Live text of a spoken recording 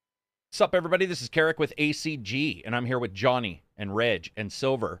Sup, everybody? This is Carrick with ACG, and I'm here with Johnny and Reg and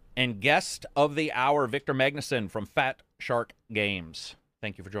Silver and guest of the hour, Victor Magnuson from Fat Shark Games.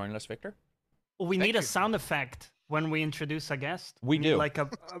 Thank you for joining us, Victor. Well, we need a sound effect when we introduce a guest. We need do. like a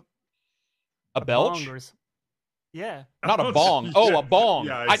belch? Bong or yeah. Not a bong. Oh, a bong.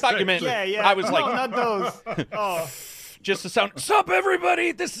 Yeah, I thought you meant. Yeah. I was no, like, not those. Oh. Just to sound. Sup,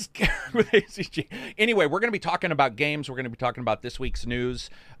 everybody? This is Carrick with ACG. Anyway, we're going to be talking about games. We're going to be talking about this week's news.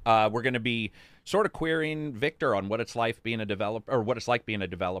 We're going to be sort of querying Victor on what it's like being a developer, or what it's like being a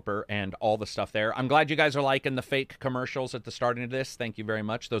developer, and all the stuff there. I'm glad you guys are liking the fake commercials at the starting of this. Thank you very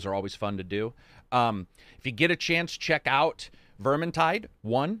much. Those are always fun to do. If you get a chance, check out Vermintide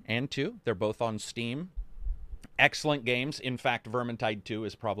 1 and 2. They're both on Steam. Excellent games. In fact, Vermintide 2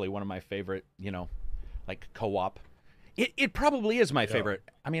 is probably one of my favorite, like co-op. It probably is my favorite.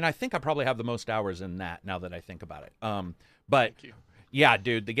 I mean, I think I probably have the most hours in that now that I think about it. But yeah,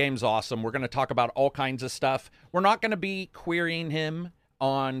 dude, the game's awesome. We're going to talk about all kinds of stuff. We're not going to be querying him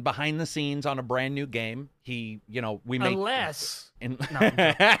on behind the scenes on a brand new game. We may Unless.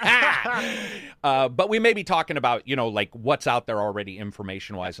 but we may be talking about, like what's out there already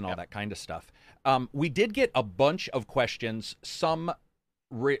information wise and all that kind of stuff. We did get a bunch of questions. Some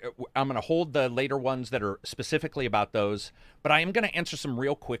I'm going to hold the later ones that are specifically about those, but I am going to answer some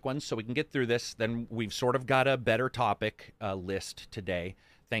real quick ones so we can get through this. Then we've sort of got a better topic list today.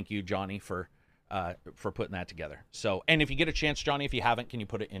 Thank you, Johnny, for putting that together. So, and if you get a chance, Johnny, if you haven't, can you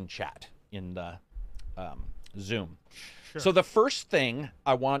put it in chat in the Zoom? Sure. So the first thing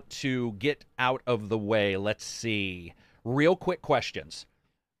I want to get out of the way, let's see, real quick questions.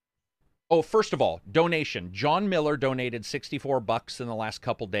 Oh, first of all, donation. John Miller donated $64 in the last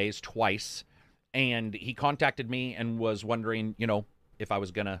couple days, twice, and he contacted me and was wondering, if I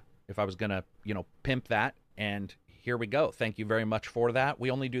was gonna, pimp that. And here we go. Thank you very much for that.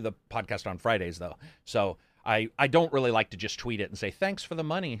 We only do the podcast on Fridays, though, so I don't really like to just tweet it and say thanks for the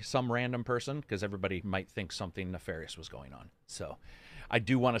money, some random person, because everybody might think something nefarious was going on. So I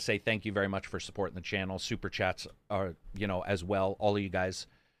do want to say thank you very much for supporting the channel. Super chats are, as well. All of you guys.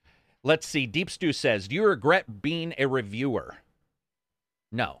 Let's see. Deep Stew says, do you regret being a reviewer?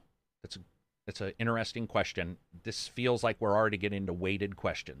 No. That's an interesting question. This feels like we're already getting into weighted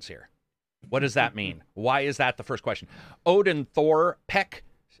questions here. What does that mean? Why is that the first question? Odin Thor Peck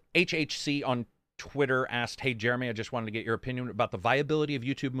HHC on Twitter asked, hey, Jeremy, I just wanted to get your opinion about the viability of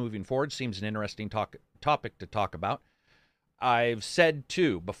YouTube moving forward. Seems an interesting topic to talk about. I've said,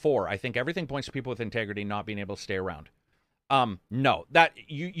 too, before, I think everything points to people with integrity not being able to stay around. No, that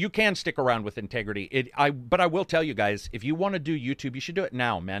you can stick around with integrity. But I will tell you guys, if you want to do YouTube, you should do it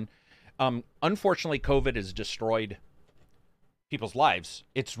now, man. Unfortunately, COVID has destroyed people's lives.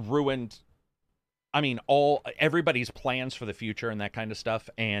 It's ruined, everybody's plans for the future and that kind of stuff.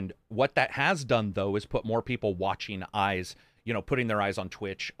 And what that has done, though, is put more people watching eyes, putting their eyes on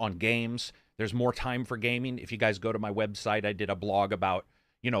Twitch, on games. There's more time for gaming. If you guys go to my website, I did a blog about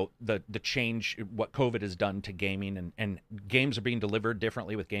the change, what COVID has done to gaming, and games are being delivered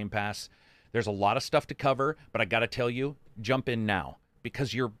differently with Game Pass. There's a lot of stuff to cover, but I got to tell you, jump in now,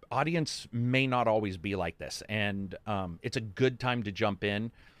 because your audience may not always be like this, and it's a good time to jump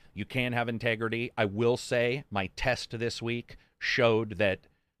in. You can have integrity. I will say my test this week showed that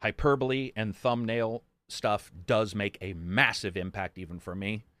hyperbole and thumbnail stuff does make a massive impact even for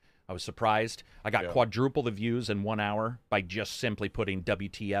me. I was surprised. I got quadruple the views in 1 hour by just simply putting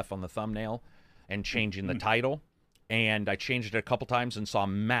WTF on the thumbnail and changing the title. And I changed it a couple times and saw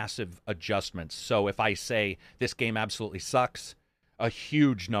massive adjustments. So if I say this game absolutely sucks, a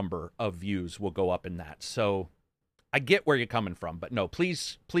huge number of views will go up in that. So I get where you're coming from, but no,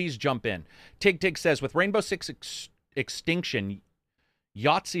 please jump in. Tig says, with Rainbow Six Extinction,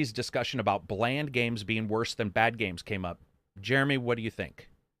 Yahtzee's discussion about bland games being worse than bad games came up. Jeremy, what do you think?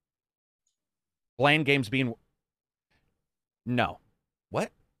 Bland games being... No.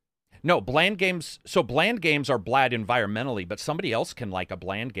 What? No, bland games... So bland games are bland environmentally, but somebody else can like a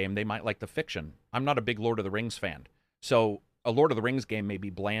bland game. They might like the fiction. I'm not a big Lord of the Rings fan. So a Lord of the Rings game may be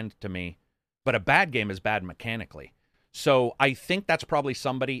bland to me, but a bad game is bad mechanically. So I think that's probably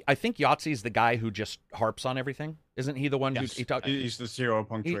somebody... I think Yahtzee's the guy who just harps on everything. Isn't he the one who... He's the zero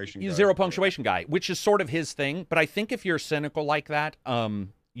punctuation guy. He's zero punctuation guy, which is sort of his thing. But I think if you're cynical like that...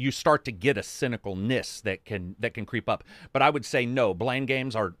 you start to get a cynicalness that can creep up. But I would say no, bland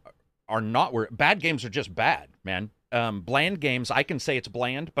games are not where bad games are just bad, man. Bland games, I can say it's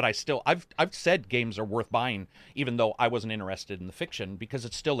bland, but I've said games are worth buying, even though I wasn't interested in the fiction, because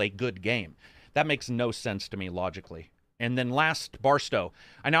it's still a good game. That makes no sense to me logically. And then last, Barstow.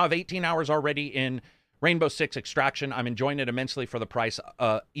 I now have 18 hours already in Rainbow Six Extraction, I'm enjoying it immensely for the price,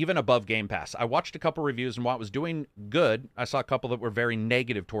 even above Game Pass. I watched a couple reviews, and while it was doing good, I saw a couple that were very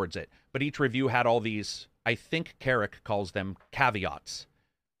negative towards it. But each review had all these, I think Carrick calls them caveats,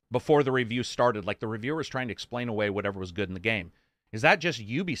 before the review started. Like the reviewer was trying to explain away whatever was good in the game. Is that just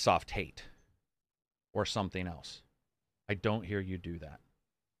Ubisoft hate? Or something else? I don't hear you do that.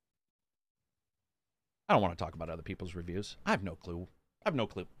 I don't want to talk about other people's reviews. I have no clue.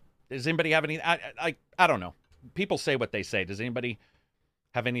 Does anybody have any? I don't know. People say what they say. Does anybody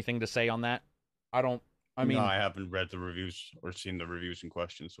have anything to say on that? I mean, no, I haven't read the reviews or seen the reviews in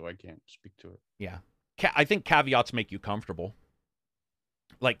question, so I can't speak to it. Yeah. I think caveats make you comfortable.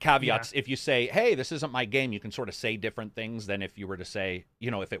 Like caveats, if you say, hey, this isn't my game, you can sort of say different things than if you were to say,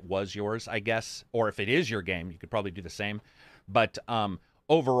 if it was yours, I guess. Or if it is your game, you could probably do the same. But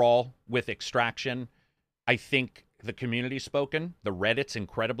overall, with Extraction, I think the community's spoken. The Reddit's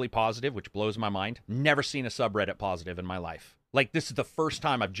incredibly positive, which blows my mind. Never seen a subreddit positive in my life. Like, this is the first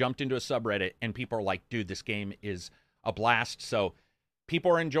time I've jumped into a subreddit and people are like, dude, this game is a blast. So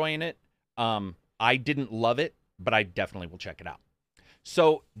people are enjoying it. I didn't love it, but I definitely will check it out.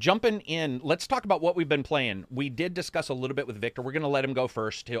 So jumping in, let's talk about what we've been playing. We did discuss a little bit with Victor. We're going to let him go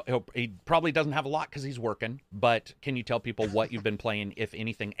first. He probably doesn't have a lot because he's working, but can you tell people what you've been playing, if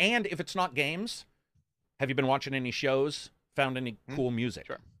anything? And if it's not games, have you been watching any shows, found any cool music?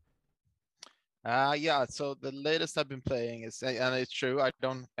 Sure. Yeah, so the latest I've been playing is, and it's true,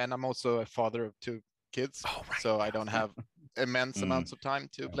 and I'm also a father of 2 kids, so I don't have immense amounts of time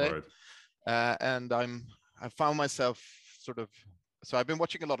to play. Right. And I found myself so I've been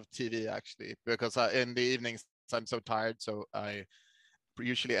watching a lot of TV actually, because in the evenings I'm so tired, so I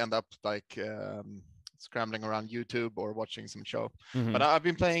usually end up scrambling around YouTube or watching some show. Mm-hmm. But I've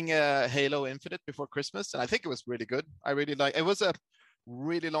been playing Halo Infinite before Christmas, and I think it was really good. It was a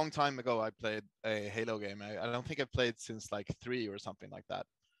really long time ago I played a Halo game. I don't think I've played since 3 or something like that.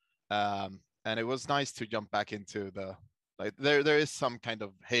 And it was nice to jump back into there is some kind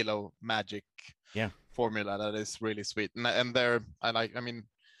of Halo magic formula that is really sweet. And their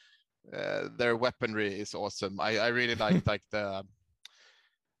weaponry is awesome. I really like the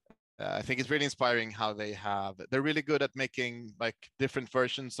I think it's really inspiring how they're really good at making different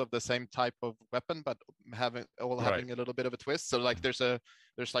versions of the same type of weapon, but having a little bit of a twist. So there's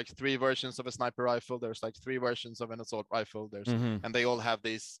 3 versions of a sniper rifle. There's 3 versions of an assault rifle. And they all have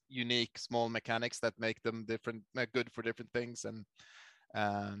these unique small mechanics that make them different, good for different things. And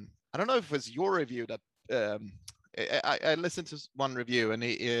I don't know if it was your review that I listened to one review, and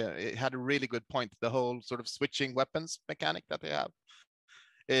it had a really good point. The whole sort of switching weapons mechanic that they have.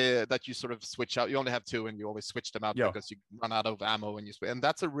 That you sort of switch out. You only have 2, and you always switch them out because you run out of ammo when you switch. And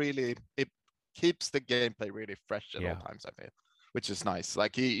that's it keeps the gameplay really fresh at all times, I feel, which is nice.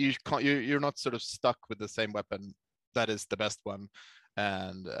 Like you're not sort of stuck with the same weapon that is the best one.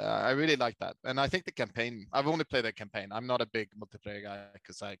 And I really like that. And I think the campaign, I've only played the campaign. I'm not a big multiplayer guy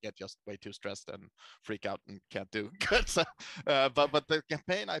because I get just way too stressed and freak out and can't do good. So, but the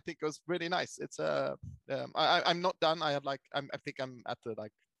campaign, I think, was really nice. It's I'm not done. I think I'm at the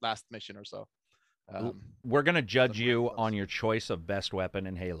last mission or so. We're gonna judge you on your choice of best weapon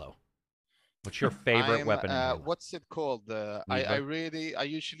in Halo. What's your favorite weapon in Halo? What's it called? I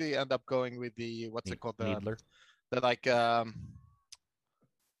usually end up going with the what's it called? Needler.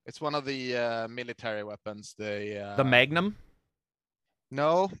 It's one of the military weapons. The Magnum?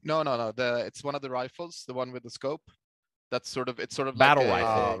 No. It's one of the rifles, the one with the scope. It's sort of battle like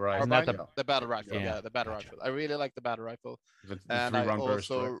rifle. Right. Isn't that the battle rifle? Yeah, the battle rifle. I really like the battle rifle. The 3-round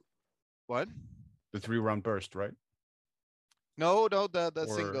burst. Right? What? The 3-round burst, right? No, the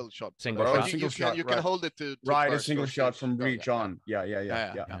single shot. Single shot. Single shot. You can hold it to right. A single shot from reach on. Yeah.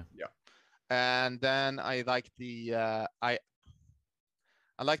 And then I like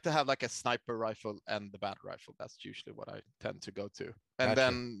I like to have a sniper rifle and the battle rifle. That's usually what I tend to go to. And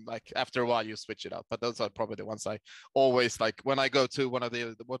then after a while you switch it out. But those are probably the ones I always when I go to one of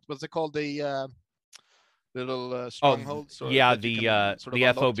the, what was it called? The little strongholds. The FOBs. The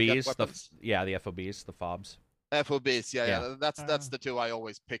FOBs, the FOBs. FOBs, yeah. That's the 2 I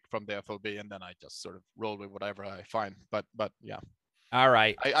always pick from the FOB, and then I just sort of roll with whatever I find. But yeah. All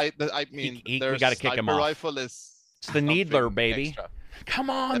right. I mean, we got to kick him off. Rifle is it's the Needler, baby. Extra. Come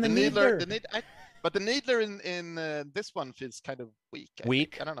on, the Needler. But the Needler in this one feels kind of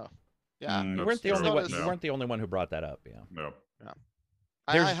weak. I don't know. Yeah, you weren't the only one. You weren't the only one who brought that up. Yeah. No. Yeah.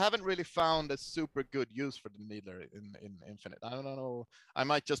 I haven't really found a super good use for the needler in Infinite. I don't know. I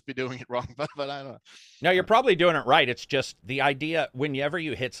might just be doing it wrong, but I don't know. No, you're probably doing it right. It's just the idea whenever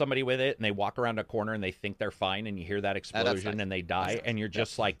you hit somebody with it and they walk around a corner and they think they're fine and you hear that explosion nice. and they die and you're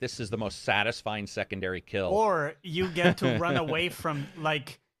just like, this is the most satisfying secondary kill. Or you get to run away from,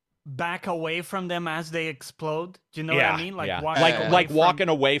 like, back away from them as they explode. Do you know what I mean? Like, walking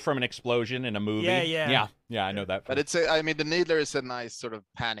away from an explosion in a movie. Yeah. I know that. But I mean, the needler is a nice sort of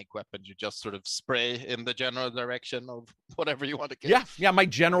panic weapon. You just sort of spray in the general direction of whatever you want to kill. Yeah, my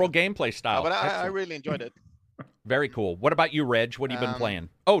general gameplay style. But I really enjoyed it. Very cool. What about you, Reg? What have you been playing?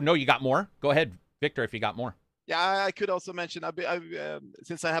 Oh, no, you got more? Go ahead, Victor, if you got more. Yeah, I could also mention,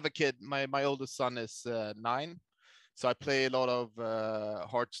 since I have a kid, my oldest son is 9. So I play a lot of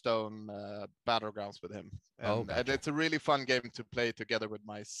Hearthstone Battlegrounds with him. And it's a really fun game to play together with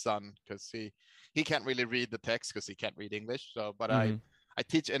my son because he can't really read the text because he can't read English. So, but I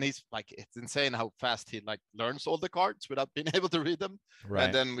teach, and he's like, it's insane how fast he like learns all the cards without being able to read them. Right.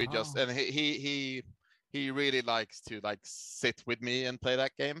 And then we just, and he really likes to like sit with me and play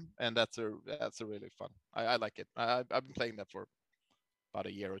that game. And that's a really fun. I like it. I've been playing that for about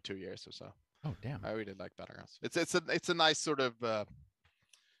a year or 2 years or so. Oh damn! I really like Battlegrounds. It's a nice sort of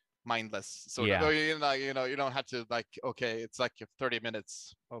mindless sort of. You don't have to like. Okay, it's like 30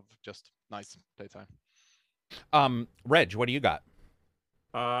 minutes of just nice playtime. Reg, what do you got?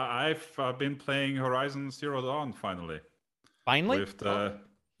 I've been playing Horizon Zero Dawn finally. Finally? With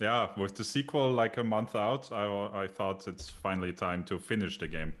the sequel like a month out, I thought it's finally time to finish the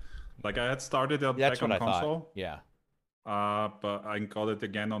game. Like I had started it back on console. Thought. Yeah. But I got it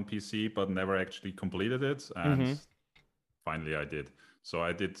again on PC, but never actually completed it. And finally I did. So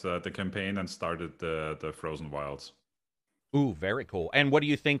I did the campaign and started the Frozen Wilds. Ooh, very cool. And what are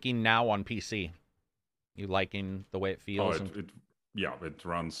you thinking now on PC? You liking the way it feels? It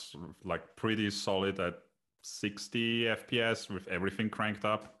runs like pretty solid at 60 FPS with everything cranked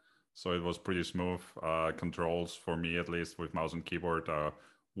up. So it was pretty smooth. Controls, for me at least, with mouse and keyboard are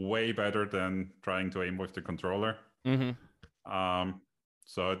way better than trying to aim with the controller. So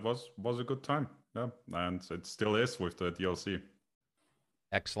it was a good time, and it still is with the DLC.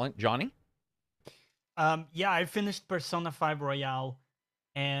 Excellent. Johnny? I finished Persona 5 Royale,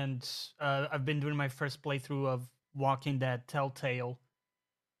 and I've been doing my first playthrough of Walking Dead Telltale,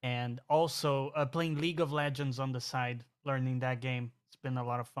 and also playing League of Legends on the side, learning that game. It's been a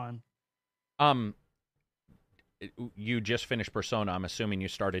lot of fun. You just finished Persona. I'm assuming you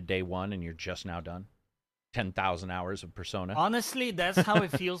started day one and you're just now done. 10,000 hours of Persona. Honestly, that's how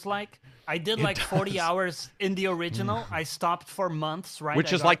it feels like. I did like 40 hours in the original. I stopped for months, right?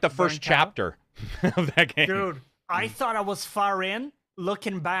 Which is like the first chapter of that game. Dude, I thought I was far in.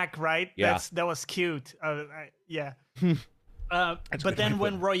 Looking back, right? Yeah. That was cute. But then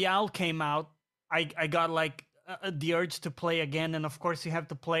when Royale came out, I got like the urge to play again. And of course, you have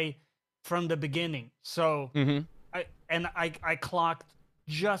to play from the beginning. So I clocked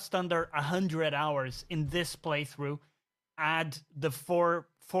just under 100 hours in this playthrough. Add the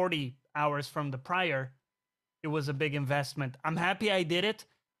 440 hours from the prior. It was a big investment. I'm happy I did it.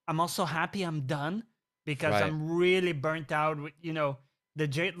 I'm also happy I'm done because I'm really burnt out with, the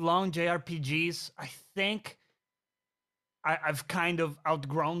long JRPGs. I think I've kind of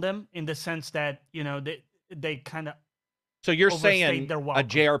outgrown them in the sense that, they kind of. So you're saying a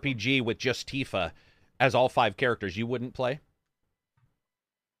JRPG with just Tifa as all 5 characters you wouldn't play?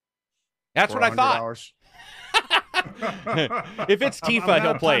 That's what I thought. Hours. If it's Tifa,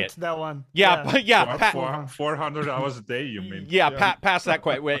 he'll play it. That one. Yeah. 400 hours a day, you mean? Yeah. Pass that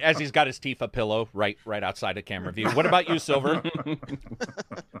quite as he's got his Tifa pillow right outside of camera view. What about you, Silver?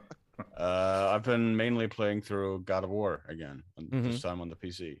 I've been mainly playing through God of War again, this time on the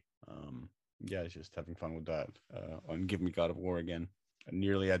PC. Just having fun with that. And give me God of War again. And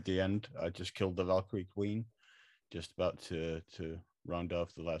nearly at the end, I just killed the Valkyrie Queen. Just about to round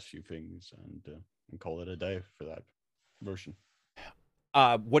off the last few things and call it a day for that version.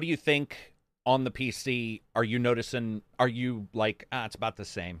 What do you think on the PC? Are you noticing? Are you like, it's about the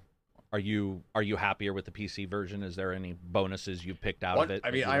same? Are you happier with the PC version? Is there any bonuses you picked out of it?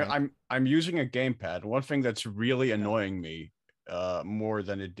 I mean, I'm using a gamepad. One thing that's really annoying me more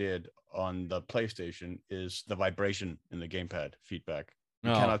than it did on the PlayStation is the vibration in the gamepad feedback.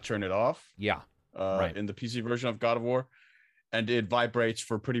 You cannot turn it off. Yeah. In the PC version of God of War. And it vibrates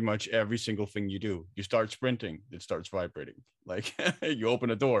for pretty much every single thing you do. You start sprinting, it starts vibrating. Like you open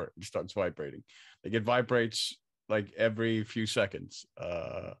a door, it starts vibrating. Like it vibrates like every few seconds,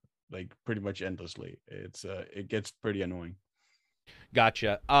 like pretty much endlessly. It gets pretty annoying.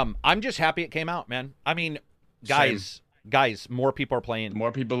 Gotcha. I'm just happy it came out, man. I mean, guys, guys, more people are playing. The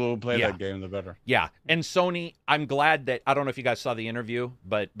more people who play that game, the better. Yeah. And Sony, I'm glad that, I don't know if you guys saw the interview,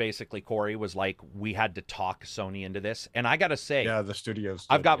 but basically Corey was like, we had to talk Sony into this. And I got to say, yeah, the studios.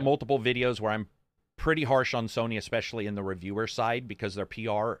 I've got multiple videos where I'm pretty harsh on Sony, especially in the reviewer side, because their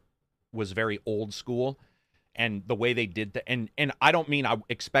PR was very old school. And the way they did that, and I don't mean I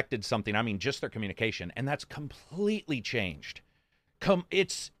expected something, I mean just their communication. And that's completely changed.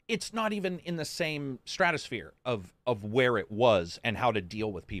 It's not even in the same stratosphere of where it was and how to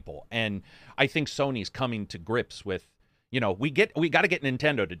deal with people. And I think Sony's coming to grips with, we got to get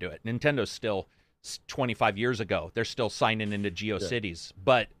Nintendo to do it. Nintendo's still 25 years ago. They're still signing into GeoCities,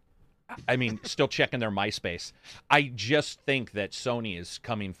 but I mean, still checking their MySpace. I just think that Sony is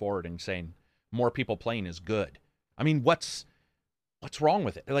coming forward and saying more people playing is good. I mean, what's wrong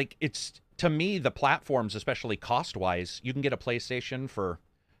with it? Like, it's, to me, the platforms, especially cost-wise, you can get a PlayStation for,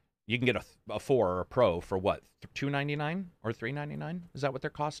 you can get a 4 or a Pro for what, $299 or $399? Is that what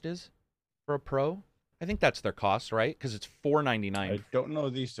their cost is for a Pro? I think that's their cost, right? Because it's $499. I don't know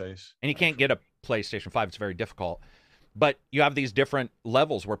these days. And you can't get a PlayStation 5. It's very difficult. But you have these different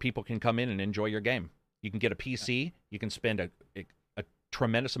levels where people can come in and enjoy your game. You can get a PC. You can spend a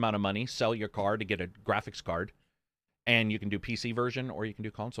tremendous amount of money, sell your card to get a graphics card. And you can do PC version or you can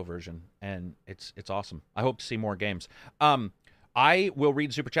do console version, and it's awesome. I hope to see more games. I will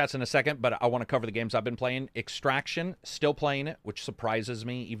read Super Chats in a second, but I want to cover the games I've been playing. Extraction, still playing it, which surprises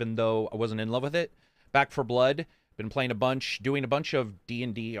me, even though I wasn't in love with it. Back 4 Blood, been playing a bunch, doing a bunch of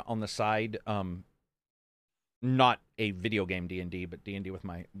D&D on the side. Not a video game D&D, but D&D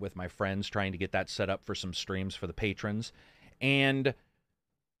with my friends, trying to get that set up for some streams for the patrons. And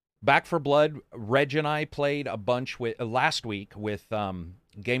Back 4 Blood, Reg and I played a bunch with last week with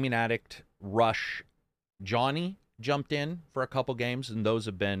Gaming Addict, Rush. Johnny jumped in for a couple games, and those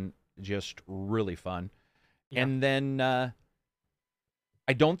have been just really fun. Yeah. And then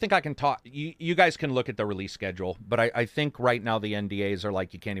I don't think I can talk. You guys can look at the release schedule, but I think right now the NDAs are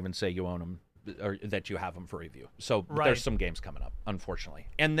like you can't even say you own them or that you have them for review. So there's some games coming up, unfortunately.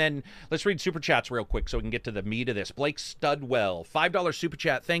 And then let's read Super Chats real quick so we can get to the meat of this. Blake Studwell, $5 Super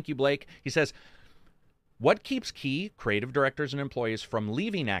Chat. Thank you, Blake. He says, what keeps key creative directors and employees from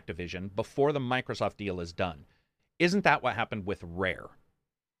leaving Activision before the Microsoft deal is done? Isn't that what happened with Rare?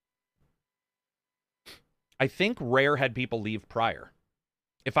 I think Rare had people leave prior.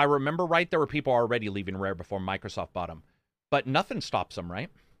 If I remember right, there were people already leaving Rare before Microsoft bought them. But nothing stops them,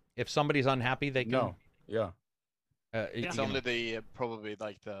 right? If somebody's unhappy, they can. No. Yeah. It's only probably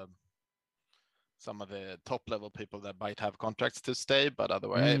like some of the top level people that might have contracts to stay, but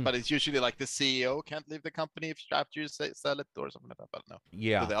otherwise, but it's usually like the CEO can't leave the company after you sell it or something like that. But no.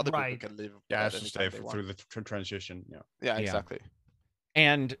 Yeah. So the other people can leave. Yeah, it's to stay through the transition. Yeah. Yeah, exactly.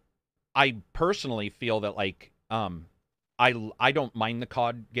 And I personally feel that like I don't mind the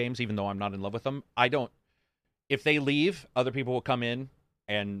COD games, even though I'm not in love with them. If they leave, other people will come in.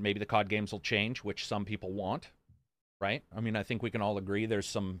 And maybe the COD games will change, which some people want, right? I mean, I think we can all agree there's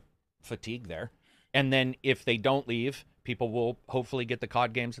some fatigue there. And then if they don't leave, people will hopefully get the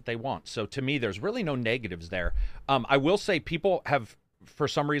COD games that they want. So to me, there's really no negatives there. I will say people have, for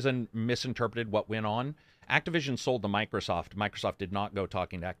some reason, misinterpreted what went on. Activision sold to Microsoft. Microsoft did not go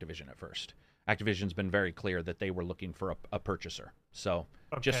talking to Activision at first. Activision's been very clear that they were looking for a purchaser. So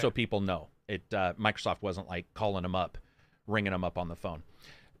just so people know, Microsoft wasn't like calling them up, ringing them up on the phone.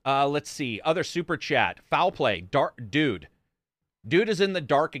 Let's see. Other Super Chat. Foul Play. Dude is in the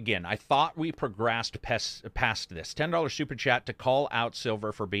dark again. I thought we progressed past this. $10 Super Chat to call out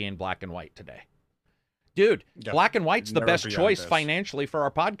Silver for being black and white today. Dude, black and white's the best choice financially for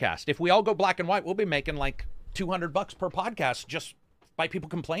our podcast. If we all go black and white, we'll be making like $200 per podcast just by people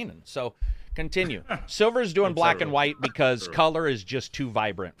complaining. So continue. Silver's doing black and white because color is just too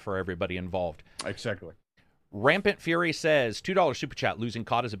vibrant for everybody involved. Exactly. Rampant Fury says, $2 Super Chat, losing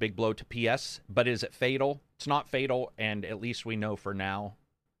COD is a big blow to PS, but is it fatal? It's not fatal, and at least we know for now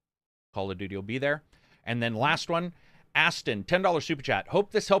Call of Duty will be there. And then last one, Aston, $10 Super Chat.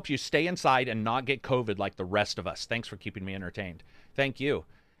 Hope this helps you stay inside and not get COVID like the rest of us. Thanks for keeping me entertained. Thank you.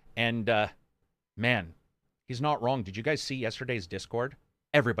 And, man, he's not wrong. Did you guys see yesterday's Discord?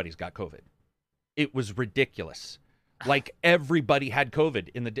 Everybody's got COVID. It was ridiculous. Like, everybody had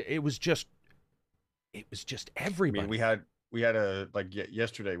COVID. It was just everybody. I mean, we had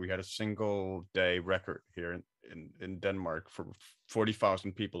yesterday we had a single day record here in Denmark for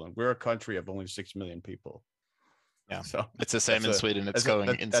 40,000 people, and we're a country of only 6 million people. Yeah, so it's the same in Sweden. It's going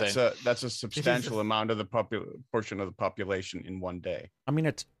insane. That's a substantial amount of the portion of the population in one day. I mean,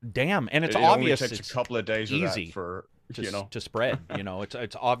 it's obvious. Only takes a couple of days easy of that for to spread.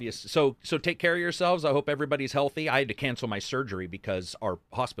 It's obvious. So take care of yourselves. I hope everybody's healthy. I had to cancel my surgery because our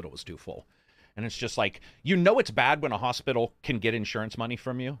hospital was too full. And it's just like, it's bad when a hospital can get insurance money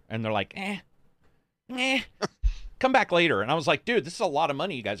from you and they're like, come back later. And I was like, dude, this is a lot of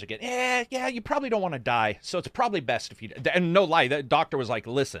money you guys are getting. Yeah, you probably don't want to die. So it's probably best if you, and no lie, the doctor was like,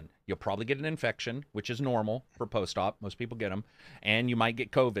 listen, you'll probably get an infection, which is normal for post-op. Most people get them. And you might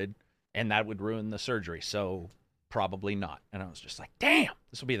get COVID and that would ruin the surgery. So probably not. And I was just like, damn,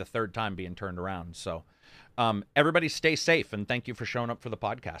 this will be the third time being turned around. So everybody stay safe and thank you for showing up for the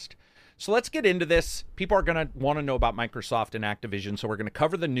podcast. So let's get into this. People are going to want to know about Microsoft and Activision. So we're going to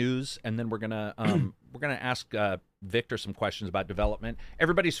cover the news and then we're going to ask Victor some questions about development.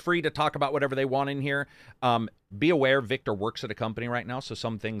 Everybody's free to talk about whatever they want in here. Be aware Victor works at a company right now, so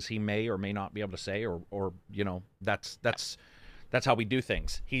some things he may or may not be able to say or that's how we do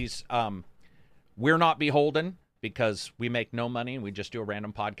things. We're not beholden because we make no money and we just do a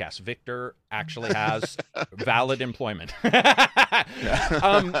random podcast. Victor actually has valid employment.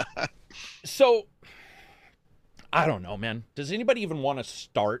 So I don't know, man. Does anybody even want to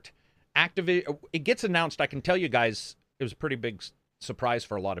start? Activision, it gets announced. I can tell you guys, it was a pretty big surprise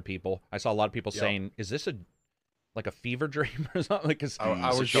for a lot of people. I saw a lot of people saying, "Is this a fever dream or something?" Because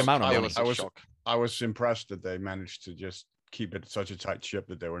I was the amount of money. I was impressed that they managed to just keep it such a tight ship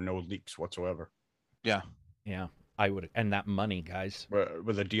that there were no leaks whatsoever. Yeah, I would, and that money, guys,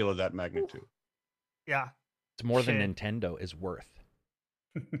 with a deal of that magnitude. Yeah, it's more than Nintendo is worth.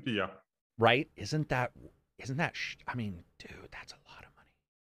 Yeah. Right? Isn't that? I mean, dude, that's a lot of money.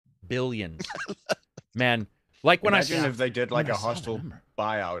 Billions, man. Like when Imagine if they did like a hostile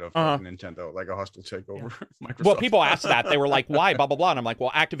buyout of Nintendo, like a hostile takeover. Microsoft. Well, people asked that. They were like, "Why?" Blah blah blah. And I'm like,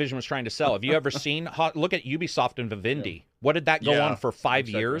 "Well, Activision was trying to sell. Have you ever seen? Look at Ubisoft and Vivendi. Yeah. What did that go on for 5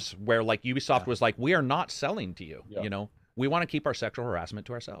 years? Where like Ubisoft was like, we are not selling to you. Yeah. We want to keep our sexual harassment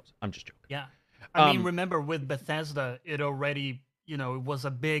to ourselves. I'm just joking. Yeah, I mean, remember with Bethesda, it already it was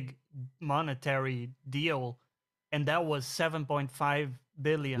a big monetary deal, and that was 7.5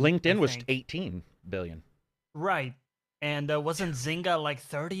 billion. LinkedIn was 18 billion. Right. And wasn't Zynga like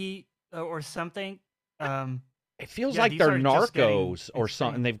 30 or something? It feels like they're narcos or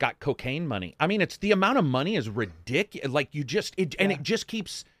something. They've got cocaine money. I mean, it's the amount of money is ridiculous. Like they just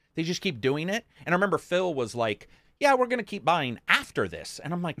keep doing it. And I remember Phil was like, yeah, we're going to keep buying after this.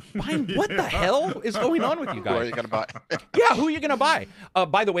 And I'm like, buying? What the hell is going on with you guys? Who are you going to buy? Yeah, who are you going to buy?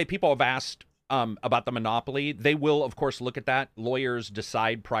 By the way, people have asked about the monopoly. They will, of course, look at that. Lawyers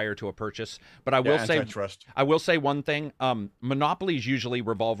decide prior to a purchase. But I will say one thing. Monopolies usually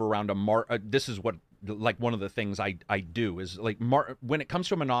revolve around this is what, like, one of the things I do is like when it comes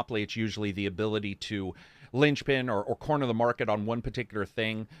to a monopoly, it's usually the ability to linchpin or corner the market on one particular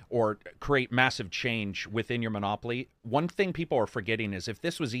thing or create massive change within your monopoly. One thing people are forgetting is if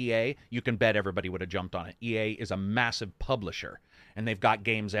this was EA, you can bet everybody would have jumped on it. EA is a massive publisher and they've got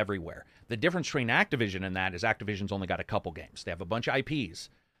games everywhere. The difference between Activision and that is Activision's only got a couple games. They have a bunch of IPs,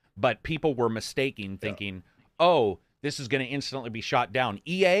 but people were mistaking thinking, oh, this is going to instantly be shot down.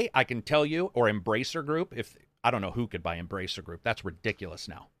 EA, I can tell you, or Embracer Group, I don't know who could buy Embracer Group. That's ridiculous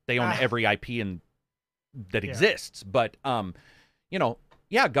now. They own every IP that exists. But,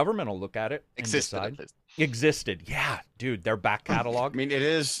 government will look at it and decide. Existed. Yeah, dude, their back catalog. I mean,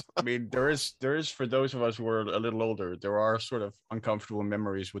 there is for those of us who are a little older, there are sort of uncomfortable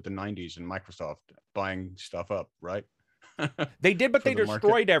memories with the 90s and Microsoft buying stuff up, right? They did, but they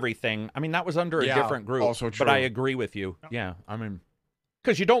destroyed everything. I mean, that was under a different group. Also true. But I agree with you. Yeah, I mean,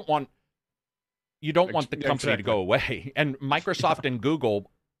 because you don't want the company to go away. And Microsoft and Google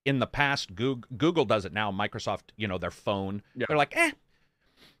in the past, Google does it now. Microsoft, their phone, they're like,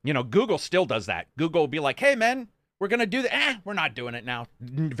 Google still does that. Google will be like, hey, man, we're going to do that. We're not doing it now.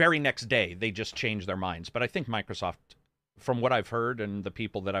 Very next day, they just change their minds. But I think Microsoft, from what I've heard and the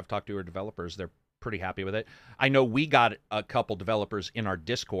people that I've talked to are developers, they're pretty happy with it. I know we got a couple developers in our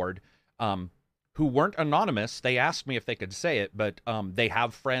Discord who weren't anonymous. They asked me if they could say it, but they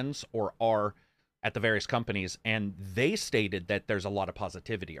have friends or are at the various companies, and they stated that there's a lot of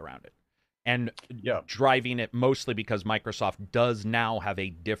positivity around it. And driving it mostly because Microsoft does now have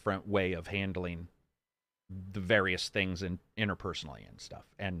a different way of handling the various things interpersonally and stuff,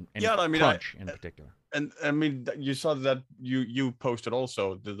 and Crunch in particular. And I mean, you saw that you posted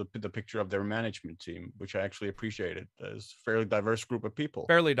also the picture of their management team, which I actually appreciated. There's a fairly diverse group of people.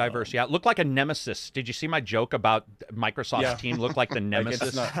 Fairly diverse, yeah. It looked like a nemesis. Did you see my joke about Microsoft's team looked like the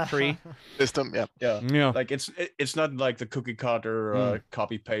nemesis tree system? Yeah. Like it's not like the cookie cutter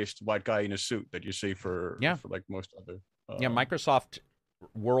copy paste white guy in a suit that you see for like most other. Microsoft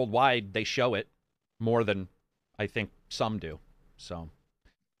worldwide, they show it more than I think Some do. So,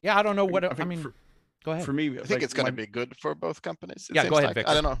 yeah, I don't know what I mean. Go ahead. For me, I think it's going to be good for both companies. Yeah, go ahead, Victor.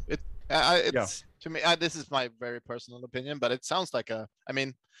 I don't know. It's to me. This is my very personal opinion, but it sounds like I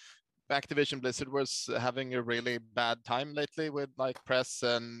mean, Activision Blizzard was having a really bad time lately with like press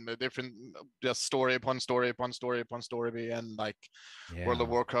and different just story upon story upon story upon story, and like World of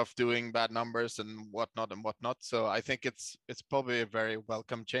Warcraft doing bad numbers and whatnot. So I think it's probably a very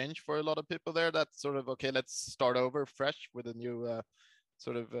welcome change for a lot of people there. That sort of okay, let's start over fresh with a new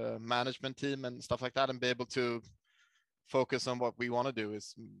sort of management team and stuff like that, and be able to focus on what we want to do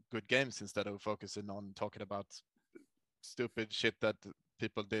is good games instead of focusing on talking about stupid shit that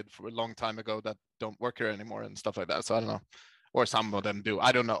people did for a long time ago that don't work here anymore and stuff like that. So I don't know, or some of them do.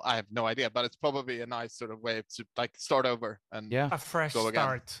 I don't know. I have no idea, but it's probably a nice sort of way to like start over and a fresh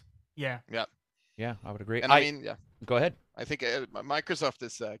start. Yeah. I would agree. And I mean, go ahead. I think Microsoft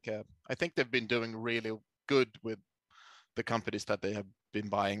is like, I think they've been doing really good with the companies that they have been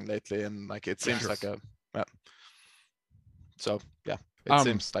buying lately, and like it seems like so yeah, it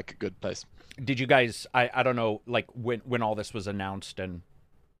seems like a good place. Did you guys? I don't know, like when all this was announced and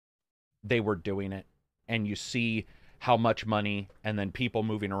they were doing it, and you see how much money and then people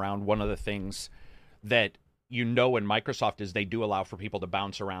moving around. One of the things that in Microsoft is they do allow for people to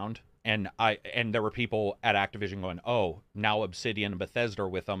bounce around, and there were people at Activision going, oh, now Obsidian and Bethesda are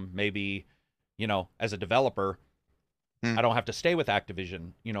with them. Maybe, as a developer, I don't have to stay with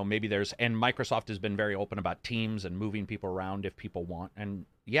Activision. Maybe and Microsoft has been very open about teams and moving people around if people want. And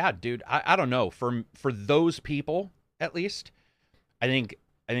yeah, dude, I don't know. For those people, at least, I think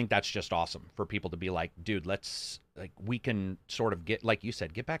that's just awesome for people to be like, dude, we can sort of get, like you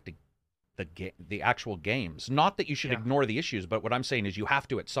said, get back to the actual games. Not that you should ignore the issues, but what I'm saying is you have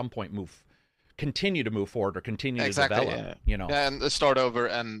to at some point continue to move forward or continue to develop. Yeah, and start over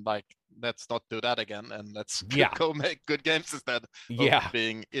and like, let's not do that again, and let's go make good games instead of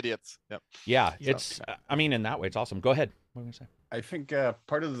being idiots. I mean, in that way, it's awesome. Go ahead. What were you going to say? I think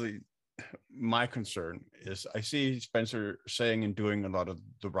part of my concern is I see Spencer saying and doing a lot of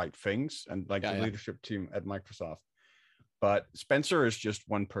the right things, and like the leadership team at Microsoft. But Spencer is just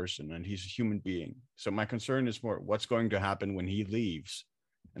one person, and he's a human being. So my concern is more what's going to happen when he leaves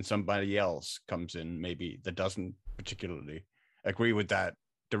and somebody else comes in, maybe that doesn't particularly agree with that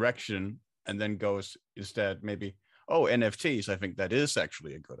direction, and then goes instead maybe, oh, NFTs, I think that is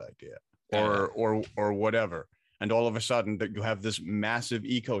actually a good idea, or whatever. And all of a sudden that you have this massive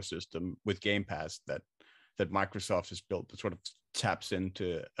ecosystem with Game Pass that Microsoft has built that sort of taps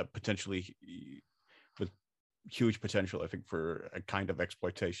into a potentially with huge potential, I think, for a kind of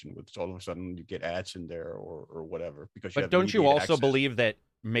exploitation with all of a sudden you get ads in there or whatever. But don't you also believe that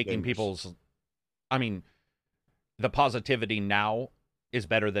making people's, I mean, the positivity now is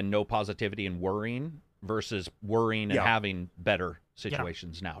better than no positivity and worrying versus worrying and having better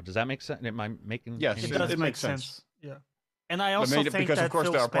situations now? Does that make sense? Am I making? Yes, it does make sense. Yeah, and I also think because that of course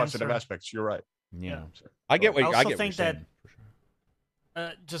Phil there are Spencer, positive aspects. You're right. Yeah, I get what I you're think saying.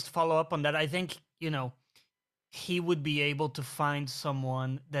 Just to follow up on that, I think he would be able to find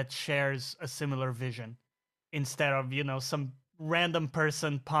someone that shares a similar vision instead of some random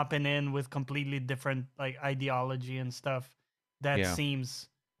person popping in with completely different like ideology and stuff. That seems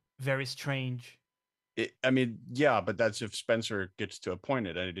very strange. But that's if Spencer gets to appoint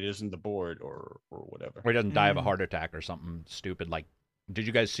it and it isn't the board or whatever. Or he doesn't die of a heart attack or something stupid. Like, did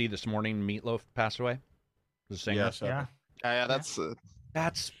you guys see this morning Meatloaf passed away? The singer? Yeah,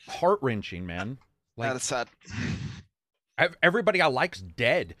 that's heart-wrenching, man. Like, that's sad. Everybody I like's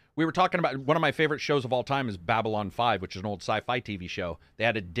dead. We were talking about one of my favorite shows of all time is Babylon 5, which is an old sci-fi TV show. They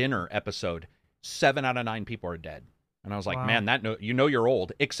had a dinner episode. 7 out of 9 people are dead. And I was like, man, you're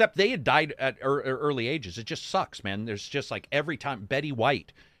old. Except they had died at early ages. It just sucks, man. There's just like every time. Betty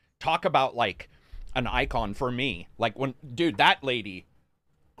White. Talk about like an icon for me. Like dude, that lady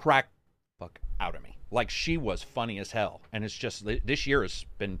cracked fuck out of me. Like she was funny as hell. And it's just, this year has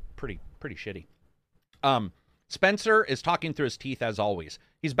been pretty shitty. Spencer is talking through his teeth as always.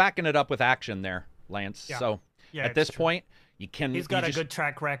 He's backing it up with action there, Lance. Yeah. So at this point, he's got a good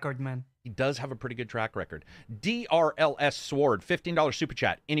track record, man. He does have a pretty good track record. DRLS Sword, $15 super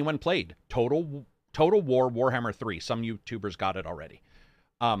chat. Anyone played Total War Warhammer 3? Some YouTubers got it already.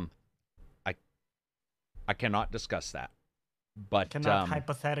 I cannot discuss that. But cannot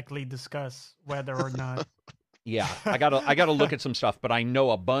hypothetically discuss whether or not. Yeah, I gotta look at some stuff, but I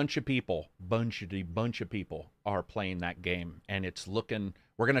know a bunch of people are playing that game, and it's looking.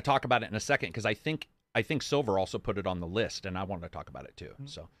 We're gonna talk about it in a second because I think Silver also put it on the list, and I wanted to talk about it too. Mm-hmm.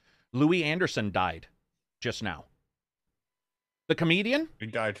 So, Louis Anderson died just now. The comedian? He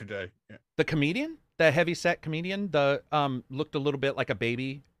died today. Yeah. The comedian? the heavyset comedian? The looked a little bit like a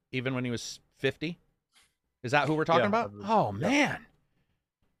baby even when he was 50. Is that who we're talking about? Oh man.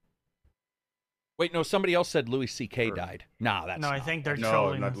 Wait, no. Somebody else said Louis C.K. died. Nah, that's I not. think they're No,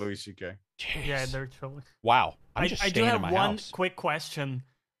 trolling. not us. Louis C.K. Jeez. Yeah, they're trolling. Wow. I do have one house. quick question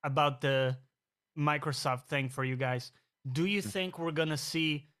about the Microsoft thing for you guys. Do you think we're gonna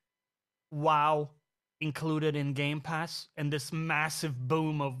see WoW included in Game Pass and this massive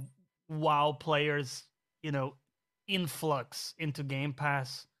boom of WoW players, influx into Game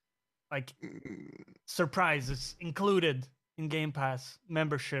Pass? Like, surprise, it's included in Game Pass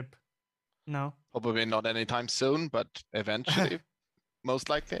membership. No? Probably not anytime soon, but eventually, most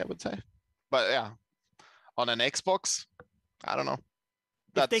likely, I would say. But yeah, on an Xbox, I don't know.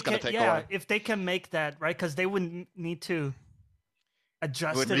 That's going to take a while. If they can make that, right? Because they wouldn't need to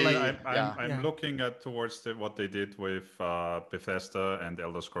adjust it. I'm looking at towards what they did with Bethesda and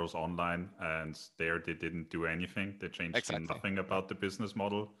Elder Scrolls Online, and there they didn't do anything. They changed nothing about the business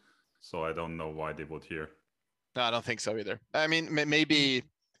model. So I don't know why they would here. No, I don't think so either. I mean, maybe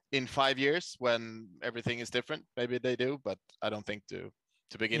in 5 years when everything is different, maybe they do, but I don't think to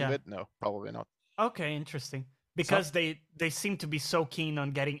begin with. No, probably not. Okay, interesting. Because they seem to be so keen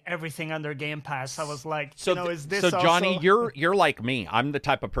on getting everything under Game Pass. I was like, is this so Johnny, also... you're like me. I'm the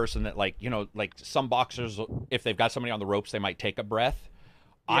type of person that like some boxers, if they've got somebody on the ropes, they might take a breath.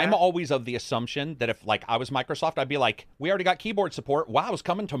 Yeah. I'm always of the assumption that if like I was Microsoft, I'd be like, we already got keyboard support. WoW is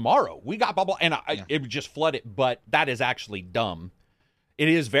coming tomorrow. We got blah, blah. And it would just flood it. But that is actually dumb. It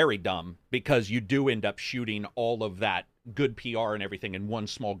is very dumb because you do end up shooting all of that good PR and everything in one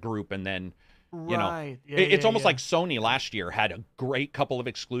small group. And then, it's almost like Sony last year had a great couple of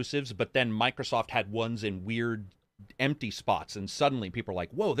exclusives, but then Microsoft had ones in weird empty spots. And suddenly people are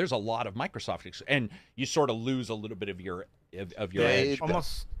like, whoa, there's a lot of Microsoft. And you sort of lose a little bit of your edge.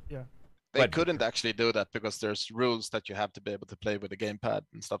 Almost, yeah. They couldn't actually do that because there's rules that you have to be able to play with a gamepad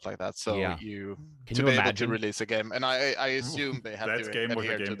and stuff like that. So you to be able to release a game, and I assume they have to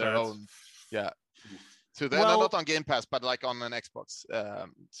adhere to their own. Yeah. So they're not on Game Pass, but like on an Xbox.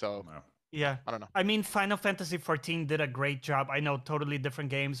 Yeah, I don't know. I mean, Final Fantasy 14 did a great job. I know, totally different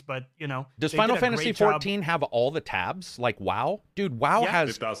games, but does Final Fantasy 14 have all the tabs like WoW? Dude, WoW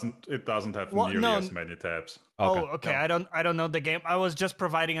has. It doesn't have nearly as many tabs. Okay. I don't know the game. I was just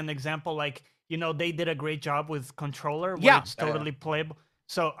providing an example. Like they did a great job with controller. Where it's totally playable.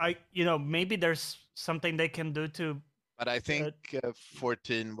 So maybe there's something they can do to. But I think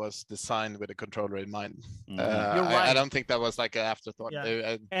 14 was designed with a controller in mind. You're right. I don't think that was like an afterthought.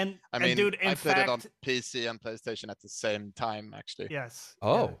 Yeah. I mean, dude, I played it on PC and PlayStation at the same time, actually. Yes.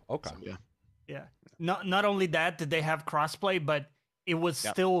 Oh, okay. So, yeah. Not only that did they have crossplay, but it was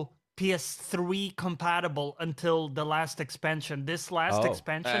still PS3 compatible until the last expansion. This last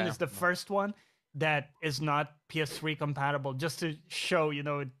expansion is the first one that is not PS3 compatible. Just to show,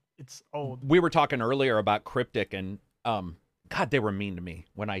 it's old. We were talking earlier about Cryptic and. God, they were mean to me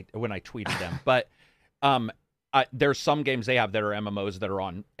when I tweeted them. But there's some games they have that are MMOs that are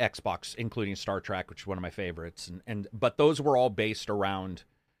on Xbox, including Star Trek, which is one of my favorites. But those were all based around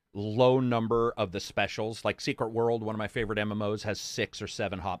low number of the specials. Like Secret World, one of my favorite MMOs, has 6 or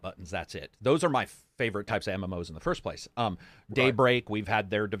 7 hot buttons. That's it. Those are my favorite types of MMOs in the first place. Daybreak, we've had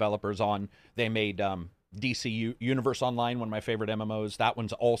their developers on. They made DC Universe Online, one of my favorite MMOs. That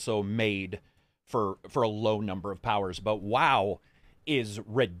one's also made for a low number of powers, but WoW is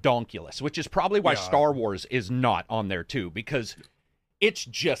redonkulous, which is probably why Star Wars is not on there too, because it's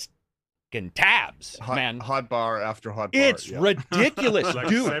just tabs, man. Hot bar after hot bar. It's ridiculous, like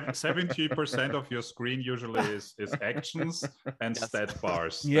dude. 70% of your screen usually is actions and stat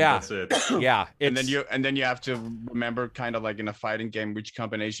bars. Yeah, that's it. Yeah, and then you have to remember, kind of like in a fighting game, which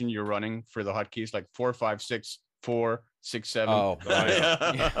combination you're running for the hotkeys, like 4, 5, 6, 4, 6, 7. Oh,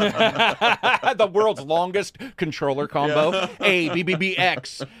 the world's longest controller combo. A, B, B, B,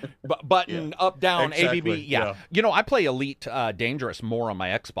 X, button, up, down, exactly. A, B, B. Yeah. I play Elite Dangerous more on my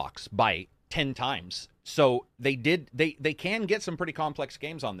Xbox by 10 times. So they can get some pretty complex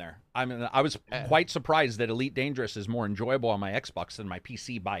games on there. I mean, I was quite surprised that Elite Dangerous is more enjoyable on my Xbox than my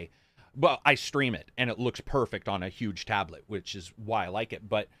PC well, I stream it and it looks perfect on a huge tablet, which is why I like it.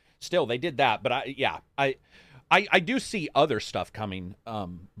 But still, they did that. But I do see other stuff coming,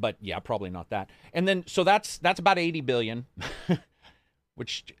 but yeah, probably not that. And then, so that's about 80 billion,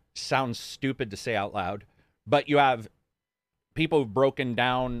 which sounds stupid to say out loud, but you have people who've broken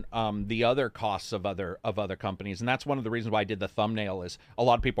down the other costs of other companies, and that's one of the reasons why I did the thumbnail. Is a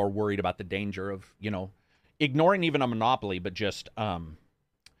lot of people are worried about the danger of ignoring even a monopoly, but just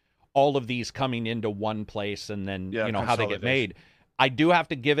all of these coming into one place, and then how they get made. I do have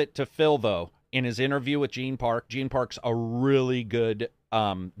to give it to Phil though. in his interview with Gene Park. Gene Park's a really good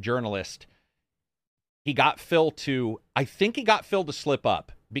journalist. He got Phil to, I think he got Phil to slip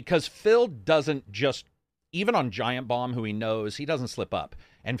up, because Phil doesn't just, even on Giant Bomb, who he knows, he doesn't slip up.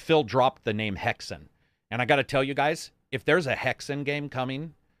 And Phil dropped the name Hexen. And I got to tell you guys, if there's a Hexen game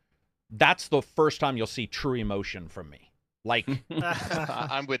coming, that's the first time you'll see true emotion from me. Like,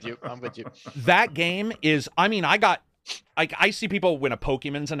 I'm with you. I'm with you. That game is, I mean, I see people when a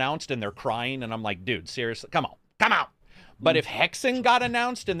Pokemon's announced and they're crying, and I'm like, dude, seriously, come on. But if Hexen got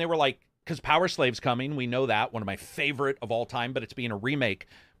announced and they were like, because Power Slave's coming, we know that, one of my favorite of all time, but it's being a remake.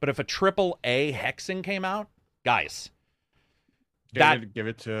 But if a AAA Hexen came out, guys, give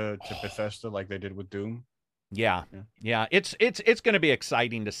it to Bethesda like they did with Doom. Yeah. It's going to be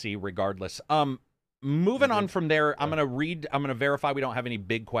exciting to see, regardless. Moving on from there, I'm going to verify we don't have any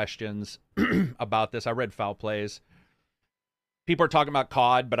big questions about this. I read Foul Plays. People are talking about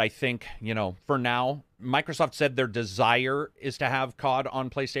COD, but I think, for now, Microsoft said their desire is to have COD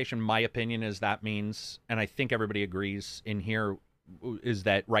on PlayStation. My opinion is that means, and I think everybody agrees in here, is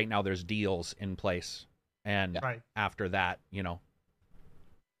that right now there's deals in place. And after that, we'll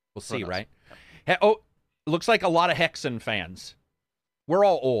see, right? Looks like a lot of Hexen fans. We're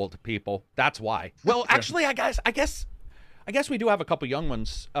all old people. That's why. Well, actually, I guess we do have a couple young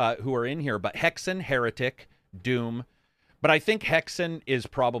ones who are in here, but Hexen, Heretic, Doom. But I think Hexen is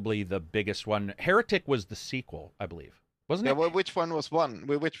probably the biggest one. Heretic was the sequel, I believe. Wasn't it? Well, which one was one?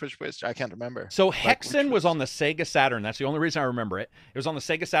 Which? I can't remember. So Hexen was on the Sega Saturn. That's the only reason I remember it. It was on the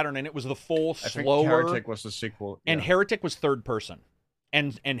Sega Saturn, and it was the full, slower. I think Heretic was the sequel. Yeah. And Heretic was third person.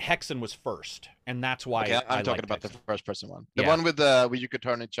 And Hexen was first. And that's why I'm talking about Hexen. The first person one. The one with where you could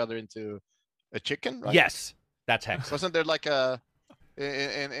turn each other into a chicken, right? Yes. That's Hexen. Wasn't there like in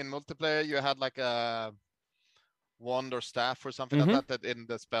multiplayer you had like a wand or staff or something like that in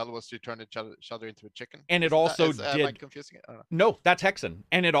the spell was you turn each other into a chicken? And it also did. Am I confusing it? No, that's Hexen.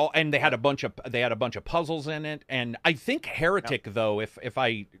 And they had a bunch of puzzles in it. And I think Heretic though, if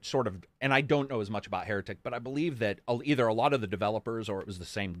I sort of, and I don't know as much about Heretic, but I believe that either a lot of the developers or it was the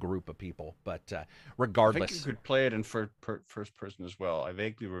same group of people. But regardless, I think you could play it in first person as well. I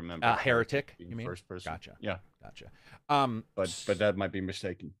vaguely remember Heretic. You mean first person? Gotcha. Yeah, gotcha. But that might be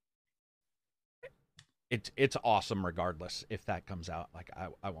mistaken. It's awesome regardless if that comes out. Like,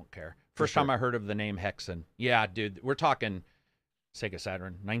 I won't care. First time I heard of the name Hexen. Yeah, dude, we're talking Sega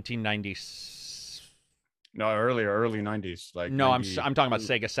Saturn, 1990. No, early 90s. Like no, I'm talking about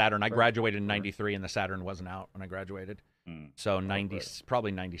Sega Saturn. I graduated in 93 and the Saturn wasn't out when I graduated. So 90,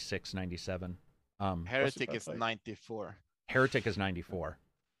 probably 96, 97. Heretic is 94. Heretic is 94.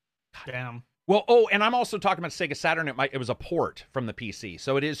 Damn. Well, and I'm also talking about Sega Saturn. It was a port from the PC,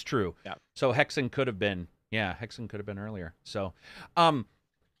 so it is true. Yeah. So Hexen could have been earlier. So, moving.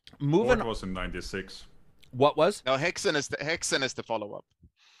 Port was in 96. What was? No, Hexen is the follow-up.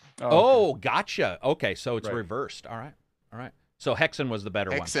 Oh, gotcha. Okay, so it's reversed. All right. So Hexen was the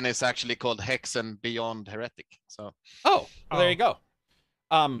better one. Hexen is actually called Hexen Beyond Heretic. So. There you go.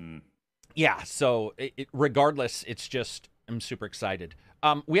 Yeah. So regardless, it's just I'm super excited.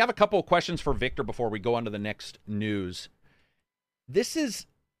 We have a couple of questions for Victor before we go on to the next news. This is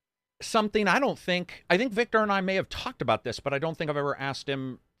something I think Victor and I may have talked about this, but I don't think I've ever asked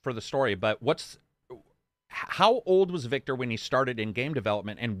him for the story. But how old was Victor when he started in game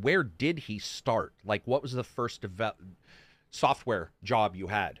development, and where did he start? Like, what was the first software job you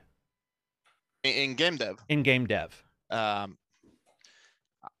had? In game dev? In game dev.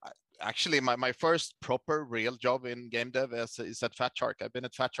 Actually, my first proper real job in game dev is at Fat Shark. I've been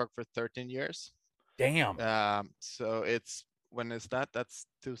at Fat Shark for 13 years. Damn. So when is that? That's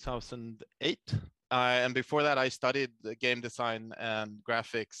 2008. And before that, I studied game design and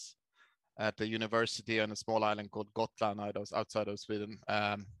graphics at the university on a small island called Gotland, outside of Sweden.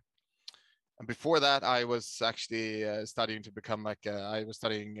 And before that, I was actually studying to become I was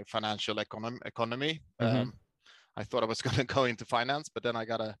studying financial economy. I thought I was going to go into finance, but then I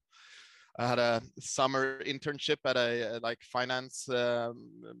had a summer internship at a finance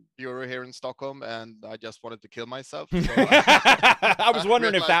bureau here in Stockholm, and I just wanted to kill myself. So I was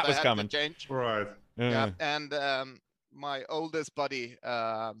wondering if that was coming. Right. Yeah. And my oldest buddy,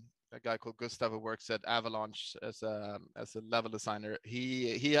 a guy called Gustav, who works at Avalanche as a level designer,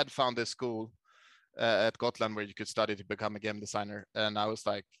 he had found this school at Gotland where you could study to become a game designer, and I was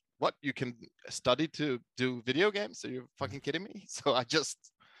like, what, you can study to do video games? Are you fucking kidding me? So I just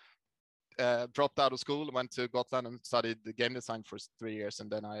dropped out of school, went to Gotland and studied the game design for 3 years.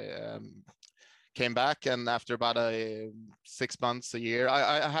 And then I came back, and after about 6 months, a year,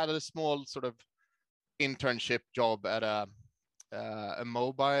 I had a small sort of internship job at a a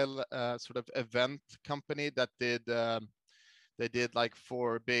mobile sort of event company that did they did like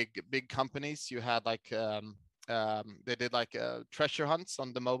for big companies. You had like they did like treasure hunts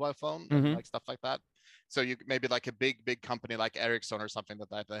on the mobile phone and like stuff like that. So you maybe like a big company like Ericsson or something like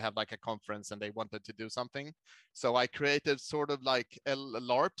that, they have like a conference and they wanted to do something. So I created sort of like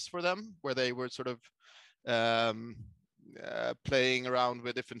LARPs for them where they were sort of playing around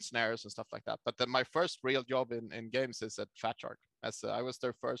with different scenarios and stuff like that. But then my first real job in games is at Fatshark, as I was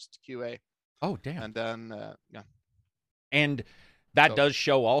their first QA. Oh, damn. And then yeah. And that does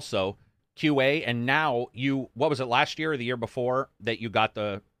show also QA. And now what was it, last year or the year before that you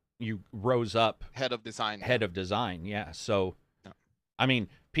rose up head of design? Yeah. So, yeah. I mean,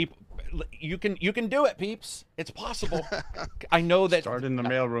 people, you can do it, peeps. It's possible. I know that. Start in the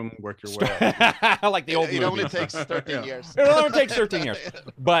mailroom, work your way up. Like the old It only takes 13 years. It only takes 13 years.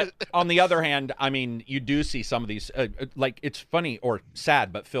 But on the other hand, I mean, you do see some of these, like, it's funny or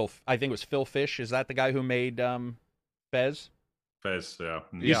sad, but I think it was Phil Fish. Is that the guy who made Fez? Fez, yeah.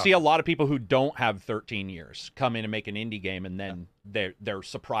 You see a lot of people who don't have 13 years come in and make an indie game, and then they're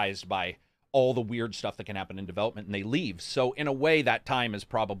surprised by all the weird stuff that can happen in development, and they leave. So in a way, that time has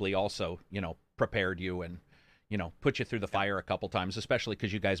probably also, prepared you and, put you through the fire a couple times, especially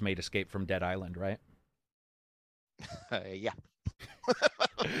because you guys made Escape from Dead Island, right? Yeah.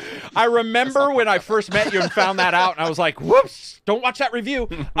 I remember when I first met you and found that out, and I was like, "Whoops! Don't watch that review."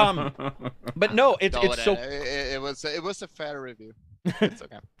 But no, it's so. It was a fair review. It's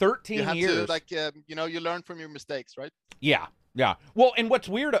okay. 13 you have years. To, you learn from your mistakes, right? Yeah. Well, and what's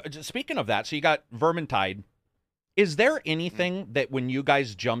weird, speaking of that, so you got Vermintide. Is there anything that when you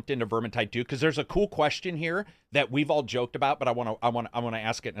guys jumped into Vermintide 2, because there's a cool question here that we've all joked about, but I want to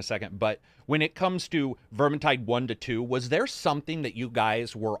ask it in a second. But when it comes to Vermintide 1 to 2, was there something that you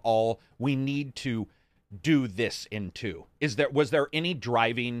guys were we need to do this in 2? Was there any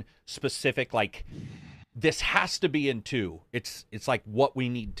driving specific, like, this has to be in 2? It's like what we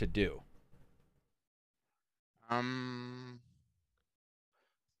need to do. I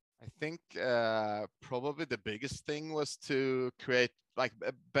think probably the biggest thing was to create like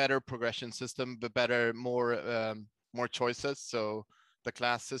a better progression system, but more choices. So the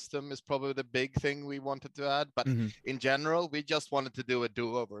class system is probably the big thing we wanted to add. But in general, we just wanted to do a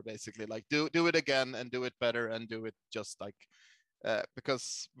do-over, basically, like do it again and do it better and do it just like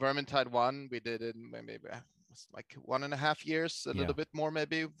because Vermintide 1 we did it maybe was like 1.5 years, a little bit more,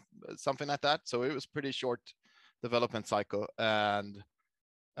 maybe something like that. So it was pretty short development cycle, and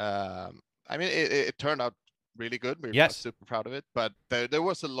I mean, it turned out really good. We're super proud of it, but there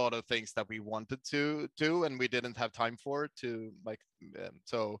was a lot of things that we wanted to do and we didn't have time for to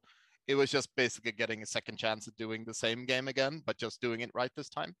so it was just basically getting a second chance at doing the same game again, but just doing it right this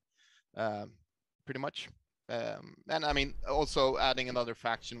time, pretty much. And I mean, also adding another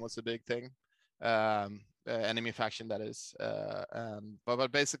faction was a big thing, enemy faction, that is.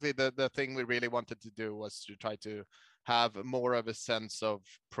 But basically the thing we really wanted to do was to try to have more of a sense of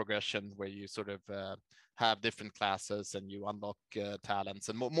progression where you sort of have different classes and you unlock talents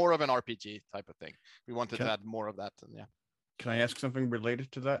and more of an RPG type of thing. We wanted to add more of that. And yeah. Can I ask something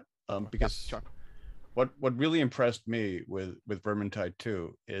related to that? Because sure. What really impressed me with Vermintide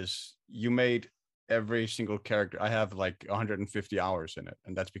 2 is you made every single character. I have like 150 hours in it,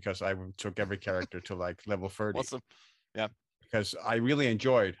 and that's because I took every character to like level 30. Awesome. Yeah. Because I really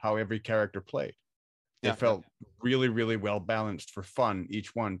enjoyed how every character played. It felt really, really well balanced for fun,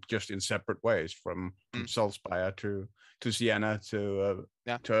 each one just in separate ways, from Solspire to Sienna to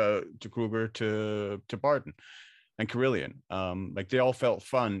Kruger to Barton and Kerillian. Like they all felt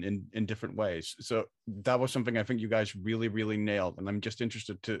fun in different ways. So that was something I think you guys really, really nailed. And I'm just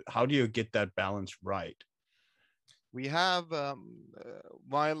interested to, how do you get that balance right? We have,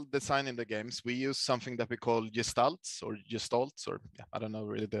 while designing the games, we use something that we call gestalts, or I don't know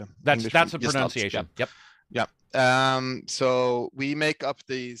really the That's a pronunciation. Yeah. So we make up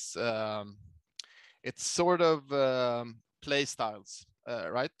these. It's sort of play styles,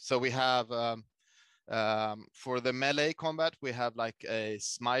 right? So we have for the melee combat, we have like a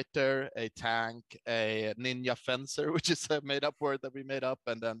smiter, a tank, a ninja fencer, which is a made-up word that we made up,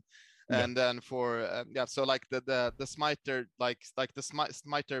 and then. And then for so like the smiter, like the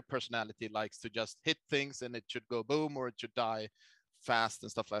smiter personality likes to just hit things and it should go boom or it should die fast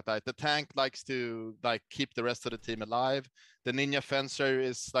and stuff like that. The tank likes to like keep the rest of the team alive. The ninja fencer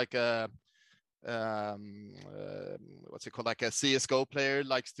is like a what's it called, like a CS:GO player,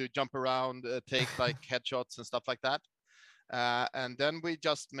 likes to jump around, take like headshots and stuff like that. And then we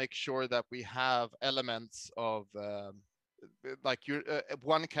just make sure that we have elements of like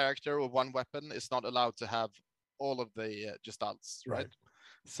one character or one weapon is not allowed to have all of the gestalts, right?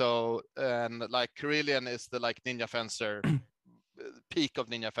 So and like Kerillian is the like Ninja Fencer peak of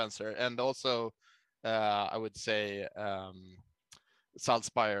Ninja Fencer, and also I would say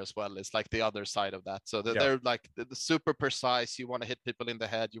Saltspire as well is like the other side of that. So they're like the super precise. You want to hit people in the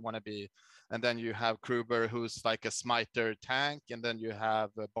head. You want to be, and then you have Kruber, who's like a smiter tank, and then you have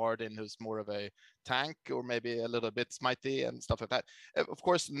Bardin, who's more of a tank or maybe a little bit smitey and stuff like that. Of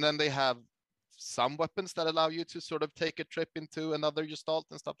course, and then they have some weapons that allow you to sort of take a trip into another gestalt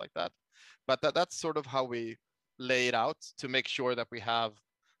and stuff like that. But that's sort of how we lay it out to make sure that we have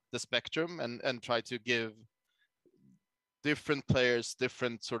the spectrum and try to give different players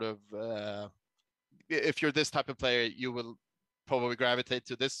different sort of if you're this type of player, you will probably gravitate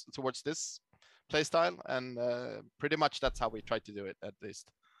to this towards this play style, and pretty much that's how we try to do it, at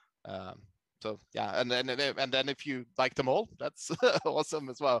least. So yeah, and then if you like them all, that's awesome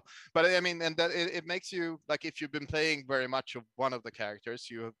as well. But I mean, and that it makes you like, if you've been playing very much of one of the characters,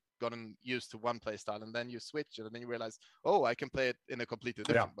 you have gotten used to one play style, and then you switch it, and then you realize, oh, I can play it in a completely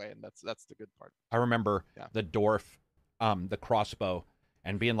different way, and that's the good part. I remember the dwarf, the crossbow,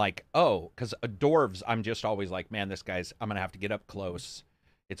 and being like, oh, because dwarves, I'm just always like, man, I'm gonna have to get up close.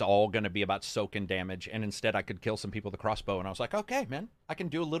 It's all gonna be about soaking damage, and instead I could kill some people with the crossbow, and I was like, okay, man, I can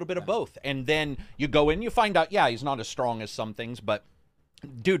do a little bit of both. And then you go in, you find out, he's not as strong as some things, but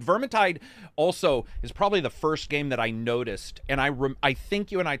dude, Vermintide also is probably the first game that I noticed, and I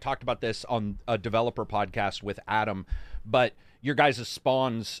think you and I talked about this on a developer podcast with Adam, but your guys'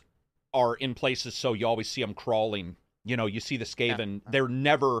 spawns are in places so you always see them crawling. You know, you see the Skaven, they're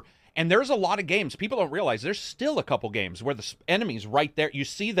never, and there's a lot of games, people don't realize there's still a couple games where the enemy's right there. You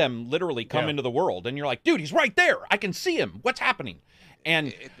see them literally come into the world, and you're like, dude, he's right there. I can see him. What's happening? And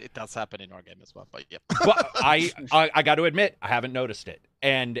it does happen in our game as well, but yeah. But I got to admit, I haven't noticed it.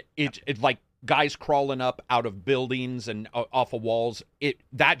 And it's like guys crawling up out of buildings and off of walls.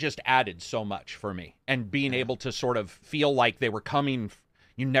 That just added so much for me. And being able to sort of feel like they were coming,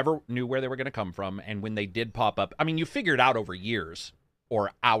 you never knew where they were going to come from. And when they did pop up, I mean, you figured out over years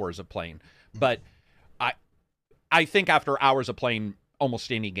or hours of playing. But I think after hours of playing,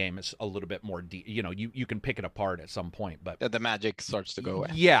 almost any game is a little bit more deep. You know, you can pick it apart at some point, but the magic starts to go away.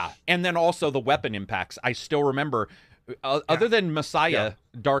 Yeah, and then also the weapon impacts. I still remember, other than Messiah,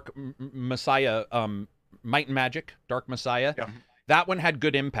 Dark Messiah, Might and Magic, Dark Messiah. Yeah. That one had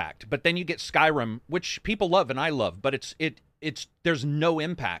good impact. But then you get Skyrim, which people love and I love, but it's there's no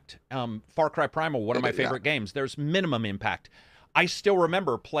impact. Far Cry Primal, one of my favorite games. There's minimum impact. I still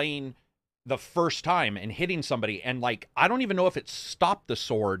remember playing the first time and hitting somebody, and like, I don't even know if it stopped the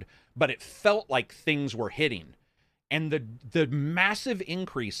sword, but it felt like things were hitting. And the massive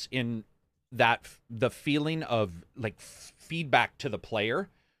increase in that, the feeling of like feedback to the player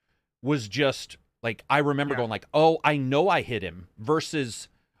was just like, I remember going like, oh, I know I hit him, versus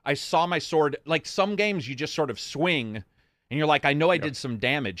I saw my sword. Like, some games you just sort of swing and you're like, I know I did some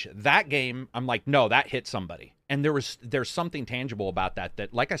damage. That game, I'm like, no, that hit somebody. And there's something tangible about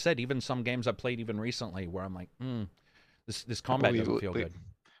that, like I said, even some games I played even recently where I'm like, this combat doesn't feel good.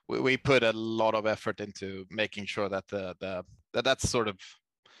 We put a lot of effort into making sure that that's sort of,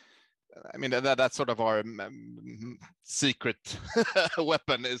 I mean, that's sort of our secret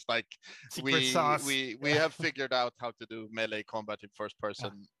weapon, is like, we have figured out how to do melee combat in first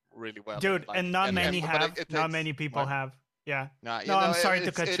person really well. Dude, like, and not many have, not many people have. Yeah. No, I'm sorry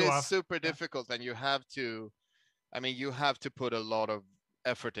to cut you off. It is super difficult, and you have to put a lot of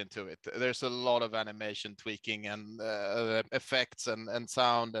effort into it. There's a lot of animation tweaking and effects and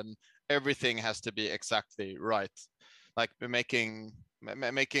sound, and everything has to be exactly right. Like making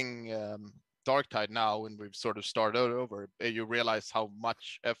Darktide now, when we've sort of started over, you realize how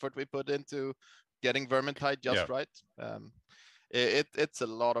much effort we put into getting Vermintide just right. It's a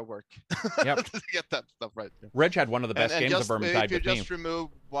lot of work to get that stuff right. Reg had one of the best games of Vermintide. If you just remove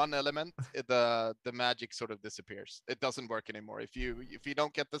one element, the magic sort of disappears. It doesn't work anymore. If you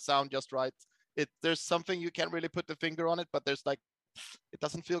don't get the sound just right, there's something you can't really put the finger on it, but there's like, it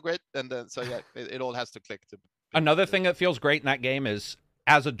doesn't feel great, and then it all has to click. Another thing that feels great in that game is,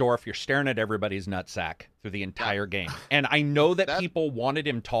 as a dwarf, you're staring at everybody's nutsack through the entire game. And I know that people wanted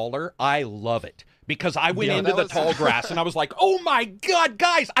him taller. I love it. Because I went into the tall grass and I was like, oh my God,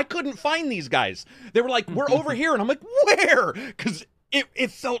 guys, I couldn't find these guys. They were like, we're over here. And I'm like, where? Because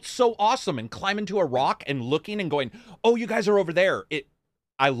it felt so awesome. And climbing to a rock and looking and going, oh, you guys are over there.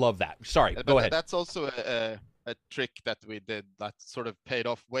 I love that. Sorry, go ahead. That's also a trick that we did that sort of paid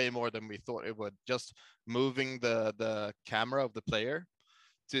off way more than we thought it would. Just moving the camera of the player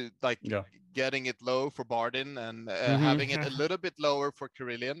to like getting it low for Bardin and having it a little bit lower for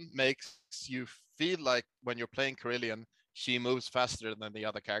Kerillian makes you feel like when you're playing Kerillian, she moves faster than the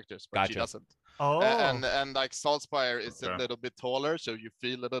other characters, but she doesn't. Oh. And like Saltspire is a little bit taller, so you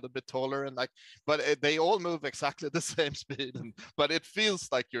feel a little bit taller, and like, but they all move exactly the same speed, but it feels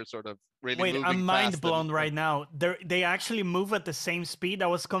like you're sort of really moving. I'm mind blown right now. They actually move at the same speed. I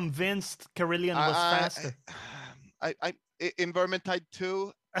was convinced Kerillian was faster. In Vermintide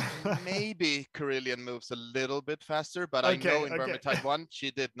 2, maybe Kerillian moves a little bit faster, but I know in Vermintide 1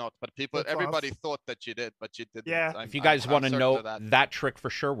 she did not. But everybody thought that she did, but she didn't. Yeah. If you guys want to know, that trick for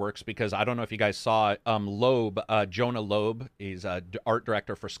sure works, because I don't know if you guys saw Loeb, Jonah Loeb, he's art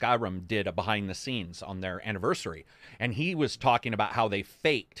director for Skyrim, did a behind the scenes on their anniversary, and he was talking about how they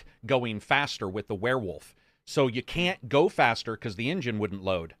faked going faster with the werewolf. So you can't go faster because the engine wouldn't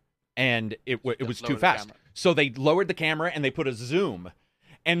load, and it was too fast. So they lowered the camera and they put a zoom.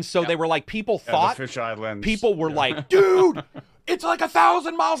 And so they were like, people thought, people were like, dude, it's like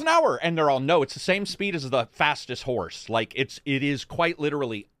 1,000 miles an hour. And they're all, no, it's the same speed as the fastest horse. Like it is quite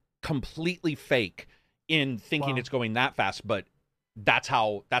literally completely fake in thinking it's going that fast. But that's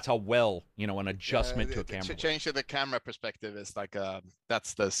how well, an adjustment to a camera. Change to the camera perspective is like,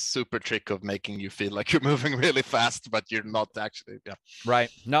 that's the super trick of making you feel like you're moving really fast, but you're not actually. Yeah. Right.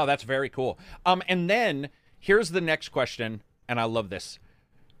 No, that's very cool. And then here's the next question. And I love this.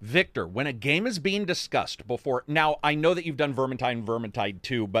 Victor, when a game is being discussed before, now I know that you've done Vermintide and Vermintide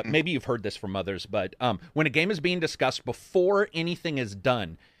 2, but maybe you've heard this from others, but when a game is being discussed before anything is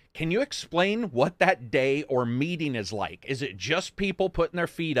done, can you explain what that day or meeting is like? Is it just people putting their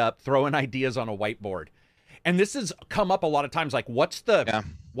feet up, throwing ideas on a whiteboard? And this has come up a lot of times, like what's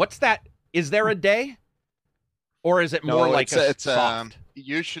that, is there a day? Or is it more like soft?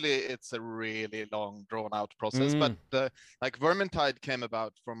 Usually it's a really long, drawn-out process. But like Vermintide came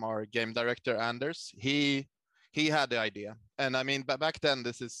about from our game director Anders. He had the idea, and I mean, back then,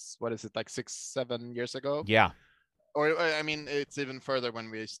 this is like 6-7 years ago. Yeah. Or I mean, it's even further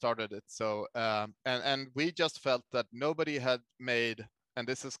when we started it. So and we just felt that nobody had made, and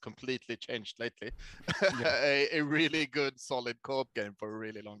this has completely changed lately, a really good, solid co-op game for a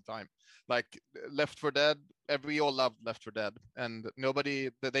really long time. Like Left 4 Dead, we all loved Left 4 Dead, and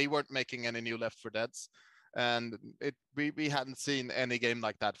they weren't making any new Left 4 Deads, and we hadn't seen any game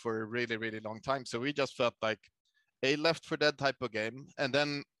like that for a really, really long time. So we just felt like a Left 4 Dead type of game, and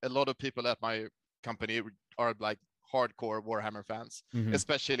then a lot of people at my company are like hardcore Warhammer fans,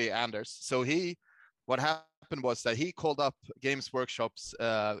 especially Anders. So what happened was that he called up Games Workshop's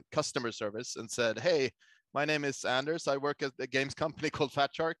customer service and said, "Hey, my name is Anders. I work at a games company called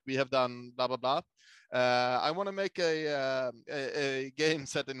Fat Shark. We have done blah, blah, blah. I want to make a game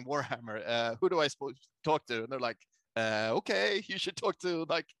set in Warhammer. Who do I supposed to talk to?" And they're like, okay, you should talk to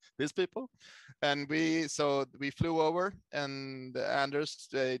like these people. And we flew over, and Anders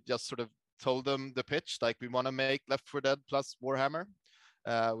just sort of told them the pitch, like, we want to make Left 4 Dead plus Warhammer.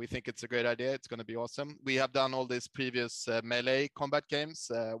 We think it's a great idea. It's going to be awesome. We have done all these previous melee combat games,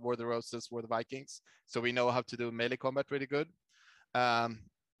 War of the Roses, War of the Vikings. So we know how to do melee combat really good.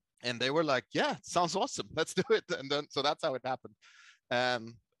 And they were like, yeah, sounds awesome. Let's do it. And then, so that's how it happened.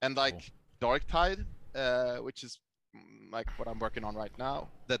 And like Darktide, which is like what I'm working on right now,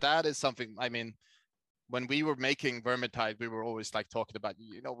 that is something, I mean, when we were making Vermintide, we were always like talking about,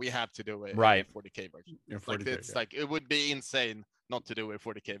 we have to do a 40K version. Like it would be insane not to do a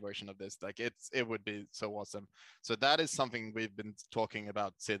 40K version of this. Like it would be so awesome. So that is something we've been talking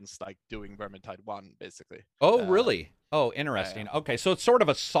about since like doing Vermintide 1, basically. Oh, really? Oh, interesting. Yeah. Okay, so it's sort of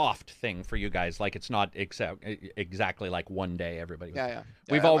a soft thing for you guys. Like it's not exactly like one day everybody.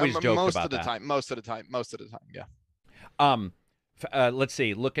 We've always joked about that. Most of the time. Yeah. Let's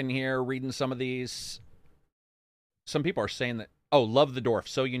see. Looking here, reading some of these. Some people are saying that, love the dwarf.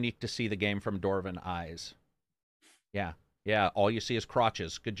 So unique to see the game from Dwarven eyes. Yeah. All you see is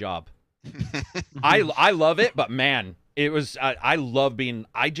crotches. Good job. I love it, but man, it was, I love being,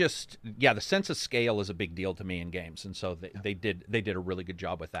 the sense of scale is a big deal to me in games. And so they did a really good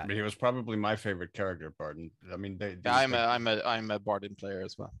job with that. I mean, he was probably my favorite character, Bardin. I mean, I'm a Bardin player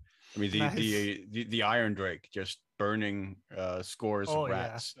as well. I mean, the Iron Drake just burning scores of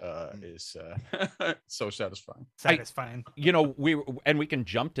rats is so satisfying. We can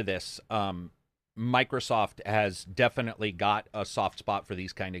jump to this. Microsoft has definitely got a soft spot for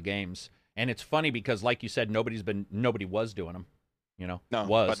these kind of games, and it's funny because, like you said, nobody was doing them.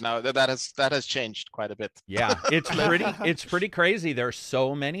 But now that has changed quite a bit. Yeah, it's pretty crazy. There's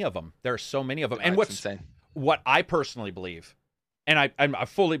so many of them. And what I personally believe, and I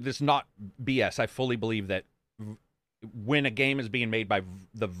fully, this is not BS. I fully believe that when a game is being made by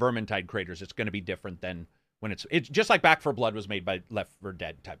the Vermintide creators, it's going to be different than when it's just like Back 4 Blood was made by Left 4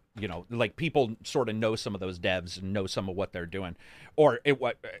 Dead type. Like people sort of know some of those devs and know some of what they're doing. Or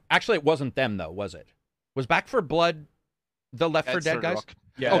actually it wasn't them though, was it? Was Back 4 Blood the Left 4 Dead guys? Rock.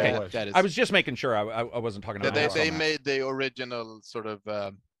 Yeah. Okay. I was just making sure I wasn't talking about. They made the original sort of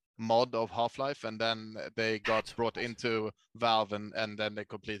mod of Half-Life, and then they got brought into Valve, and then they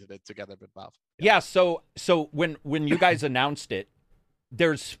completed it together with Valve. Yeah. So when you guys announced it,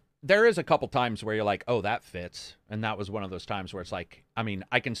 there is a couple times where you're like, oh, that fits, and that was one of those times where it's like, I mean,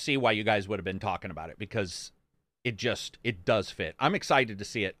 I can see why you guys would have been talking about it because it does fit. I'm excited to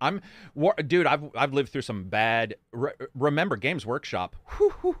see it. Dude, I've lived through some bad. Remember, Games Workshop,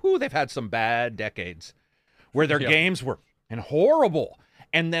 they've had some bad decades where their games were horrible.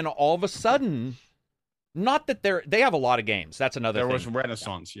 And then all of a sudden, not that they have a lot of games. That's another thing. There was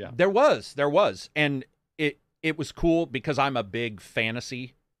Renaissance, yeah. There was. And it was cool because I'm a big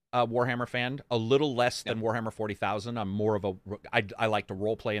fantasy Warhammer fan, a little less than Warhammer 40,000. I'm more of I like to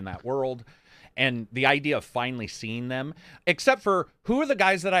role play in that world. And the idea of finally seeing them, except for who are the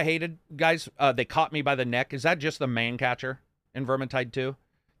guys that I hated? Guys, they caught me by the neck. Is that just the man catcher in Vermintide 2?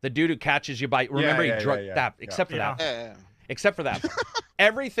 The dude who catches you by, remember he drug that, except for that. Yeah. Except for that.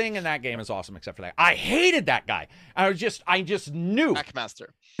 Everything in that game is awesome except for that. I hated that guy. I just knew.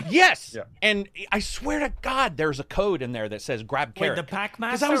 Packmaster. Yes. Yeah. And I swear to God, there's a code in there that says grab Carrick. Wait, the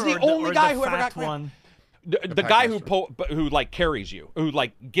Packmaster? Because I was the only guy who ever got one. The guy who like carries you, who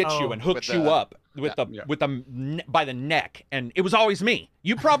like gets you and hooks you up with the by the neck, and it was always me.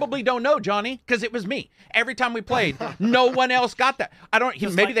 You probably don't know, Johnny, because it was me. Every time we played, no one else got that.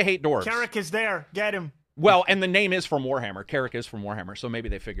 Maybe they hate dwarves. Carrick is there. Get him. Well, and the name is from Warhammer. Carrick is from Warhammer, so maybe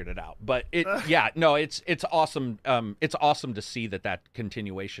they figured it out. But it's awesome. It's awesome to see that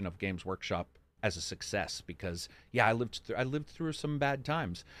continuation of Games Workshop as a success because I lived through some bad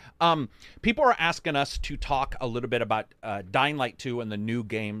times. People are asking us to talk a little bit about Dying Light 2 and the new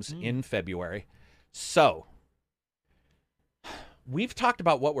games in February. So we've talked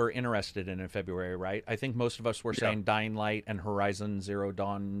about what we're interested in February, right? I think most of us were saying Dying Light and Horizon Zero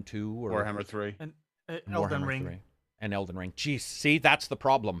Dawn 2 or Warhammer 3. And Elden Ring. 3 and Elden Ring. Jeez, see, that's the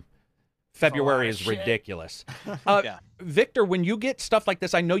problem. February is ridiculous. Victor, when you get stuff like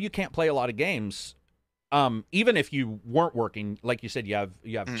this, I know you can't play a lot of games. Even if you weren't working, like you said, you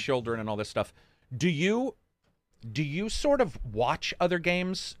have children and all this stuff. Do you sort of watch other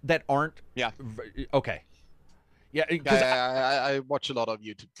games that aren't? Yeah. Okay. Yeah, I watch a lot of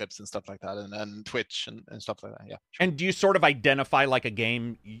YouTube clips and stuff like that, and Twitch and stuff like that. Yeah. Sure. And do you sort of identify like a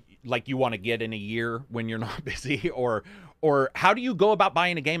game like you want to get in a year when you're not busy, or how do you go about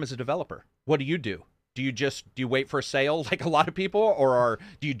buying a game as a developer? What do you do? Do you wait for a sale like a lot of people, or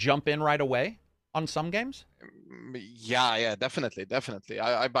do you jump in right away on some games? Yeah, definitely.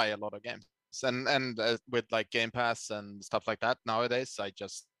 I buy a lot of games, and with like Game Pass and stuff like that nowadays, I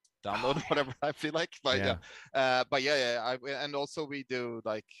just download whatever I feel like. But and also we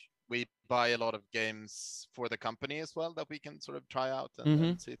buy a lot of games for the company as well that we can sort of try out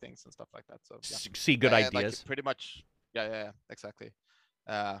and see things and stuff like that. So see good ideas. Like pretty much. Yeah, exactly.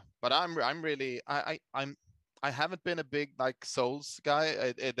 But I'm really I haven't been a big like Souls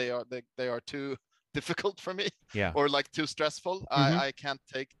guy. They are too difficult for me. Yeah. Or like too stressful. I can't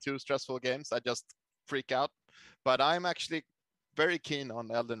take too stressful games. I just freak out. But I'm actually very keen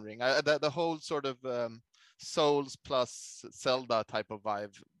on Elden Ring. The whole sort of Souls plus Zelda type of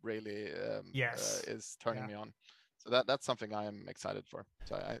vibe really is turning me on. So that's something I am excited for.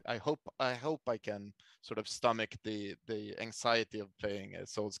 So I hope I can sort of stomach the anxiety of playing a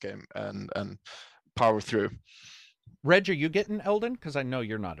Souls game and power through. Reg, are you getting Elden? Because I know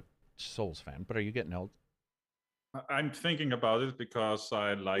you're not a Souls fan, but are you getting Elden? I'm thinking about it because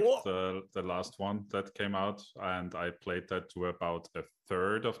I liked the last one that came out, and I played that to about a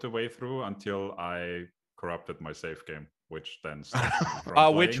third of the way through until I corrupted my save game, which then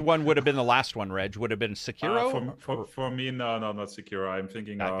stopped. Which one would have been the last one, Reg? Would have been Sekiro? For me, no, not Sekiro. I'm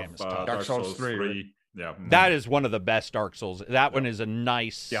thinking that of Dark Souls 3. Yeah, that is one of the best Dark Souls. That one is a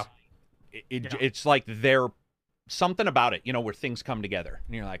nice. Yeah, it's like they're something about it, where things come together,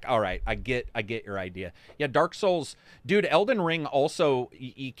 and you're like, all right, I get your idea. Yeah, Dark Souls, dude. Elden Ring also,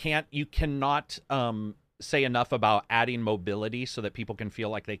 you cannot say enough about adding mobility so that people can feel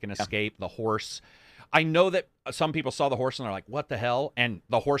like they can escape the horse. I know that some people saw the horse and they're like, what the hell? And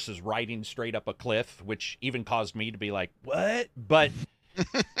the horse is riding straight up a cliff, which even caused me to be like, what? But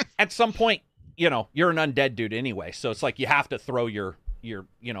at some point, you're an undead dude anyway. So it's like you have to throw your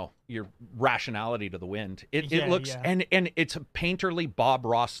rationality to the wind. It looks, and it's a painterly Bob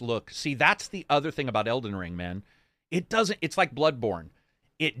Ross look. See, that's the other thing about Elden Ring, man. It doesn't. It's like Bloodborne.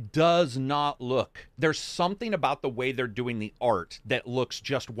 It does not look. There's something about the way they're doing the art that looks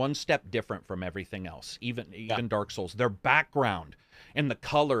just one step different from everything else. Even Dark Souls. Their background and the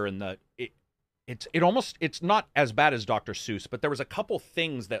color and it's not as bad as Dr. Seuss, but there was a couple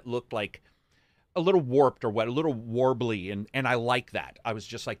things that looked like a little warped or what, a little warbly, and I like that. I was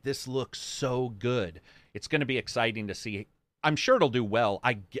just like, this looks so good. It's going to be exciting to see. I'm sure it'll do well.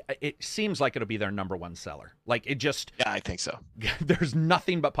 It seems like it'll be their number one seller. Like it just. Yeah, I think so. There's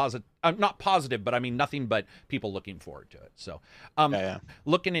nothing but positive. Not positive, but I mean nothing but people looking forward to it. So,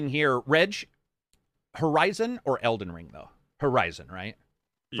 looking in here, Reg, Horizon or Elden Ring though? Horizon, right?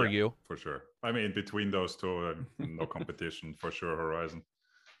 For you, for sure. I mean, between those two, no competition for sure. Horizon.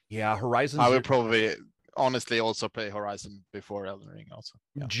 Yeah, Horizon. I would probably honestly also play Horizon before Elden Ring also.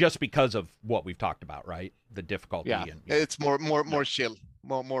 Yeah. Just because of what we've talked about, right? The difficulty. Yeah, it's more chill,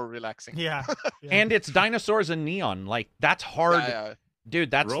 more relaxing. Yeah. And it's dinosaurs and neon. Like that's hard.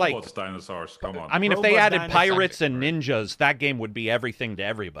 Dude, that's Robots, dinosaurs, come on. I mean, if they added pirates and ninjas, that game would be everything to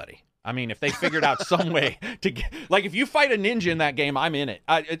everybody. I mean, if they figured out some way to get, like, if you fight a ninja in that game, I'm in it.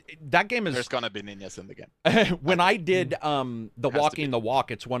 That game is. There's gonna be ninjas in the game. When I did the Walking the Walk,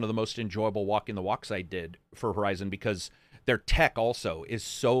 it's one of the most enjoyable Walking the Walks I did for Horizon because their tech also is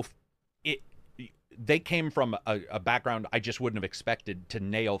so. They came from a background I just wouldn't have expected to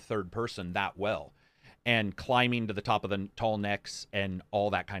nail third person that well, and climbing to the top of the tall necks and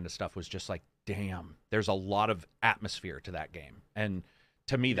all that kind of stuff was just like, damn. There's a lot of atmosphere to that game, and.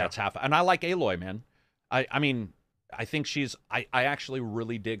 To me, that's half. And I like Aloy, man. I mean, I think she's. I actually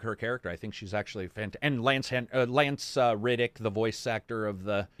really dig her character. I think she's actually fantastic. And Lance Riddick, the voice actor of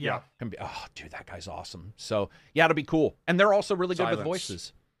the. Yeah. Oh, dude, that guy's awesome. So yeah, it'll be cool. And they're also really good with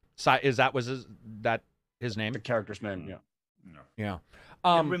voices. That his name? The character's name. Yeah.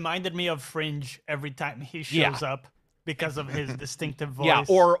 It reminded me of Fringe every time he shows up because of his distinctive voice. Yeah.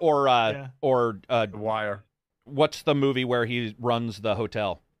 Or The Wire. What's the movie where he runs the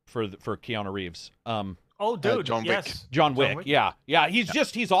hotel for Keanu Reeves? Oh, dude, John Wick. yes. John Wick. Yeah.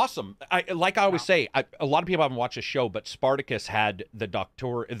 He's awesome. Like I always say, a lot of people haven't watched the show, but Spartacus had the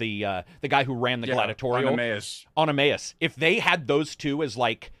doctor, the guy who ran the gladiatorial on Emmaus. If they had those two as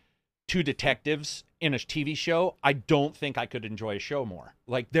like two detectives in a TV show, I don't think I could enjoy a show more.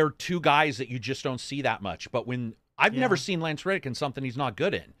 Like they're two guys that you just don't see that much. But when I've never seen Lance Reddick in something he's not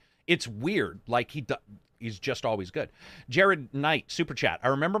good in, it's weird. Like he's just always good. Jared Knight, Super Chat. I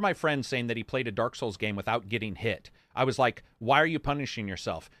remember my friend saying that he played a Dark Souls game without getting hit. I was like, why are you punishing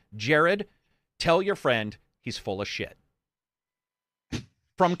yourself? Jared, tell your friend he's full of shit.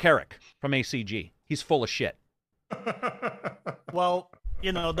 From Carrick, from ACG. He's full of shit. Well,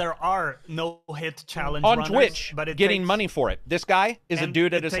 there are no-hit challenge on runners, Twitch, but getting money for it. This guy is a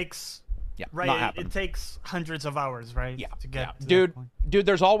dude that takes... Yeah, right. not happening. It takes hundreds of hours, right? Yeah, to get to dude. that point. Dude,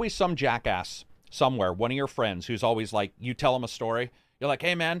 there's always some jackass somewhere, one of your friends who's always like, you tell them a story. You're like,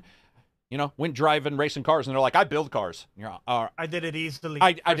 hey man, went driving racing cars, and they're like, I build cars. And you're I did it easily.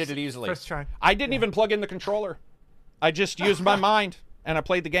 I did it easily. First try. I didn't even plug in the controller. I just used my mind and I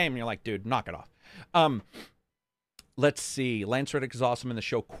played the game. And you're like, dude, knock it off. Let's see. Lance Reddick is awesome in the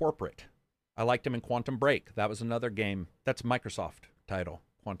show Corporate. I liked him in Quantum Break. That was another game. That's a Microsoft title,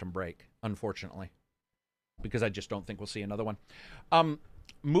 Quantum Break, unfortunately, because I just don't think we'll see another one.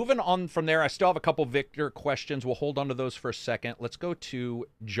 Moving on from there, I still have a couple Victor questions. We'll hold on to those for a second. Let's go to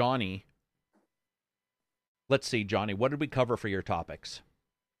Johnny. Let's see, Johnny, what did we cover for your topics?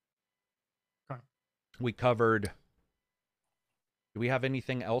 Okay. We covered. Do we have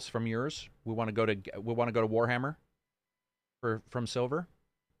anything else from yours? We want to go to Warhammer from Silver.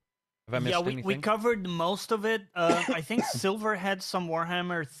 Have I missed anything? We covered most of it. I think Silver had some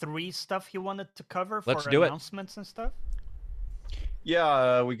Warhammer 3 stuff he wanted to cover for announcements and stuff.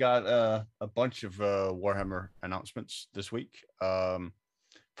 Yeah, we got a bunch of Warhammer announcements this week.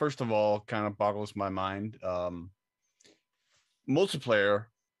 First of all, kind of boggles my mind. Multiplayer,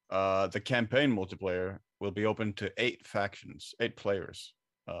 the campaign multiplayer will be open to 8 factions, 8 players,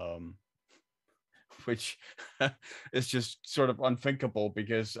 which is just sort of unthinkable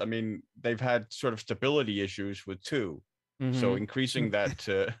because, I mean, they've had sort of stability issues with 2. Mm-hmm. So increasing that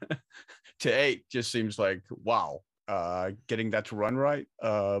to 8 just seems like, wow. Getting that to run right,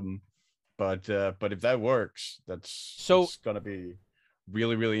 but if that works, it's going to be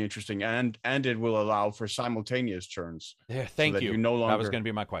really, really interesting, and it will allow for simultaneous turns. Yeah, thank you. That was going to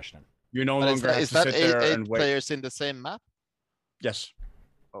be my question. You no longer have to sit there and wait. Players in the same map? Yes.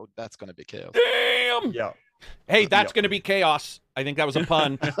 Oh, that's going to be chaos. Damn. Yeah. Hey, that's going to be chaos. I think that was a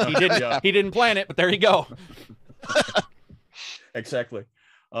pun. He didn't plan it, but there you go. Exactly.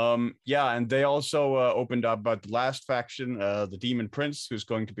 Yeah, and they also opened up about the last faction, the Demon Prince, who's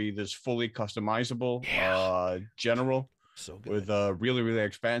going to be this fully customizable general. So good. With really, really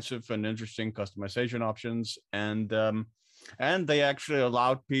expansive and interesting customization options. And they actually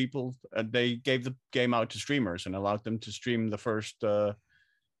allowed people, they gave the game out to streamers and allowed them to stream the first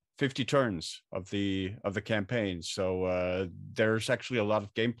 50 turns of the campaign. So there's actually a lot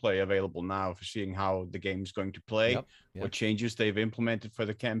of gameplay available now for seeing how the game's going to play, Yep. what changes they've implemented for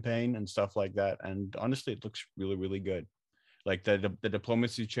the campaign and stuff like that. And honestly, it looks really, really good. Like the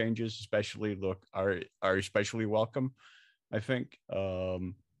diplomacy changes, especially are especially welcome, I think.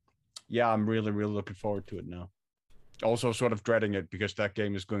 Yeah, I'm really, really looking forward to it now. Also, sort of dreading it because that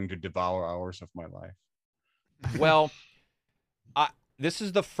game is going to devour hours of my life. Well, this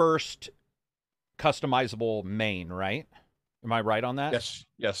is the first customizable main, right? Am I right on that?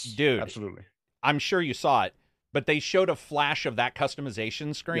 Yes, dude. Absolutely. I'm sure you saw it, but they showed a flash of that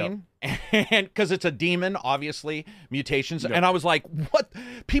customization screen, and because it's a demon, obviously mutations, and I was like, "What?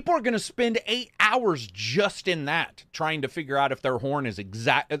 People are going to spend 8 hours just in that, trying to figure out if their horn is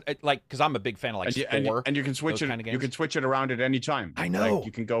exact." Like, because I'm a big fan of like Spore, and you can switch it. Kind of you can switch it around at any time. I know. Like,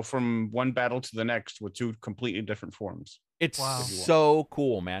 you can go from one battle to the next with 2 completely different forms. It's so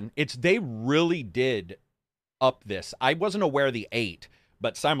cool, man. They really did up this. I wasn't aware of the 8.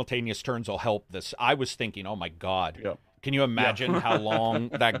 But simultaneous turns will help this. I was thinking, oh my God, can you imagine how long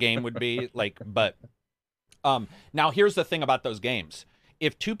that game would be? Like, but now here's the thing about those games.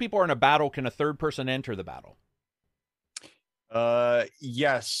 If 2 people are in a battle, can a third person enter the battle?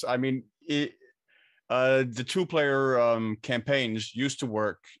 Yes. I mean, the 2-player campaigns used to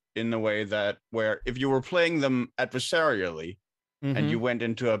work in a way that where if you were playing them adversarially and you went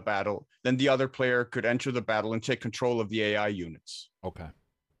into a battle, then the other player could enter the battle and take control of the AI units. Okay.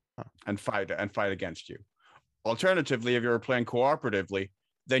 And fight against you. Alternatively, if you were playing cooperatively,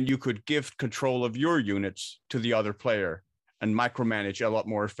 then you could give control of your units to the other player and micromanage a lot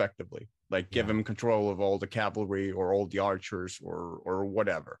more effectively. Like give him control of all the cavalry or all the archers or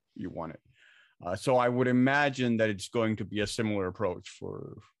whatever you wanted. So I would imagine that it's going to be a similar approach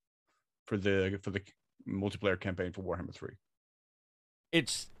for the multiplayer campaign for Warhammer 3.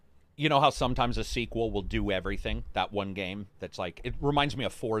 It's, you know how sometimes a sequel will do everything, that one game that's like, it reminds me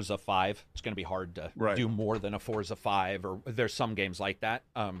of Forza 5. It's going to be hard to do more than a Forza 5, or there's some games like that.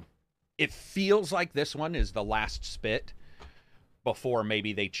 It feels like this one is the last spit before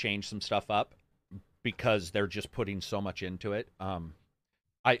maybe they change some stuff up because they're just putting so much into it.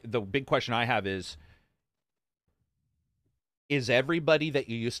 The big question I have is everybody that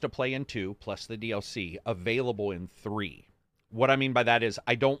you used to play in 2 plus the DLC available in 3? What I mean by that is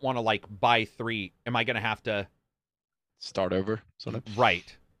I don't want to like buy 3. Am I going to have to start over?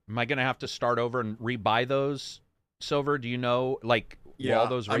 Right. Am I going to have to start over and rebuy those, Silver? Do you know, like, all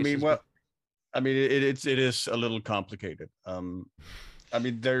those races? I mean, it is a little complicated. I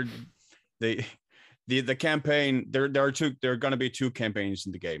mean, the campaign, there are going to be 2 campaigns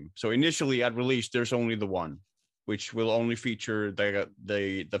in the game. So initially at release, there's only the one, which will only feature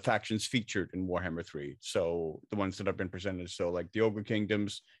the factions featured in Warhammer 3. So the ones that have been presented. So like the Ogre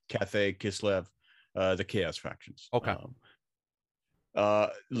Kingdoms, Cathay, Kislev, the Chaos factions. Okay.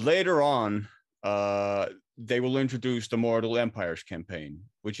 Later on, they will introduce the Mortal Empires campaign,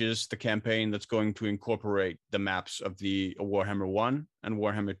 which is the campaign that's going to incorporate the maps of the Warhammer 1 and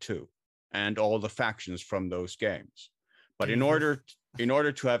Warhammer 2 and all the factions from those games. But in order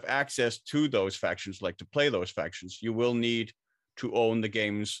to have access to those factions, like to play those factions, you will need to own the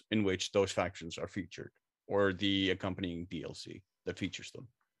games in which those factions are featured or the accompanying DLC that features them.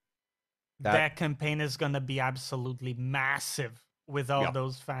 That campaign is going to be absolutely massive with all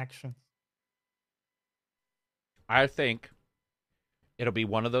those factions. I think it'll be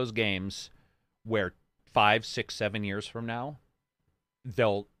one of those games where 5, 6, 7 years from now,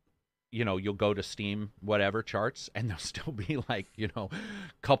 you'll go to Steam, whatever charts, and there'll still be like, a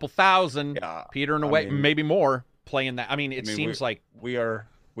couple thousand petering away, maybe more playing that. I mean, it seems like we are,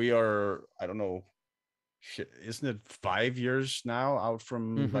 I don't know, isn't it 5 years now out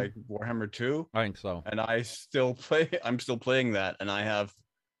from like Warhammer 2? I think so. And I'm still playing that, and I have,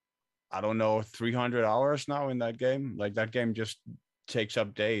 I don't know, 300 hours now in that game. Like that game just takes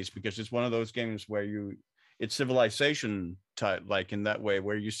up days because it's one of those games where it's Civilization type, like in that way,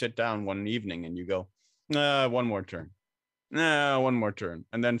 where you sit down one evening and you go, one more turn, one more turn,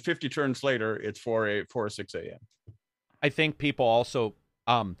 and then 50 turns later, it's 4 or 6 a.m. I think people also,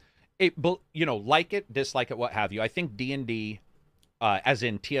 like it, dislike it, what have you. I think D&D, as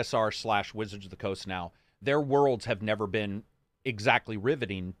in TSR / Wizards of the Coast now, their worlds have never been exactly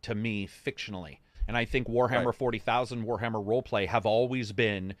riveting to me fictionally. And I think Warhammer 40,000, Warhammer Roleplay have always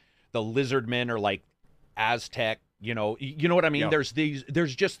been the Lizardmen or like Aztec, you know what I mean? Yeah.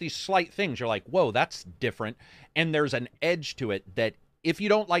 There's just these slight things. You're like, whoa, that's different. And there's an edge to it that if you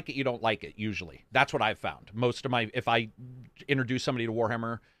don't like it, you don't like it, usually. That's what I've found. If I introduce somebody to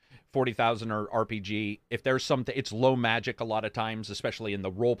Warhammer 40,000 or RPG, if there's something, it's low magic a lot of times, especially in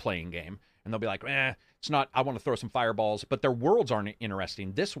the role-playing game. And they'll be like, it's not, I want to throw some fireballs. But their worlds aren't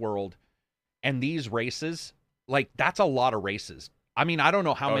interesting. This world and these races, like, that's a lot of races. I mean, I don't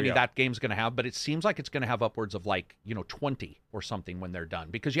know how many that game's going to have, but it seems like it's going to have upwards of, like, 20 or something when they're done.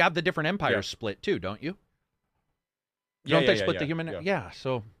 Because you have the different empires split, too, don't you? Don't they split the human? Yeah,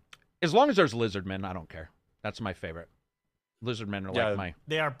 so as long as there's Lizardmen, I don't care. That's my favorite. Lizardmen are like my...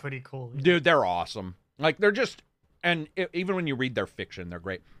 They are pretty cool. Yeah. Dude, they're awesome. Like, they're just... And even when you read their fiction, they're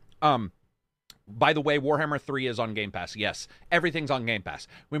great. By the way, Warhammer 3 is on Game Pass. Yes, everything's on Game Pass.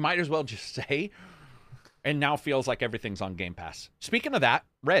 We might as well just say, and now feels like everything's on Game Pass. Speaking of that,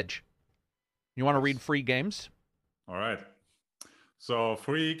 Reg, you want to read free games? All right. So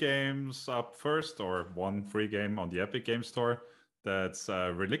 3 games up first, or 1 free game on the Epic Game Store. That's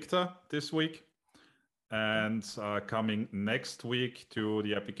Relicta this week. And coming next week to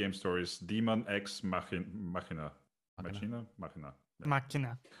the Epic Game Store is Demon X Machina. Machina.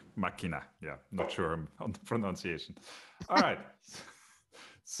 Yeah, not sure on the pronunciation. All right.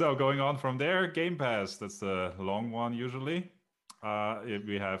 So going on from there, Game Pass. That's the long one usually.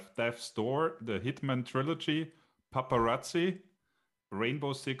 We have Death's Door, the Hitman Trilogy, Paparazzi,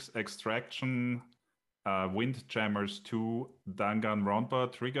 Rainbow Six Extraction, Windjammers 2,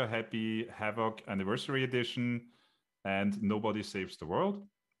 Danganronpa, Trigger Happy, Havoc Anniversary Edition, and Nobody Saves the World.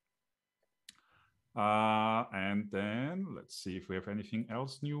 And then let's see if we have anything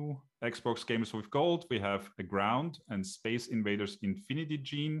else new. Xbox Games with Gold, we have Aground and Space Invaders Infinity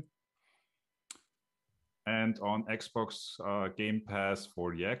Gene. And on Xbox Game Pass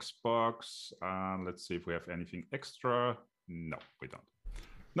for the Xbox, let's see if we have anything extra. No, we don't.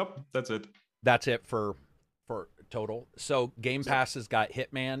 Nope, that's it. That's it for total. So Game Pass has got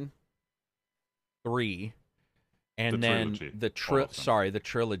Hitman 3, and then the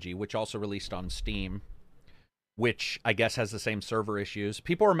trilogy, which also released on Steam, which I guess has the same server issues.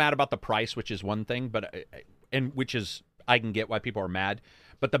 People are mad about the price, which is one thing, I can get why people are mad.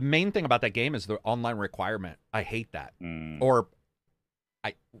 But the main thing about that game is the online requirement. I hate that.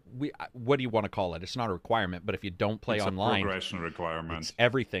 What do you want to call it? It's not a requirement, but if you don't play online, a progression requirement.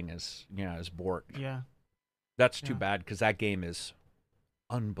 Everything is borked. Yeah, that's too bad because that game is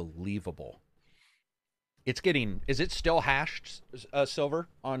unbelievable. Is it still hashed silver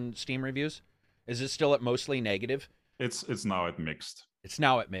on Steam reviews? Is it still at mostly negative? It's now at mixed. It's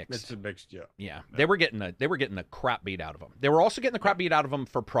now at mixed. It's a mixed, yeah. Yeah, they were getting the crap beat out of them. They were also getting the crap beat out of them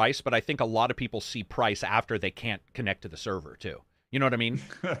for price, but I think a lot of people see price after they can't connect to the server too. You know what I mean?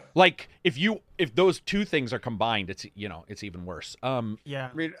 Like if those two things are combined, it's even worse. Yeah.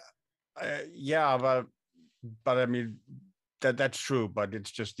 I mean, but I mean that's true. But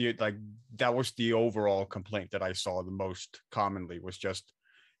it's just that was the overall complaint that I saw the most commonly was just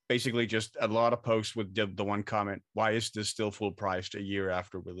basically just a lot of posts with the one comment: "Why is this still full priced a year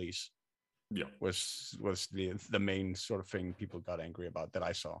after release?" Yeah, was the main sort of thing people got angry about that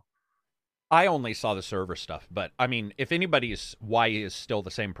I saw. I only saw the server stuff, but I mean, if anybody's why is still the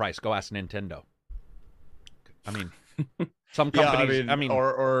same price, go ask Nintendo. I mean, some companies.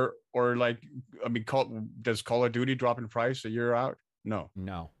 Does Call of Duty drop in price a year out? No.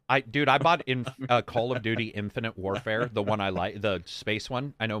 I bought in Call of Duty Infinite Warfare, the one I like, the space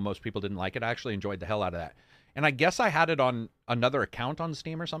one. I know most people didn't like it. I actually enjoyed the hell out of that, and I guess I had it on another account on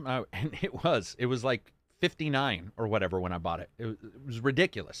Steam or something, and it was like $59 or whatever when I bought it. It was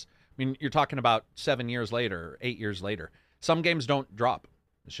ridiculous. I mean, you're talking about 7 years later, 8 years later. Some games don't drop.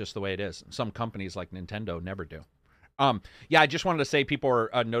 It's just the way it is. Some companies like Nintendo never do. I just wanted to say people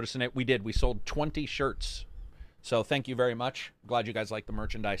are noticing it. We sold 20 shirts. So thank you very much. Glad you guys like the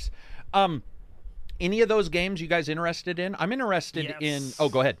merchandise. Any of those games you guys interested in? I'm interested in... Oh,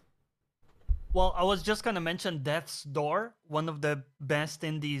 go ahead. Well, I was just going to mention Death's Door, one of the best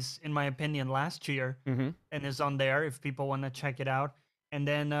indies, in my opinion, last year, and is on there if people want to check it out. And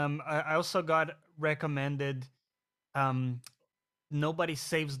then I also got recommended Nobody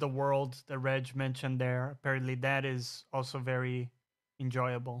Saves the World, that Reg mentioned there. Apparently that is also very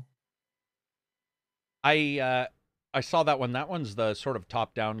enjoyable. I saw that one. That one's the sort of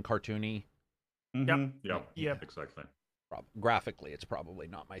top-down cartoony. Yep. Exactly. Graphically, it's probably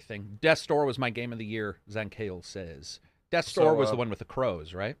not my thing. Death's Door was my game of the year, Zankale says. Death's Door was the one with the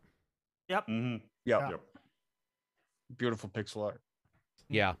crows, right? Yep. Yep. Beautiful pixel art.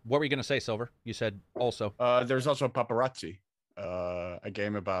 Yeah. What were you going to say, Silver? You said also. There's also Paparazzi, a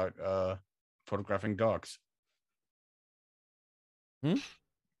game about photographing dogs. Yeah,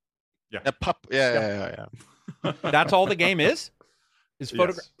 yeah. That's all the game is? Is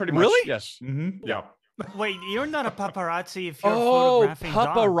photograph? Yes. Pretty much. Really? Yes. Mm-hmm. Yeah. Wait, you're not a paparazzi if you're photographing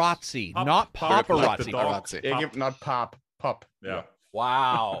dogs. Paparazzi, not paparazzi. Paparazzi. Yeah, not pup. Yeah.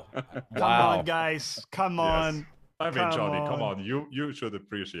 Wow. Come on, guys. Come on. I mean, Come Johnny, come on. on. You should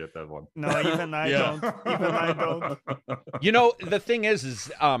appreciate that one. No, even I don't. Even I don't. You know, the thing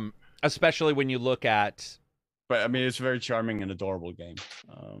is especially when you look at, But I mean, it's a very charming and adorable game.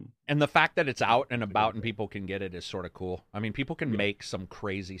 and the fact that it's out and about and people can get it is sort of cool. I mean, people can make some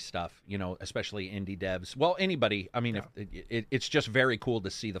crazy stuff, you know, especially indie devs. Well, anybody. I mean, it's just very cool to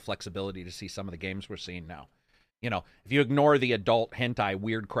see the flexibility to see some of the games we're seeing now. You know, if you ignore the adult hentai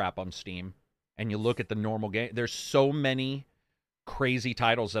weird crap on Steam and you look at the normal game, there's so many crazy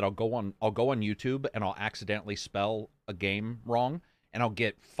titles that I'll go on YouTube and I'll accidentally spell a game wrong and I'll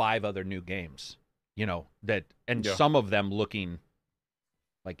get 5 other new games, you know, that, and some of them looking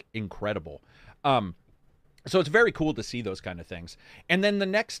like incredible. So it's very cool to see those kind of things. And then the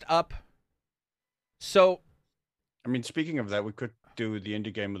next up, so I mean, speaking of that, we could do the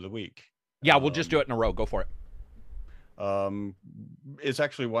indie game of the week. yeah, we'll just do it in a row. Go for it. It's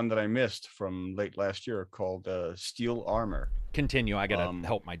actually one that I missed from late last year called Steel Armor. Continue. I gotta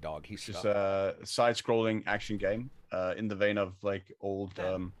help my dog. He's just a side-scrolling action game in the vein of like old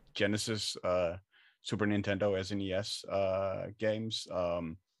Genesis, Super Nintendo, SNES games,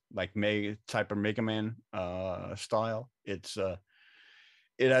 like type of Mega Man style.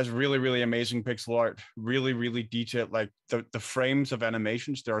 It has really, really amazing pixel art, really, really detailed. Like the frames of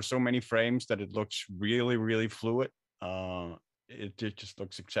animations, there are so many frames that it looks really, really fluid. It just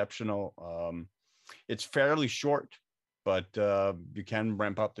looks exceptional. It's fairly short, but you can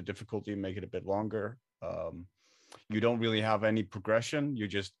ramp up the difficulty and make it a bit longer. You don't really have any progression. You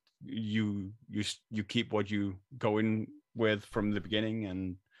just you keep what you go in with from the beginning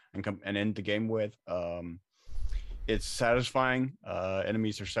and end the game with. It's satisfying.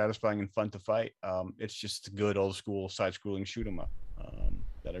 Enemies are satisfying and fun to fight. It's just a good old school side-scrolling shoot 'em up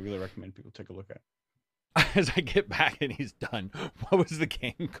that I really recommend people take a look at. As I get back and he's done, what was the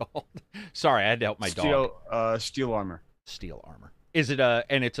game called? Sorry, I had to help my dog. Steel Armor. Steel Armor. Is it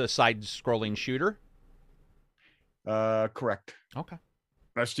and it's a side-scrolling shooter? Correct. Okay.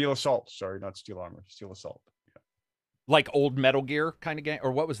 Steel Assault. Sorry, not Steel Armor. Steel Assault. Yeah. Like old Metal Gear kind of game,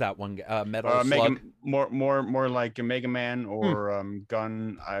 or what was that one? Metal Slug. More like a Mega Man or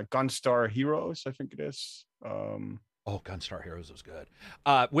Gunstar Heroes, I think it is. Oh, Gunstar Heroes was good.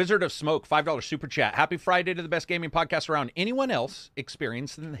 Wizard of Smoke, $5 super chat. Happy Friday to the best gaming podcast around. Anyone else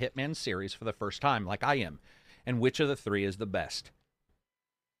experiencing the Hitman series for the first time, like I am? And which of the 3 is the best?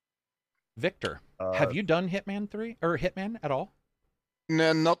 Victor, have you done Hitman 3 or Hitman at all?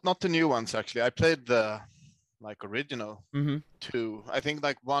 No, not the new ones actually. I played the original 2. I think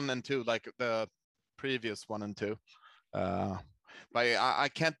 1 and 2, like the previous 1 and 2. But I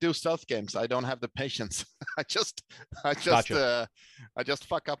can't do stealth games. I don't have the patience. I just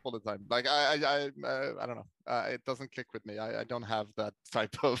fuck up all the time. Like I don't know. It doesn't click with me. I don't have that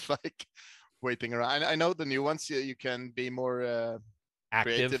type of waiting around. I know the new ones you can be more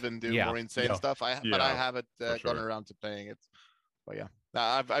creative and do more insane stuff. But I haven't gone around to playing it. But yeah,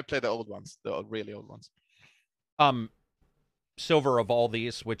 I played the old ones, the really old ones. Silver, of all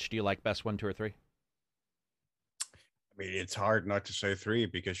these, which do you like best, 1, 2, or 3? I mean, it's hard not to say 3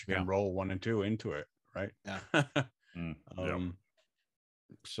 because you can roll 1 and 2 into it, right? Yeah.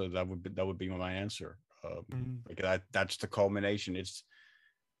 So that would be my answer. Like that's the culmination.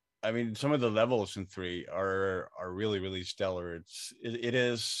 I mean, some of the levels in 3 are really, really stellar. It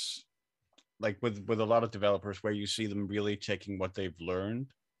is like with a lot of developers where you see them really taking what they've learned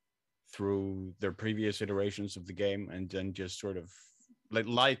through their previous iterations of the game and then just sort of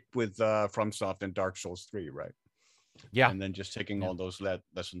like with FromSoft and Dark Souls 3, right? Yeah. And then just taking all those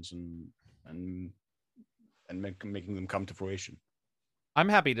lessons and making them come to fruition. I'm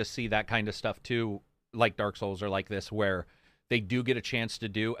happy to see that kind of stuff too, like Dark Souls or like this, where they do get a chance to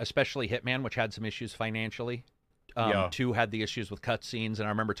do, especially Hitman, which had some issues financially. 2 had the issues with cutscenes, and I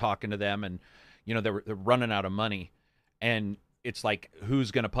remember talking to them, and they're running out of money, and it's like,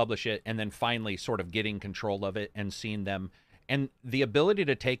 who's going to publish it? And then finally sort of getting control of it and seeing them. And the ability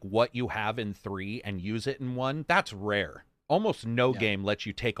to take what you have in 3 and use it in 1, that's rare. Almost no game lets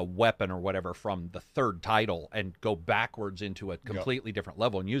you take a weapon or whatever from the 3rd title and go backwards into a completely different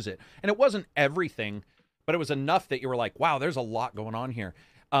level and use it. And it wasn't everything, but it was enough that you were like, wow, there's a lot going on here.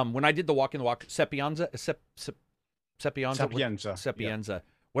 When I did the Walk in the Walk, Sapienza.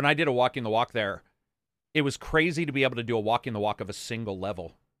 When I did a walking the walk there, it was crazy to be able to do a walking the walk of a single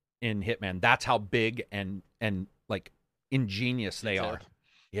level in Hitman. That's how big and like ingenious they are.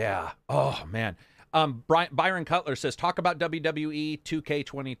 Yeah. Oh man. Byron Cutler says, talk about WWE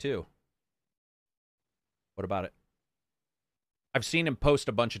 2K22. What about it? I've seen him post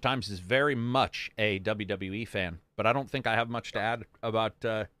a bunch of times. He's very much a WWE fan, but I don't think I have much to add about.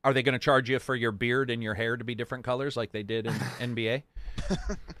 Are they going to charge you for your beard and your hair to be different colors like they did in NBA?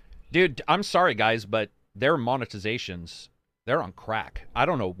 Dude, I'm sorry, guys, but their monetizations, they're on crack. I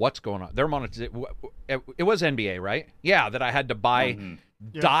don't know what's going on. Their monetization, it was NBA, right? Yeah, that I had to buy,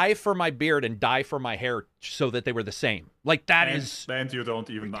 dye for my beard and dye for my hair so that they were the same. Like that is. And you don't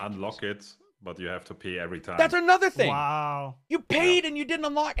even unlock it. But you have to pay every time. That's another thing. Wow. You paid and you didn't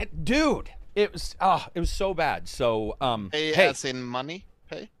unlock it. Dude, it was so bad. So, pay hey. as in money?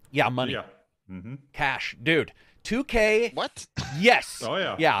 Pay? Yeah, money. Yeah. Mm-hmm. Cash. Dude, 2K. What? Yes. Oh,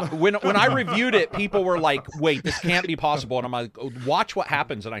 yeah. Yeah. When I reviewed it, people were like, wait, this can't be possible. And I'm like, watch what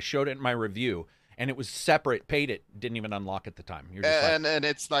happens. And I showed it in my review. And it was separate, paid it, didn't even unlock at the time. You're just and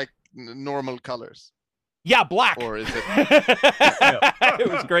it's like normal colors. Yeah, black. Or is it?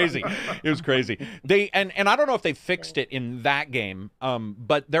 It was crazy. It was crazy. They and I don't know if they fixed it in that game,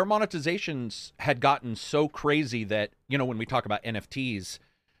 but their monetizations had gotten so crazy that, you know, when we talk about NFTs,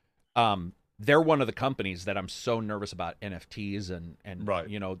 they're one of the companies that I'm so nervous about NFTs and right.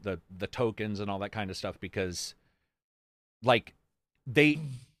 You know, the tokens and all that kind of stuff, because like they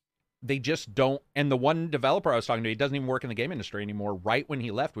just don't. And the one developer I was talking to, he doesn't even work in the game industry anymore. Right when he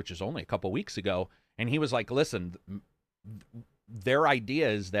left, which is only a couple weeks ago. And he was like, listen, their idea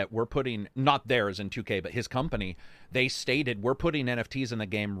is that we're putting, not theirs in 2K, but his company, they stated we're putting NFTs in the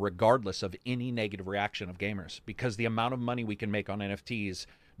game regardless of any negative reaction of gamers, because the amount of money we can make on NFTs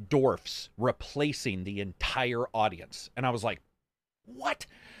dwarfs replacing the entire audience. And I was like, what?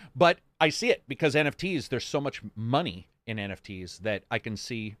 But I see it, because NFTs, there's so much money in NFTs that I can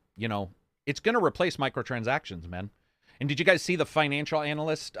see, you know, it's going to replace microtransactions, man. And did you guys see the financial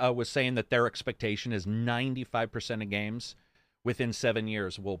analyst was saying that their expectation is 95% of games within 7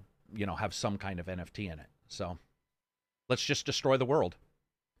 years will, you know, have some kind of NFT in it. So let's just destroy the world.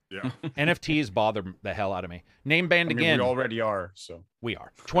 Yeah. NFTs bother the hell out of me. Name banned again. We already are, so. We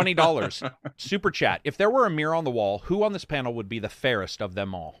are. $20. Super chat. If there were a mirror on the wall, who on this panel would be the fairest of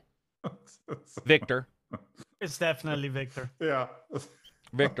them all? Victor. It's definitely Victor. Yeah.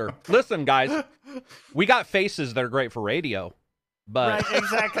 Victor. Listen, guys, we got faces that are great for radio, but right,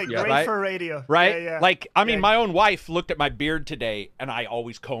 exactly. Yeah, great right? for radio. Right? Yeah. Like, I mean, my own wife looked at my beard today, and I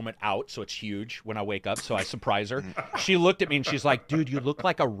always comb it out, so it's huge when I wake up, so I surprise her. She looked at me, and she's like, dude, you look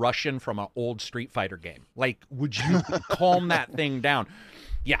like a Russian from an old Street Fighter game. Like, would you calm that thing down?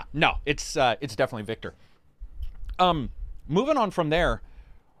 Yeah, no, it's definitely Victor. Moving on from there,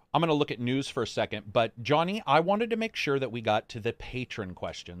 I'm going to look at news for a second, but Johnny, I wanted to make sure that we got to the patron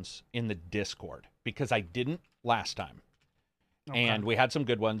questions in the Discord, because I didn't last time. Okay. And we had some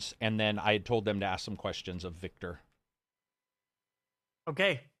good ones, and then I had told them to ask some questions of Victor.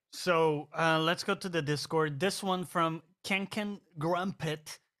 Okay, so let's go to the Discord. This one from Kenken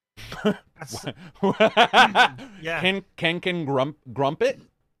Grumpet. Yeah. Kenken Grumpet?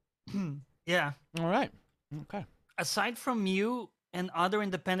 Yeah. All right. Okay. Aside from you and other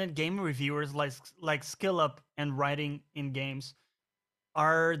independent game reviewers like SkillUp and Writing in Games,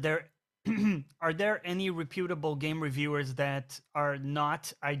 are there any reputable game reviewers that are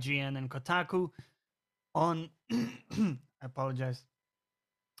not IGN and Kotaku? On I apologize.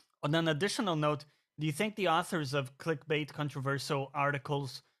 On an additional note, do you think the authors of clickbait controversial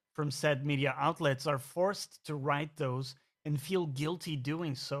articles from said media outlets are forced to write those and feel guilty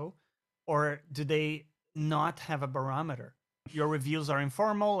doing so, or do they not have a barometer? Your reviews are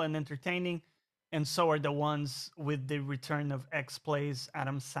informal and entertaining, and so are the ones with the return of X-Play's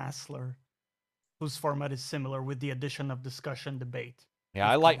Adam Sassler, whose format is similar with the addition of discussion debate. Yeah,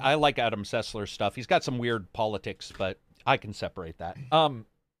 I like Adam Sessler's stuff. He's got some weird politics, but I can separate that.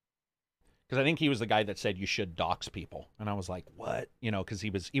 Because I think he was the guy that said you should dox people, and I was like, what? You know, because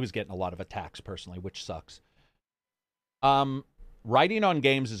he was getting a lot of attacks personally, which sucks. Writing on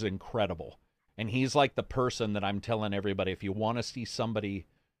games is incredible. And he's like the person that I'm telling everybody, if you want to see somebody,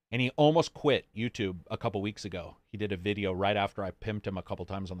 and he almost quit YouTube a couple weeks ago. He did a video right after I pimped him a couple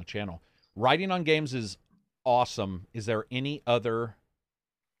times on the channel. Writing on games is awesome. Is there any other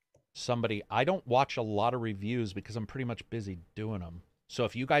somebody? I don't watch a lot of reviews because I'm pretty much busy doing them. So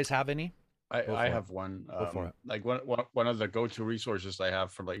if you guys have any, I have one. Go for it. Like one of the go-to resources I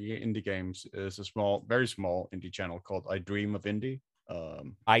have for like indie games is a very small indie channel called I Dream of Indie.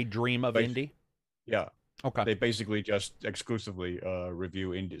 I Dream of Indie. Yeah. Okay. They basically just exclusively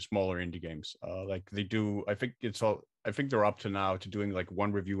review smaller indie games. Like they do, I think they're up to now to doing like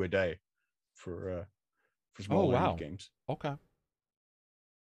one review a day for smaller indie games. Okay.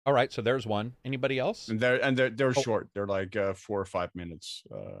 All right, so there's one. Anybody else? And they're short. They're like 4 or 5 minutes.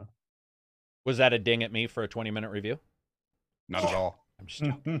 Was that a ding at me for a 20-minute review? Not at all. I'm just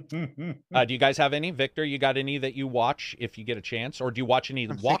joking. Do you guys have any? Victor, you got any that you watch if you get a chance? Or do you watch any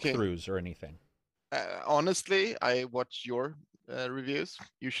walkthroughs or anything? Honestly, I watch your reviews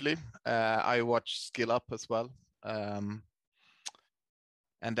usually. I watch Skill Up as well.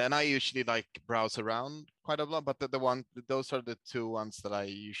 And then I usually like browse around quite a lot, but those are the two ones that I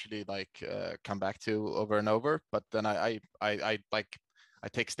usually like come back to over and over. But then I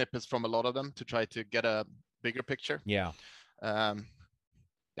take snippets from a lot of them to try to get a bigger picture. Yeah.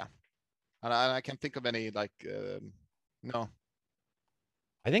 Yeah. And I can't think of any like no.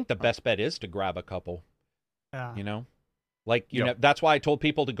 I think the best bet is to grab a couple. Yeah. You know? Like, you know, that's why I told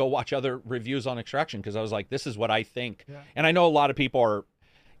people to go watch other reviews on Extraction, because I was like, this is what I think. Yeah. And I know a lot of people are,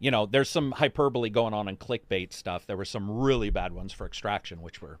 you know, there's some hyperbole going on in clickbait stuff. There were some really bad ones for Extraction,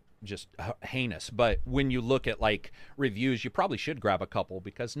 which were just heinous. But when you look at like reviews, you probably should grab a couple,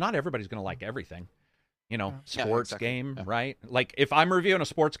 because not everybody's going to like everything. You know, sports game, right? Like if I'm reviewing a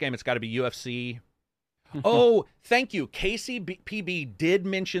sports game, it's got to be UFC. Oh, thank you. Casey PB did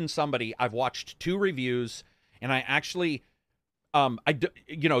mention somebody. I've watched 2 reviews, and I actually,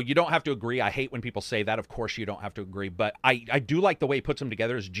 you know, you don't have to agree. I hate when people say that. Of course, you don't have to agree, but I do like the way he puts them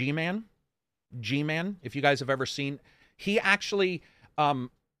together. Is G-Man, if you guys have ever seen, he actually,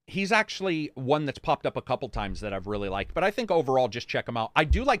 he's actually one that's popped up a couple times that I've really liked. But I think overall, just check him out. I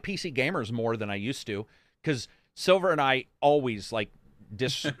do like PC Gamers more than I used to, because Silver and I always like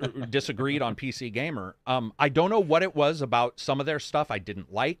disagreed on PC Gamer. I don't know what it was about some of their stuff I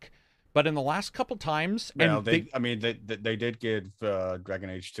didn't like, but in the last couple times, well, they did give Dragon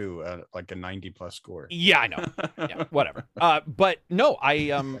Age 2 like a 90+ score. Yeah, I know. Yeah, whatever. But no,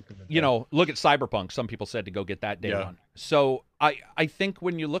 you know, look at Cyberpunk. Some people said to go get that day one. So I think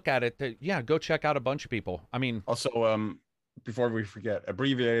when you look at it, that go check out a bunch of people. I mean, also before we forget,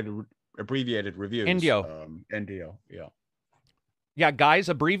 abbreviated reviews. Indio, yeah. Yeah, guys,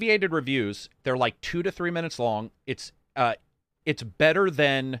 abbreviated reviews, they're like 2 to 3 minutes long. It's better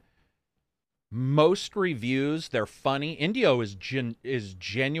than most reviews. They're funny. Indio is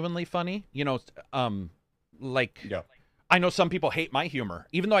genuinely funny. You know, I know some people hate my humor,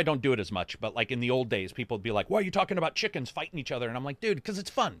 even though I don't do it as much. But like in the old days, people would be like, "Why are you talking about chickens fighting each other?" And I'm like, "Dude, because it's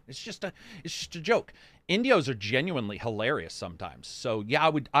fun. It's just a joke." Indios are genuinely hilarious sometimes. So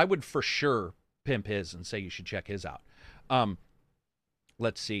yeah, I would for sure pimp his and say you should check his out.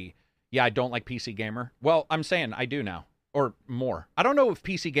 Let's see. Yeah, I don't like PC Gamer. Well, I'm saying I do now, or more. I don't know if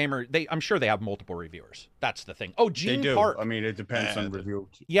PC Gamer. I'm sure they have multiple reviewers. That's the thing. Oh, Gene Park. I mean, it depends on review.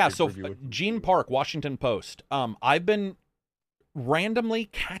 Yeah. So Gene Park, Washington Post. I've been randomly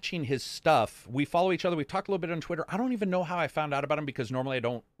catching his stuff. We follow each other. We've talked a little bit on Twitter. I don't even know how I found out about him, because normally I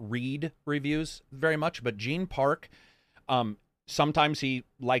don't read reviews very much. But Gene Park, sometimes he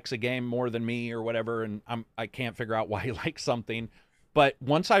likes a game more than me or whatever, and I can't figure out why he likes something. But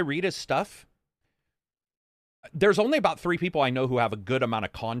once I read his stuff, there's only about 3 people I know who have a good amount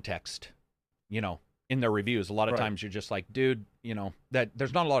of context, you know, in their reviews. A lot of times you're just like, dude, you know, that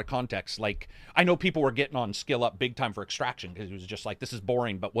there's not a lot of context. Like, I know people were getting on Skill Up big time for Extraction, because it was just like, this is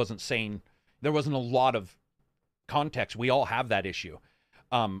boring, but wasn't saying, there wasn't a lot of context. We all have that issue.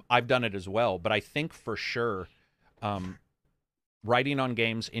 I've done it as well, but I think for sure, writing on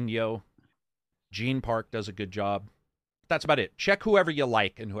games, Indio, Gene Park does a good job. That's about it. Check whoever you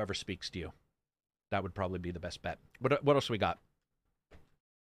like and whoever speaks to you. That would probably be the best bet. What else we got?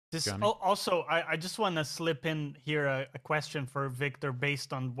 Also, I just want to slip in here a question for Victor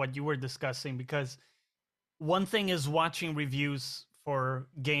based on what you were discussing, because one thing is watching reviews for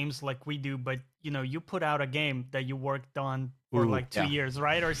games like we do, but you know, you put out a game that you worked on for like 2 years,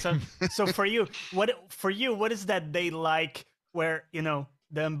 right? Or some. So for you, what is that day like where, you know,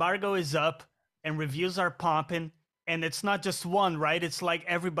 the embargo is up and reviews are popping? And it's not just one, right? It's like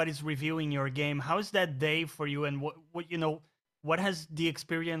everybody's reviewing your game. How's that day for you? And what has the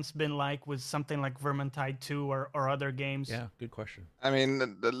experience been like with something like Vermintide 2 or other games? Yeah, good question. I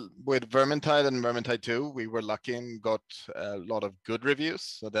mean, with Vermintide and Vermintide 2, we were lucky and got a lot of good reviews.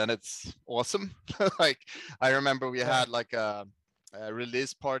 So then it's awesome. Like, I remember we had like a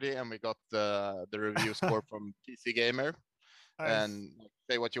release party, and we got the review score from PC Gamer. And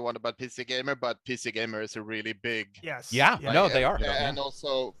say what you want about PC Gamer, but PC Gamer is a really big. Yes. Yeah. No, they are. Yeah. And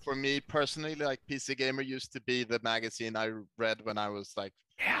also for me personally, like PC Gamer used to be the magazine I read when I was like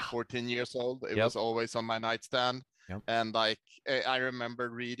 14 years old. It Yep. was always on my nightstand. Yep. And like I remember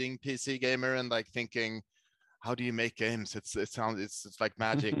reading PC Gamer and like thinking, how do you make games? It's like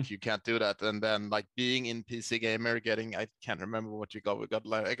magic. You can't do that. And then like being in PC Gamer, getting, I can't remember what you got. We got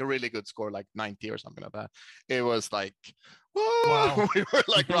like a really good score, like 90 or something like that. It was like, whoa! Wow. We were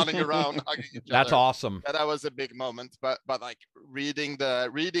like running around hugging each That's other. awesome. That was a big moment. But like reading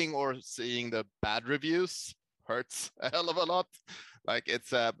or seeing the bad reviews hurts a hell of a lot. Like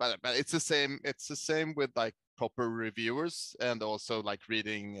it's but it's the same. It's the same with like proper reviewers, and also like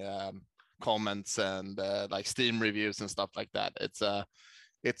reading comments and like Steam reviews and stuff like that. It's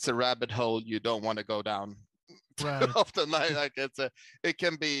a rabbit hole you don't want to go down Right. often. Like it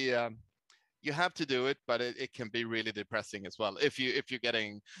can be you have to do it, but it can be really depressing as well if you're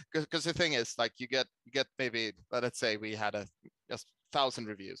getting, because the thing is like you get maybe, let's say we had just 1,000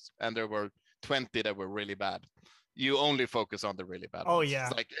 reviews and there were 20 that were really bad. You only focus on the really bad Oh, ones. yeah.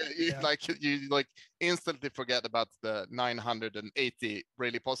 It's like you like instantly forget about the 980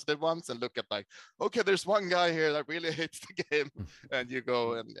 really positive ones and look at like, okay, there's one guy here that really hates the game, and you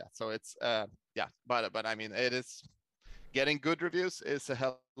go and so it's but I mean, it is, getting good reviews is a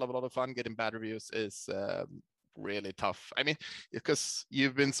hell of a lot of fun. Getting bad reviews is really tough. I mean, because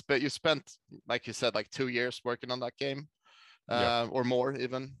you spent, like you said, like 2 years working on that game, or more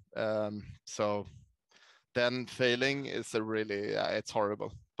even. So then failing is a really it's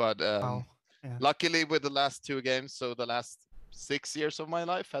horrible. But Wow. Yeah. luckily with the last 2 games, so the last 6 years of my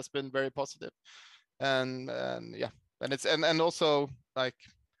life has been very positive. And it's and also like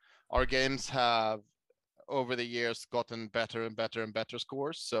our games have over the years gotten better and better and better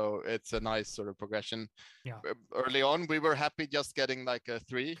scores, so it's a nice sort of progression. Yeah. Early on we were happy just getting like a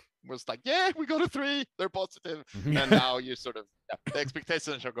 3, was like, yeah, we got a 3, they're positive. And now you sort of the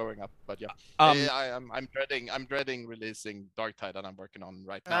expectations are going up. But I'm dreading releasing Darktide that I'm working on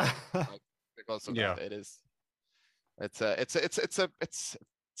right now, like, because of that. It's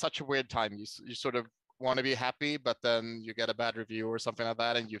such a weird time. You sort of want to be happy, but then you get a bad review or something like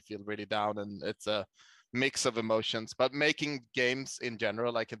that and you feel really down, and it's a mix of emotions. But making games in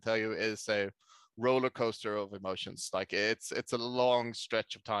general, I can tell you, is a roller coaster of emotions. Like it's a long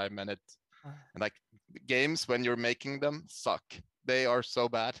stretch of time, and like games when you're making them suck. They are so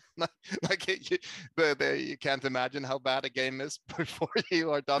bad. Like you can't imagine how bad a game is before you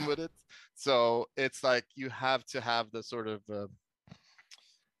are done with it. So it's like you have to have the sort of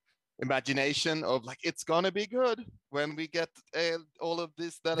imagination of like, it's gonna be good when we get all of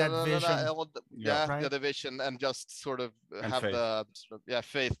this vision. the vision, and just sort of have faith. The sort of,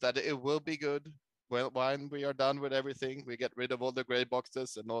 faith that it will be good. Well, when we are done with everything, we get rid of all the gray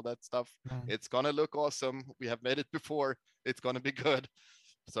boxes and all that stuff. It's gonna look awesome. We have made it before. It's gonna be good.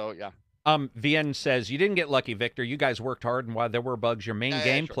 So yeah. VN says, you didn't get lucky, Victor. You guys worked hard, and while there were bugs, your main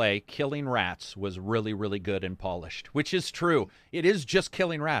gameplay, killing rats, was really, really good and polished, which is true. It is just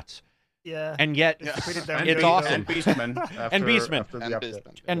killing rats. Yeah. And yet, it's awesome. And Beastman. And Beastman.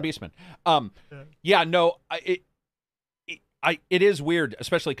 And Beastman. It is weird,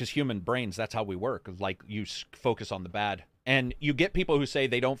 especially because human brains, that's how we work. Like, you focus on the bad. And you get people who say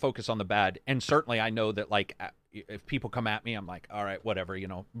they don't focus on the bad. And certainly I know that, like, if people come at me, I'm like, all right, whatever, you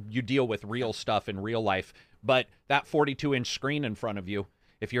know, you deal with real stuff in real life. But that 42-inch screen in front of you,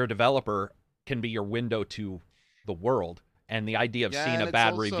 if you're a developer, can be your window to the world. And the idea of seeing a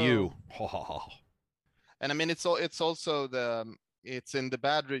bad review. And I mean, it's also it's in the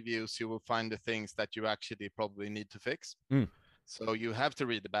bad reviews you will find the things that you actually probably need to fix. So you have to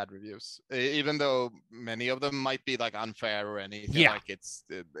read the bad reviews, even though many of them might be like unfair or anything. Yeah. Like it's,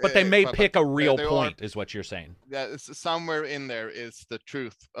 but they may pick a real point, is what you're saying. Yeah, somewhere in there is the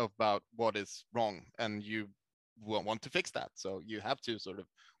truth about what is wrong, and you want to fix that. So you have to sort of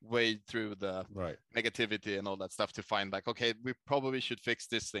wade through the negativity and all that stuff to find like, okay, we probably should fix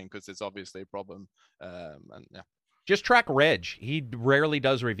this thing because it's obviously a problem. And yeah. Just track Reg. He rarely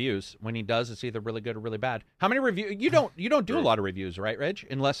does reviews. When he does, it's either really good or really bad. How many reviews? You don't do a lot of reviews, right, Reg?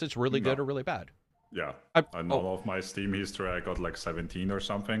 Unless it's really good or really bad. Yeah. And all of my Steam history, I got like 17 or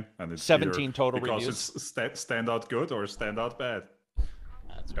something. And it's 17 total because reviews. Because it's stand out good or stand out bad.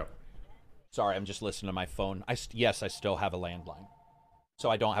 Sorry, I'm just listening to my phone. Yes, I still have a landline, so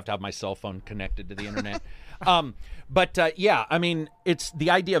I don't have to have my cell phone connected to the internet. Yeah, I mean, it's the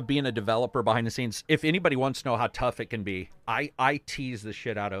idea of being a developer behind the scenes. If anybody wants to know how tough it can be, I tease the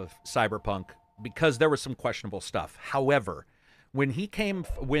shit out of Cyberpunk because there was some questionable stuff. However, when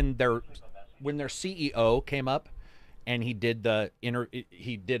their CEO came up and he did a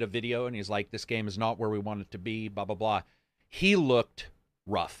video and he's like, this game is not where we want it to be, blah blah blah. He looked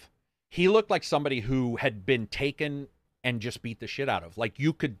rough. He looked like somebody who had been taken and just beat the shit out of. Like,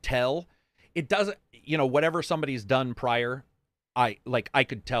 you could tell it doesn't, you know, whatever somebody's done prior, I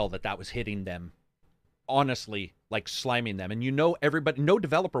could tell that was hitting them, honestly, like sliming them. And, you know, everybody, no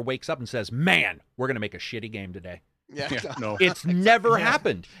developer wakes up and says, man, we're going to make a shitty game today. Yeah, no. It's never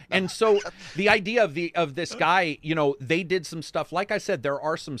happened. And so the idea of this guy, you know, they did some stuff. Like I said, there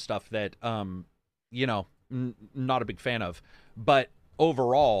are some stuff that, you know, not a big fan of. But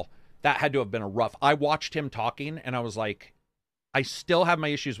overall, that had to have been a rough. I watched him talking, and I was like, I still have my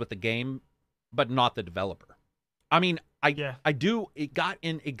issues with the game, but not the developer. I mean, I do. It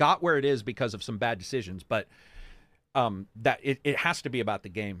got where it is because of some bad decisions, but that it has to be about the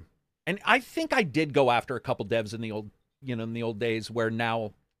game. And I think I did go after a couple devs in the old days, where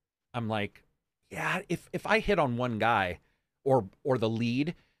now I'm like, yeah, if I hit on one guy or the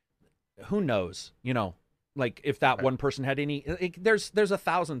lead, who knows, you know, like if that one person had any, there's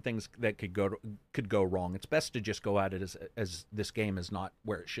 1,000 things that could go wrong. It's best to just go at it as this game is not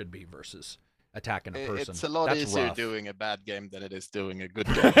where it should be versus attacking a person. It's a lot That's easier rough. doing a bad game than it is doing a good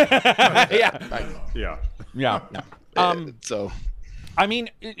game. Yeah. So, I mean,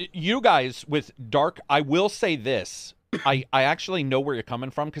 you guys with Dark, I will say this. I actually know where you're coming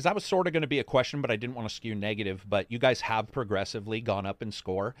from, because that was sort of going to be a question, but I didn't want to skew negative. But you guys have progressively gone up in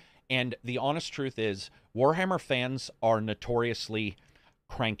score. And the honest truth is, Warhammer fans are notoriously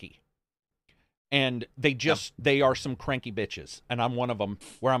cranky. And they are some cranky bitches. And I'm one of them,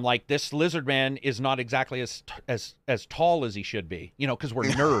 where I'm like, this lizard man is not exactly as tall as he should be, you know, because we're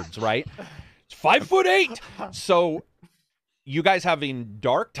nerds, right? It's 5'8". So you guys having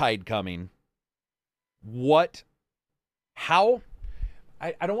Darktide coming, how,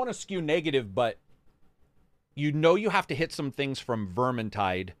 I don't want to skew negative, but you know you have to hit some things from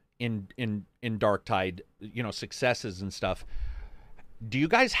Vermintide in Darktide, you know, successes and stuff. Do you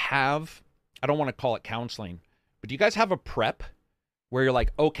guys have, I don't want to call it counseling, but do you guys have a prep where you're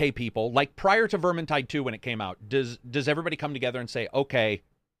like, okay, people, like prior to Vermintide 2 when it came out, does everybody come together and say, okay,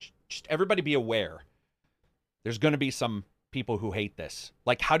 just everybody be aware, there's going to be some people who hate this?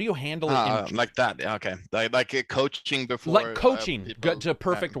 Like, how do you handle it? Like that, yeah, okay. Like coaching before. Like coaching, people, to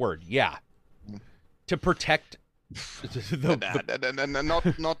perfect word, yeah. To protect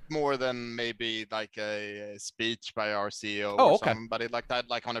not more than maybe like a speech by our CEO or somebody like that,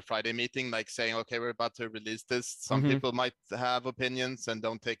 like on a Friday meeting, like saying, okay, we're about to release this. Some people might have opinions and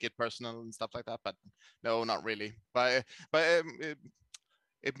don't take it personal and stuff like that, but no, not really. But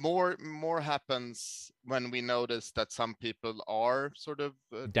it more happens when we notice that some people are sort of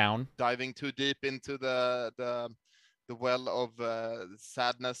diving too deep into the well of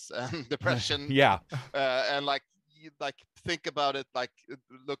sadness and depression. Yeah. And like think about it, like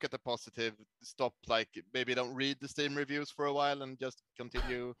look at the positive, stop, like maybe don't read the Steam reviews for a while and just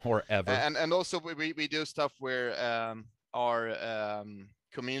continue forever. And also we do stuff where our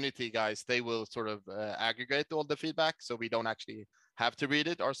community guys, they will sort of aggregate all the feedback, so we don't actually have to read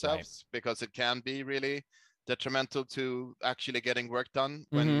it ourselves, because it can be really detrimental to actually getting work done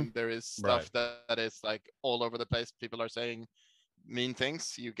when there is stuff that is like all over the place. People are saying mean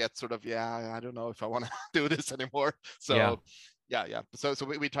things. You get sort of, I don't know if I want to do this anymore. So yeah. So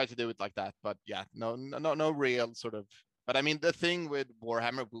we try to do it like that, but no real sort of. But I mean, the thing with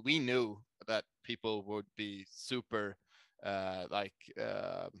Warhammer, we knew that people would be super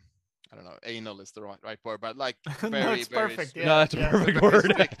I don't know, anal is the right word, but like very, no, it's very perfect. No, that's a perfect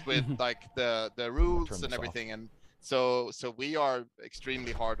word. Strict with like the rules and everything, and so we are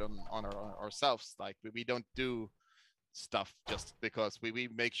extremely hard on ourselves. Like we don't do stuff just because we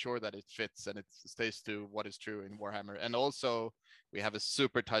make sure that it fits and it stays to what is true in Warhammer. And also we have a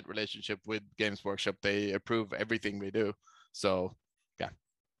super tight relationship with Games Workshop. They approve everything we do. So yeah.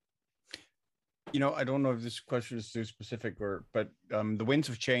 You know, I don't know if this question is too specific, but the Winds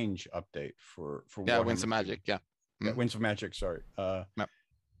of Change update for Warhammer Winds of Magic, Winds of Magic. Sorry.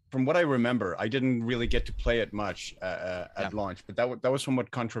 From what I remember, I didn't really get to play it much at launch, but that was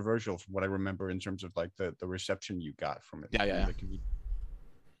somewhat controversial from what I remember in terms of like the reception you got from it. Yeah.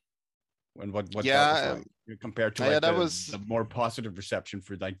 And what that was like, compared to like the more positive reception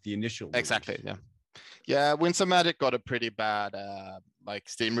for like the initial. Exactly. release. Yeah. Winds of Magic got a pretty bad like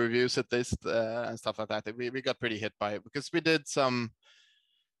Steam reviews at least and stuff like that. We got pretty hit by it because we did some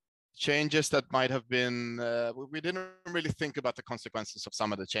changes that might have been we didn't really think about the consequences of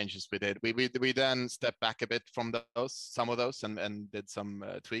some of the changes we did. We then stepped back a bit from some of those and did some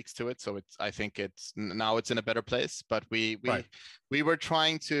tweaks to it. So I think it's now in a better place. But we were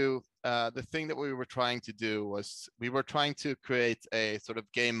trying to the thing that we were trying to do was we were trying to create a sort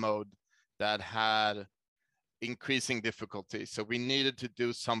of game mode that had increasing difficulty. So we needed to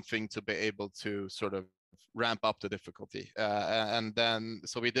do something to be able to sort of ramp up the difficulty. And then,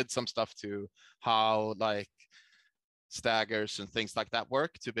 so we did some stuff to how like staggers and things like that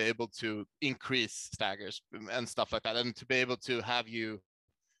work to be able to increase staggers and stuff like that, and to be able to have you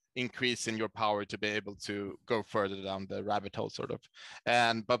increase in your power to be able to go further down the rabbit hole, sort of.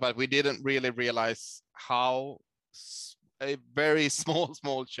 And but we didn't really realize how a very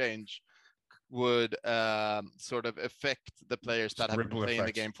small change would sort of affect the players that have been playing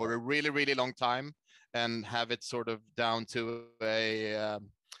the game for a really long time, and have it sort of down to a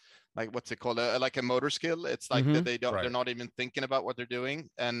like what's it called, like a motor skill. It's like they don't, they're not even thinking about what they're doing,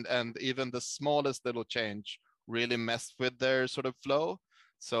 and even the smallest little change really messed with their sort of flow.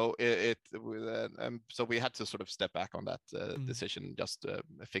 So so we had to sort of step back on that decision, just to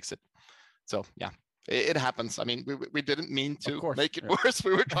fix it. So yeah, it happens. I mean, we didn't mean to make it worse.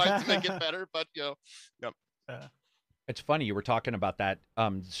 We were trying to make it better, but you know, It's funny you were talking about that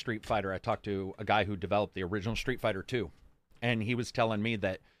Street Fighter. I talked to a guy who developed the original Street Fighter 2, and he was telling me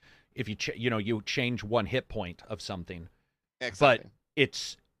that if you you change one hit point of something, exactly. but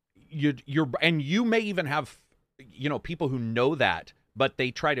it's you're and you may even have people who know that, but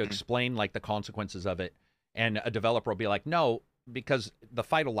they try to explain like the consequences of it, and a developer will be like, no, because the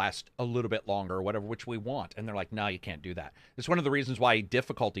fight will last a little bit longer or whatever, which we want. And they're like, no, you can't do that. It's one of the reasons why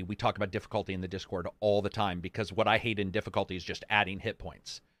we talk about difficulty in the Discord all the time, because what I hate in difficulty is just adding hit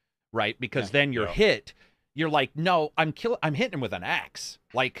points, right? Because then you're like, no, I'm hitting him with an axe.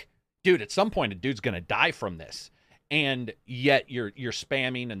 Like, dude, at some point a dude's going to die from this. And yet you're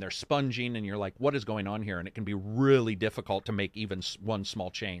spamming and they're sponging, and you're like, what is going on here? And it can be really difficult to make even one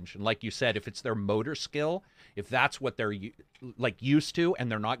small change. And like you said, if it's their motor skill, if that's what they're like used to, and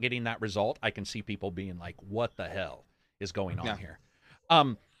they're not getting that result, I can see people being like, what the hell is going on here?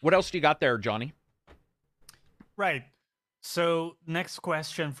 What else do you got there, Johnny? Right. So next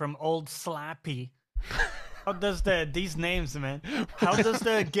question from Old Slappy. How does these names, man? How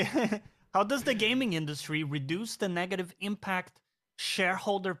does the gaming industry reduce the negative impact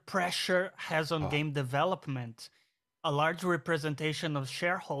shareholder pressure has on game development? A large representation of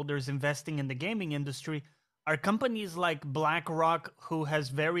shareholders investing in the gaming industry are companies like BlackRock, who has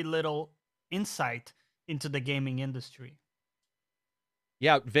very little insight into the gaming industry.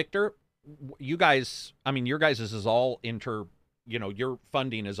 Yeah, Victor, you guys, I mean, your guys is all your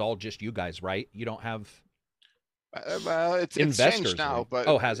funding is all just you guys, right? You don't have... well, it's changed now, but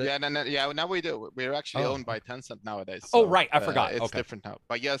has it? Yeah, now we do. We're actually owned by Tencent nowadays. So, right, I forgot. It's different now.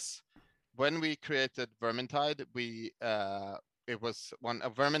 But yes, when we created Vermintide, it was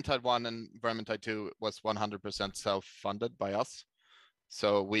Vermintide 1 and Vermintide 2 was 100% self-funded by us.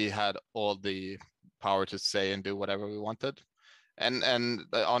 So we had all the power to say and do whatever we wanted. And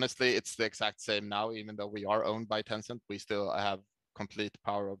honestly, it's the exact same now. Even though we are owned by Tencent, we still have complete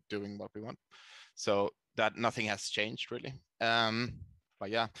power of doing what we want. So that nothing has changed really. But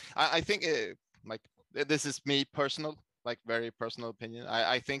yeah, I think this is me personal, like very personal opinion.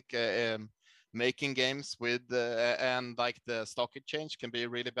 I think making games with and like the stock exchange can be a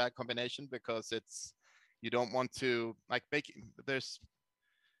really bad combination, because you don't want to like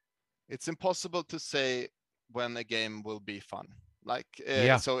it's impossible to say when a game will be fun. Like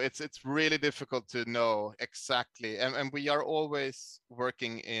so it's really difficult to know exactly, and we are always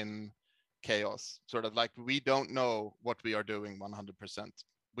working in chaos, sort of like we don't know what we are doing 100%.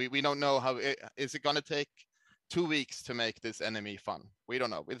 We don't know how is it going to take 2 weeks to make this enemy fun. We don't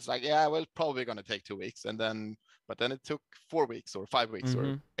know. It's like, yeah, well, it's probably going to take 2 weeks, but then it took 4 weeks or 5 weeks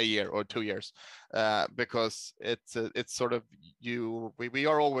or a year or 2 years, because it's sort of we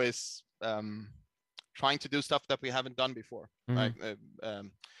are always trying to do stuff that we haven't done before. Like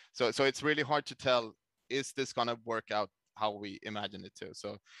so it's really hard to tell, is this going to work out how we imagine it to?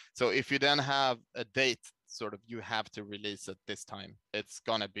 So if you then have a date, sort of you have to release at this time, it's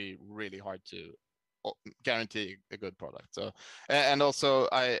gonna be really hard to guarantee a good product. So and also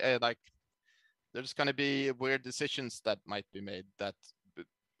I like there's gonna be weird decisions that might be made that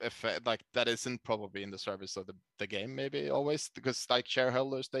like that isn't probably in the service of the game, maybe always, because like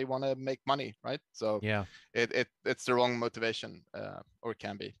shareholders, they want to make money, right? So yeah, it's the wrong motivation, or it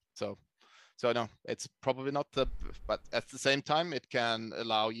can be. So no, it's probably not but at the same time, it can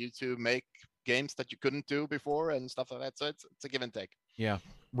allow you to make games that you couldn't do before and stuff like that. So it's a give and take. Yeah.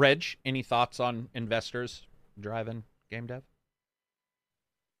 Reg, any thoughts on investors driving game dev?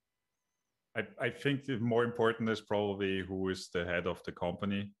 I think the more important is probably who is the head of the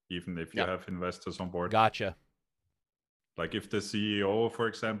company, even if you have investors on board. Gotcha. Like if the CEO, for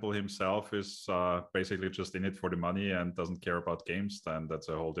example, himself is basically just in it for the money and doesn't care about games, then that's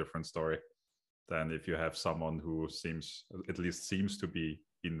a whole different story than if you have someone who seems to be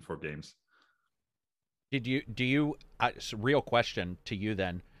in for games. Do you it's a real question to you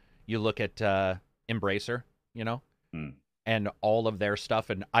then? You look at Embracer, you know, and all of their stuff,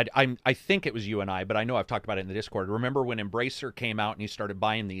 and I think it was you and I, but I know I've talked about it in the Discord. Remember when Embracer came out and he started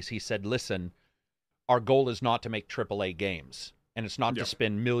buying these? He said, "Listen, our goal is not to make AAA games, and it's not to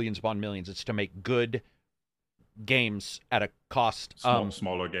spend millions upon millions. It's to make good games at a cost,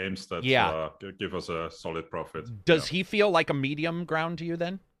 smaller games that give us a solid profit." Does he feel like a medium ground to you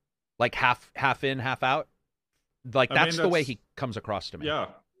then? Like half in, half out? Like that's the way he comes across to me. Yeah.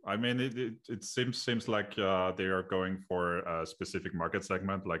 I mean, it seems like they are going for a specific market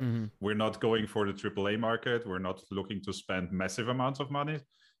segment. Like we're not going for the AAA market. We're not looking to spend massive amounts of money,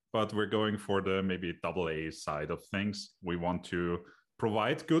 but we're going for the maybe AA side of things. We want to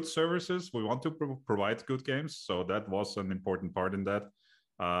provide good services. We want to provide good games. So that was an important part in that,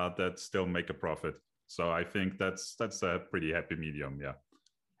 that still make a profit. So I think that's a pretty happy medium. Yeah.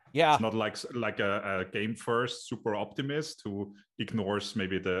 Yeah. It's not like a game first super optimist who ignores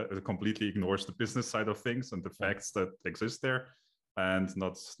completely ignores the business side of things and the facts that exist there, and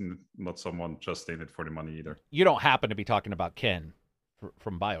not someone just in it for the money either. You don't happen to be talking about Ken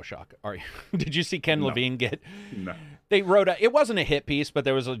from BioShock, are you? Did you see Ken Levine get? No. They wrote it wasn't a hit piece, but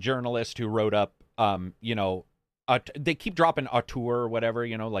there was a journalist who wrote up, they keep dropping auteur or whatever,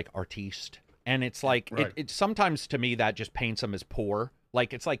 like artiste, and it's like it sometimes to me that just paints them as poor.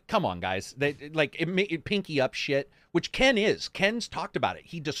 Like, it's like, come on, guys. It pinky up shit, which Ken is. Ken's talked about it.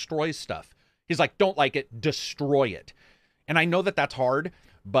 He destroys stuff. He's like, don't like it, destroy it. And I know that that's hard,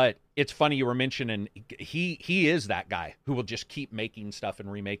 but it's funny you were mentioning he is that guy who will just keep making stuff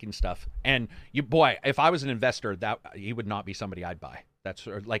and remaking stuff. And if I was an investor, that he would not be somebody I'd buy.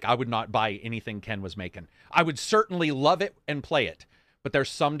 I would not buy anything Ken was making. I would certainly love it and play it, but there's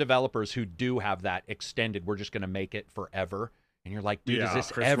some developers who do have that extended, we're just going to make it forever. And you're like, dude, is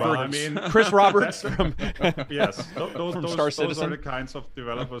this Chris Roberts from yes, those Star Citizen? Those are the kinds of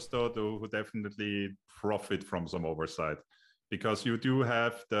developers though who definitely profit from some oversight, because you do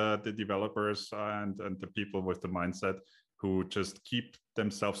have the developers and the people with the mindset who just keep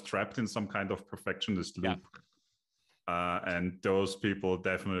themselves trapped in some kind of perfectionist loop. And those people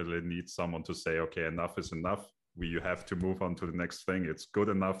definitely need someone to say, okay, enough is enough. You have to move on to the next thing. It's good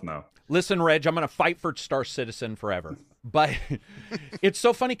enough now. Listen, Reg, I'm going to fight for Star Citizen forever. But it's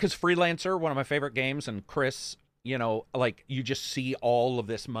so funny because Freelancer, one of my favorite games, and Chris, you just see all of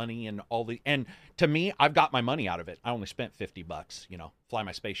this money and and to me, I've got my money out of it. I only spent $50, fly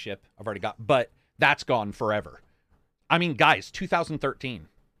my spaceship. I've already but that's gone forever. I mean, guys, 2013.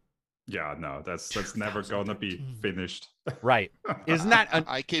 Yeah, no, that's never going to be finished. Right. Isn't that...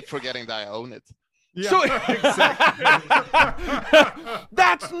 I keep forgetting that I own it. Yeah, so, exactly.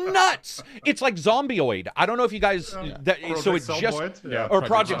 That's nuts. It's like Zombioid. I don't know if you guys. So it's just or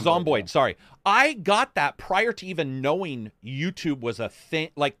Project Zomboid. Sorry, I got that prior to even knowing YouTube was a thing,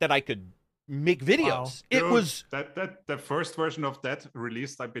 like that I could make videos. Wow. It was that the first version of that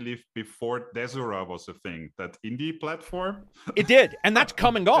released, I believe, before Desura was a thing. That indie platform. It did, and that's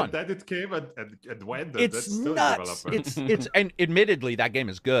come and gone. That it came and went. It's nuts. It's and admittedly that game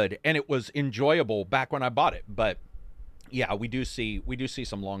is good and it was enjoyable back when I bought it. But yeah, we do see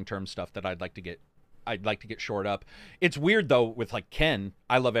some long-term stuff that I'd like to get shored up. It's weird though with like Ken.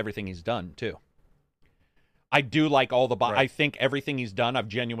 I love everything he's done too. I do like all the. I think everything he's done, I've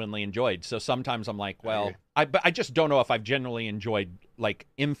genuinely enjoyed. So sometimes I'm like, well, I just don't know if I've genuinely enjoyed like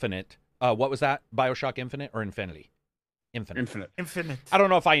Infinite. What was that? BioShock Infinite or Infinity? Infinite. I don't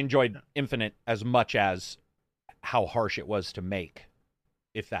know if I enjoyed Infinite as much as how harsh it was to make.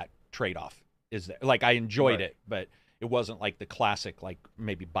 If that trade-off is there, like I enjoyed it, but it wasn't like the classic, like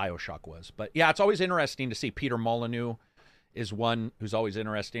maybe BioShock was. But yeah, it's always interesting to see. Peter Molyneux is one who's always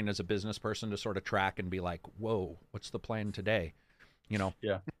interesting as a business person to sort of track and be like, whoa, what's the plan today?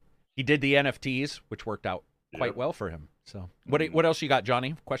 Yeah. He did the NFTs, which worked out quite well for him. So what else you got,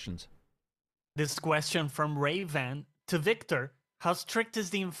 Johnny? Questions? This question from Raven to Victor. How strict is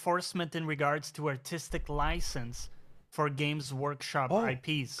the enforcement in regards to artistic license for Games Workshop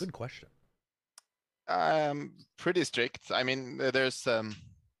IPs? Good question. Pretty strict. I mean, there's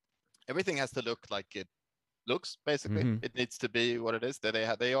everything has to look like it looks, basically. It needs to be what it is.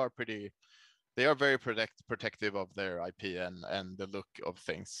 They are very protective of their IP and the look of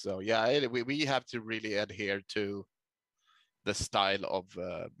things. So yeah, we have to really adhere to the style of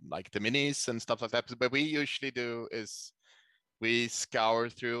like the minis and stuff like that. But we usually do is we scour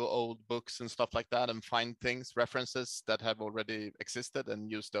through old books and stuff like that and find references that have already existed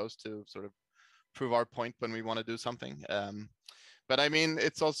and use those to sort of prove our point when we want to do something. But I mean,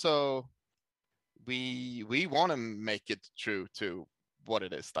 it's also we want to make it true to what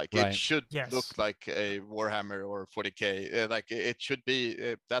it is. Like Right. it should Yes. look like a Warhammer or 40K. Like it should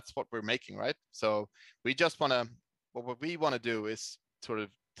be. That's what we're making, right? So we just want to. What we want to do is sort of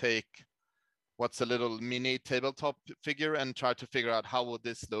take what's a little mini tabletop figure and try to figure out how would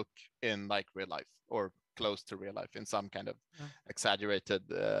this look in like real life or close to real life in some kind of exaggerated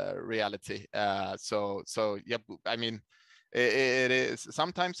reality. So yeah, I mean, it is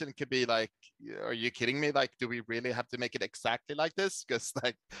sometimes it could be like, are you kidding me? Like, do we really have to make it exactly like this? Because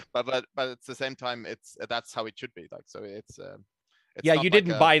like, but at the same time, that's how it should be. Like, so it's yeah, not you like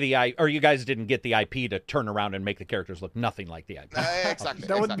didn't buy the or you guys didn't get the IP to turn around and make the characters look nothing like the IP. Exactly.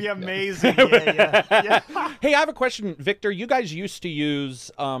 That would be yeah. amazing. Yeah. Hey, I have a question, Victor. You guys used to use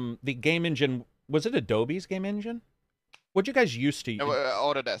the game engine. Was it Adobe's game engine? What you guys used to use?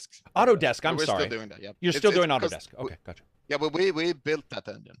 Autodesk. Autodesk. I'm We're sorry. still doing that. Yeah. You're still doing 'cause Autodesk. Okay, gotcha. Yeah, but we built that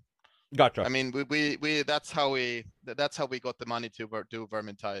engine. Gotcha. I mean, we that's how we got the money to do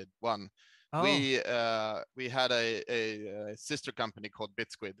Vermintide 1. Oh. We had a sister company called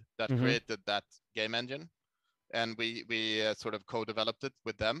BitSquid that Mhm. created that game engine, and we sort of co-developed it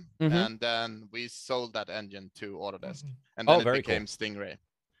with them, Mhm. and then we sold that engine to Autodesk, and Oh, then it very became Stingray.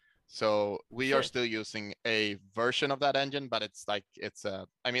 So we are still using a version of that engine, but it's like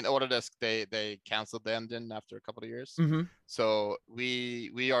I mean, Autodesk they canceled the engine after a couple of years. Mhm. So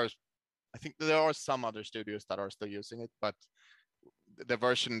we are. I think there are some other studios that are still using it, but the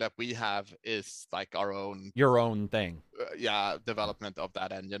version that we have is like our own Your own thing. development of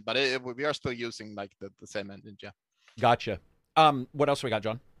that engine, but we are still using like the same engine. Yeah. Gotcha. What else we got,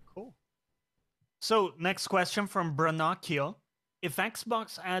 John? Cool. So next question from Branocchio. If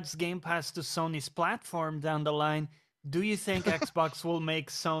Xbox adds Game Pass to Sony's platform down the line, do you think Xbox will make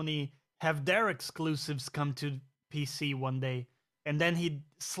Sony have their exclusives come to PC one day? And then he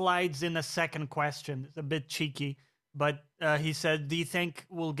slides in a second question. It's a bit cheeky, but he said, do you think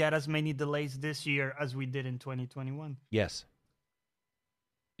we'll get as many delays this year as we did in 2021? Yes.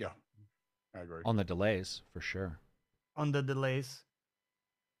 Yeah, I agree. On the delays, for sure. On the delays?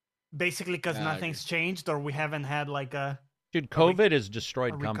 Basically because Yeah, I nothing's changed, or we haven't had like a... Dude, COVID has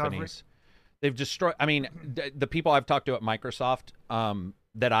destroyed a recovery? companies. They've destroyed. I mean, the people I've talked to at Microsoft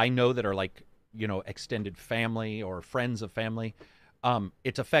that I know that are like, you know, extended family or friends of family,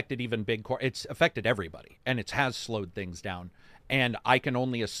 it's affected even big it's affected everybody, and it has slowed things down. And I can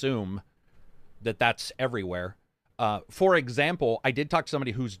only assume that that's everywhere. For example, I did talk to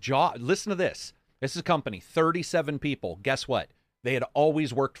somebody whose job. Listen to this. This is a company, 37 people. Guess what? They had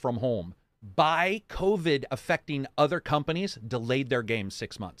always worked from home. By COVID affecting other companies, delayed their games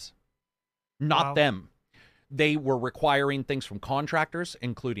 6 months. Not Wow. them. They were requiring things from contractors,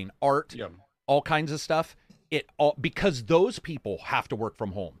 including art, Yeah. all kinds of stuff. Because those people have to work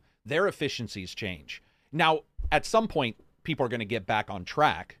from home. Their efficiencies change. Now, at some point, people are going to get back on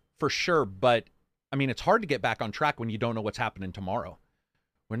track for sure. But I mean, it's hard to get back on track when you don't know what's happening tomorrow.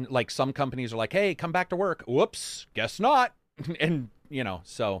 When like some companies are like, hey, come back to work. Whoops, guess not. And, you know,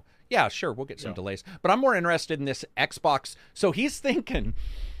 so yeah, sure, we'll get some delays. But I'm more interested in this Xbox. So he's thinking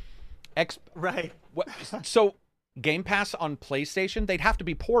Right. so Game Pass on PlayStation, they'd have to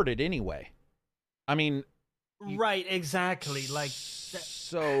be ported anyway. I mean, Right, exactly. Like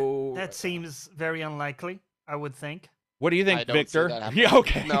so that seems very unlikely, I would think. what do you think, I don't see Victor? that happening. Yeah,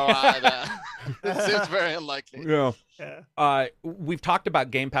 okay. No, it seems very unlikely. Yeah. Yeah. We've talked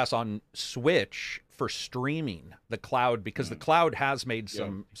about Game Pass on Switch for streaming the cloud because the cloud has made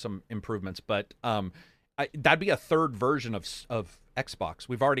some improvements, but that'd be a third version of Xbox.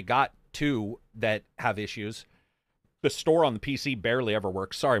 We've already got 2 that have issues. The store on the PC barely ever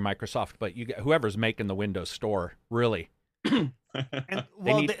works. Sorry, Microsoft, but whoever's making the Windows Store, really. And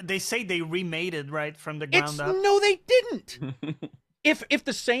well, need- they say they remade it right from the ground up. No, they didn't. If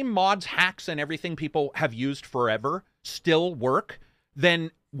the same mods, hacks, and everything people have used forever still work,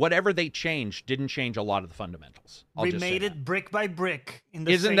 then whatever they changed didn't change a lot of the fundamentals. I'll just say Remade that. it brick by brick in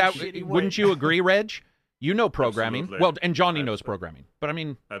the Isn't same that? shitty way. Wouldn't you agree, Reg? You know programming. Absolutely. Well, and Johnny knows Absolutely. programming. But I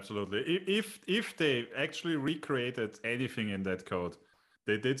mean, Absolutely. If they actually recreated anything in that code,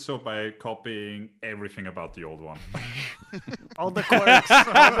 they did so by copying everything about the old one. All the quirks.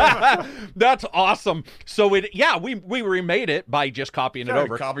 that's awesome. So we remade it by just copying it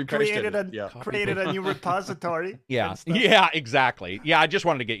over. Copy pasted created it. created a new repository. Yeah, and stuff. yeah, exactly. Yeah, I just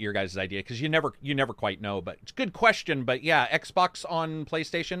wanted to get your guys' idea because you never quite know. But it's a good question. But yeah, Xbox on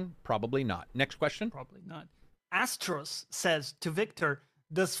PlayStation, probably not. Next question. Probably not. Astros says to Victor,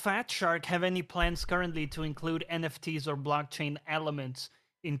 does Fat Shark have any plans currently to include NFTs or blockchain elements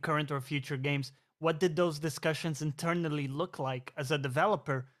in current or future games? What did those discussions internally look like as a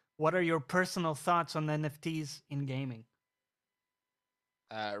developer? What are your personal thoughts on NFTs in gaming?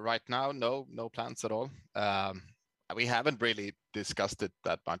 Right now, no plans at all. We haven't really discussed it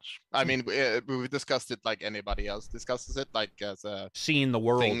that much. I mean, we've discussed it like anybody else discusses it, like as a seeing the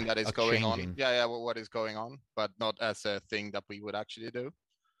world thing that is going changing. on. Yeah, what is going on, but not as a thing that we would actually do.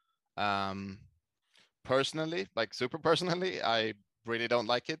 Personally, like super personally, I really don't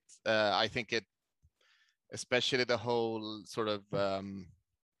like it. I think it, especially the whole sort of,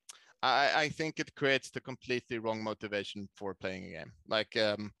 I think it creates the completely wrong motivation for playing a game. Like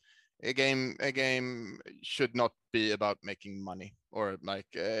a game should not be about making money, or like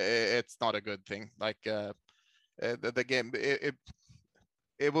it's not a good thing. Like the game,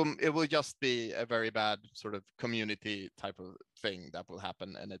 it will just be a very bad sort of community type of thing that will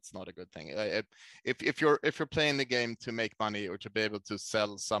happen, and it's not a good thing. If you're playing the game to make money or to be able to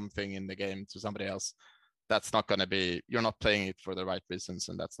sell something in the game to somebody else, that's not going to be, you're not playing it for the right reasons,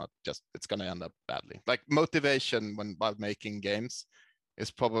 and that's not just, it's going to end up badly. Like motivation while making games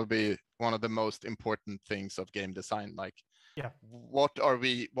is probably one of the most important things of game design. Like, yeah, what are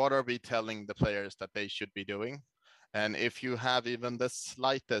we telling the players that they should be doing? And if you have even the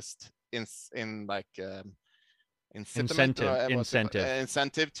slightest incentive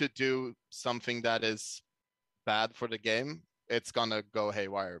to do something that is bad for the game, it's gonna go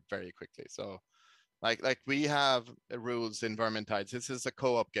haywire very quickly. So like we have rules in Vermintides. This is a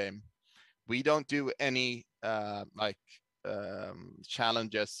co-op game. We don't do any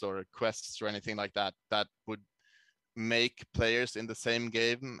challenges or quests or anything like that that would make players in the same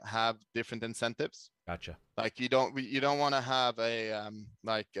game have different incentives. Gotcha. Like you don't want to have a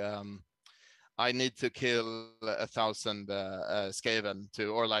I need to kill 1,000 Skaven to,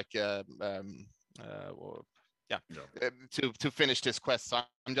 or like to finish this quest. So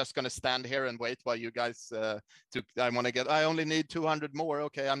I'm just going to stand here and wait while you guys I only need 200 more.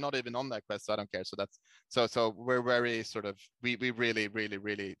 Okay, I'm not even on that quest, so I don't care. So that's so we're very sort of, we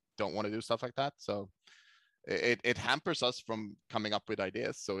really don't want to do stuff like that. So it hampers us from coming up with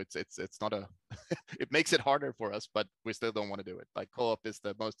ideas. So it's not a it makes it harder for us, but we still don't want to do it. Like co-op is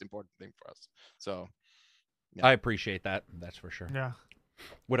the most important thing for us. So yeah. I appreciate that. That's for sure. Yeah.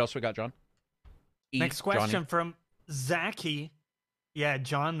 What else we got, John? Next question from Zaki. Yeah,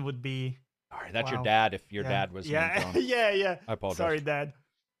 John would be. All right, that's your dad. If your dad was John. yeah. I apologize. Sorry, Dad.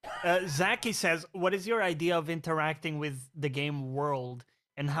 Zaki says, "What is your idea of interacting with the game world,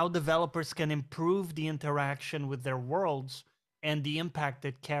 and how developers can improve the interaction with their worlds and the impact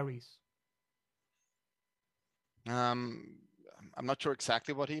it carries?" I'm not sure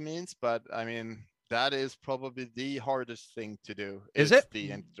exactly what he means, but I mean, that is probably the hardest thing to do. Is it?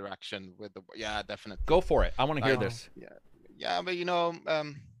 The interaction with the, yeah, definitely. Go for it. I want to hear this. Yeah, but you know,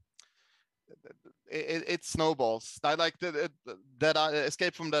 it snowballs. I like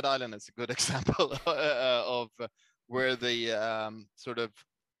Escape from Dead Island is a good example of where the sort of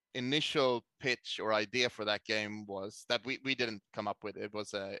initial pitch or idea for that game was that we didn't come up with. It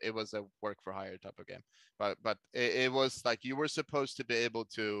was a work for hire type of game, but it was like you were supposed to be able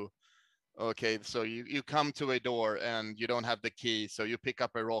to, okay, so you come to a door and you don't have the key, so you pick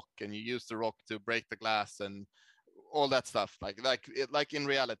up a rock and you use the rock to break the glass and all that stuff, like in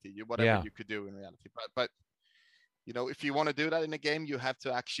reality, whatever you could do in reality. But you know, if you want to do that in a game, you have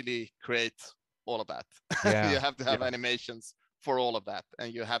to actually create all of that. You have to have animations for all of that,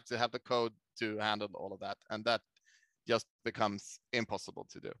 and you have to have the code to handle all of that, and that just becomes impossible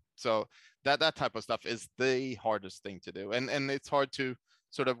to do. So that type of stuff is the hardest thing to do, and it's hard to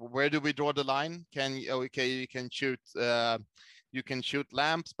sort of, where do we draw the line? You can shoot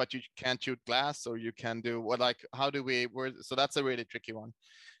lamps, but you can't shoot glass, or you can do what, like, how do we, so that's a really tricky one.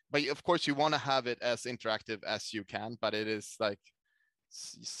 But of course you want to have it as interactive as you can, but it is like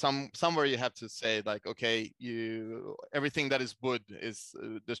somewhere you have to say, like, okay, everything that is wood is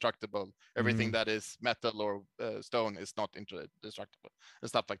destructible, everything that is metal or stone is not destructible, and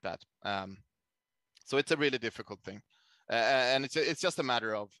stuff like that. So it's a really difficult thing. And it's just a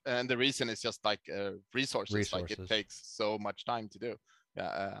matter of, and the reason is just like resources. Like it takes so much time to do.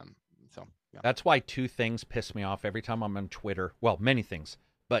 So yeah. That's why two things piss me off every time I'm on Twitter. Well, many things,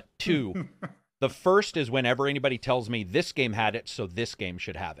 but two. The first is whenever anybody tells me this game had it, so this game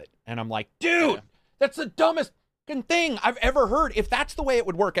should have it, and I'm like, dude, that's the dumbest thing I've ever heard. If that's the way it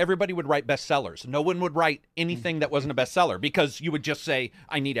would work, everybody would write bestsellers. No one would write anything that wasn't a bestseller, because you would just say,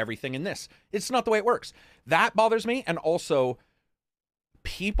 I need everything in this. It's not the way it works. That bothers me. And also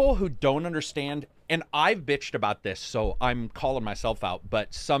people who don't understand, and I've bitched about this, so I'm calling myself out,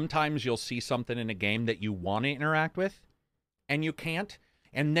 but sometimes you'll see something in a game that you want to interact with and you can't.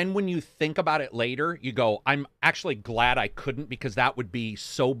 And then when you think about it later, you go, I'm actually glad I couldn't, because that would be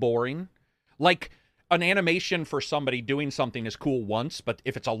so boring. Like, an animation for somebody doing something is cool once, but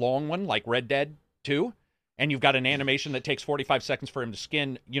if it's a long one like Red Dead 2, and you've got an animation that takes 45 seconds for him to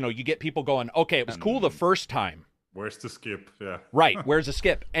skin, you know, you get people going, okay, it was cool the first time. Where's the skip? Yeah. Right. Where's the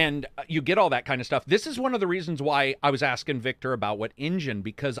skip? And you get all that kind of stuff. This is one of the reasons why I was asking Victor about what engine,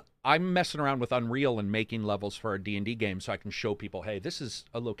 because I'm messing around with Unreal and making levels for a D&D game so I can show people, hey, this is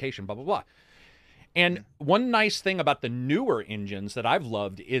a location, blah, blah, blah. And one nice thing about the newer engines that I've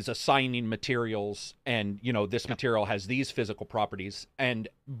loved is assigning materials and, you know, this material has these physical properties.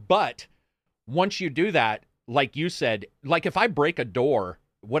 But once you do that, like you said, like if I break a door,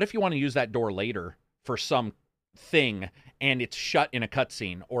 what if you want to use that door later for some thing and it's shut in a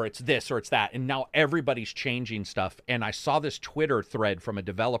cutscene, or it's this or it's that, and now everybody's changing stuff. And I saw this Twitter thread from a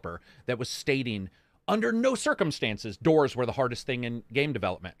developer that was stating under no circumstances doors were the hardest thing in game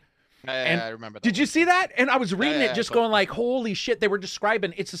development. I remember that. Did you see that? And I was reading it just going like, holy shit, they were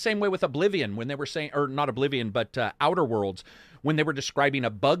describing, it's the same way with Oblivion when they were saying, or not Oblivion, but Outer Worlds, when they were describing a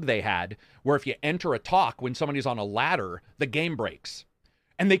bug they had where if you enter a talk when somebody's on a ladder, the game breaks.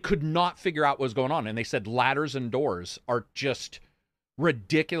 And they could not figure out what was going on. And they said ladders and doors are just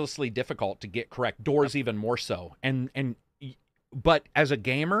ridiculously difficult to get correct. Doors even more so. But as a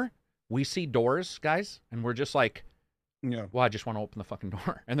gamer, we see doors, guys, and we're just like, yeah, well, I just want to open the fucking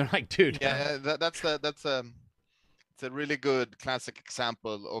door. And they're like, dude. Yeah, it's a really good classic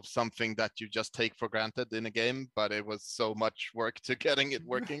example of something that you just take for granted in a game, but it was so much work to getting it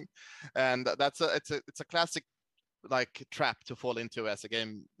working. And it's a classic like trap to fall into as a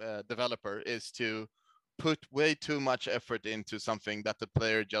game developer, is to put way too much effort into something that the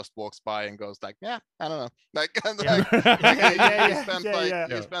player just walks by and goes like, yeah, I don't know. Like,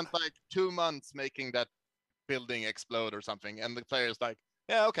 you spent like 2 months making that building explode or something, and the player's like,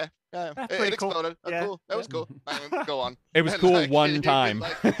 yeah, okay, yeah, it exploded. Cool. Cool, that was cool. Go on. It was cool one time.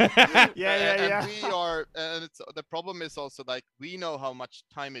 Like, yeah. And we are, and the problem is also like we know how much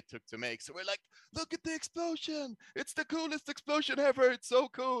time it took to make, so we're like, look at the explosion! It's the coolest explosion ever! It's so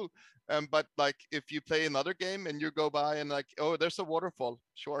cool. But like if you play another game and you go by and like, oh, there's a waterfall.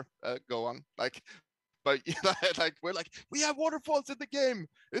 Sure, go on. Like. But like we're like, we have waterfalls in the game.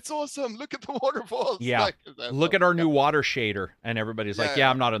 It's awesome. Look at the waterfalls. Yeah. Like, look at our new water shader, and everybody's like, yeah,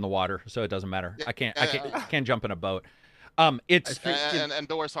 I'm not in the water, so it doesn't matter. I can't jump in a boat. It's and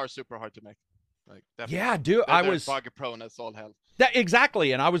doors are super hard to make. Like definitely. Yeah, dude. I was bug prone as all hell. That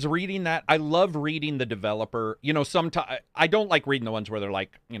exactly, and I was reading that. I love reading the developer. You know, sometimes I don't like reading the ones where they're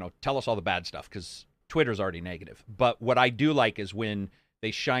like, you know, tell us all the bad stuff because Twitter's already negative. But what I do like is when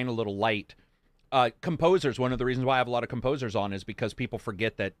they shine a little light. Composers, one of the reasons why I have a lot of composers on is because people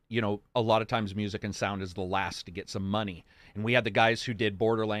forget that, you know, a lot of times music and sound is the last to get some money. And we had the guys who did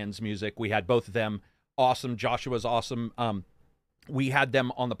Borderlands music. We had both of them. Awesome. Joshua's awesome. We had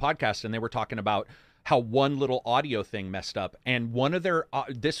them on the podcast, and they were talking about how one little audio thing messed up. And one of their,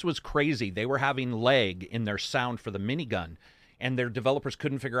 this was crazy. They were having lag in their sound for the minigun, and their developers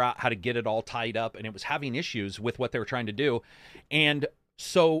couldn't figure out how to get it all tied up, and it was having issues with what they were trying to do. And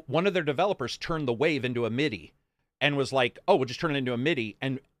so one of their developers turned the wave into a MIDI and was like, oh, we'll just turn it into a MIDI.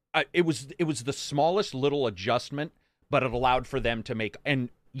 And it was the smallest little adjustment, but it allowed for them to make, and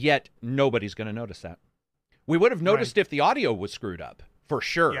yet nobody's going to notice that. We would have noticed if the audio was screwed up, for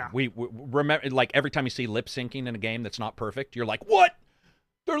sure. Yeah. We remember, like every time you see lip syncing in a game that's not perfect, you're like, what?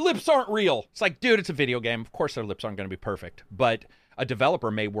 Their lips aren't real. It's like, dude, it's a video game. Of course their lips aren't going to be perfect. But a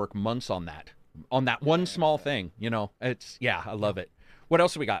developer may work months on that one small thing, you know. It's, yeah, I love it. What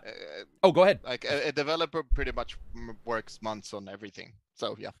else do we got? Oh, go ahead. Like a developer pretty much works months on everything.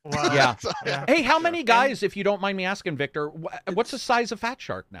 So, yeah. Wow. Yeah. Yeah. Hey, how many guys, if you don't mind me asking, Victor, what's the size of Fat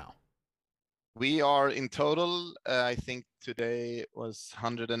Shark now? We are in total, I think today was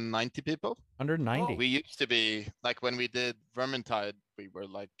 190 people. 190. We used to be, like when we did Vermintide, we were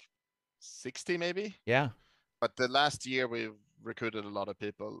like 60 maybe. Yeah. But the last year we recruited a lot of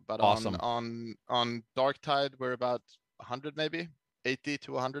people. But awesome. on Darktide, we're about 100 maybe. 80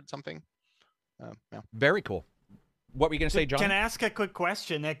 to 100 something. Yeah. Very cool. What were you going to say, John? Can I ask a quick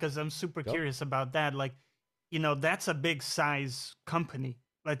question? Because I'm super curious about that. Like, you know, that's a big size company.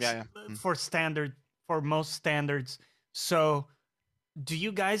 For most standards. So do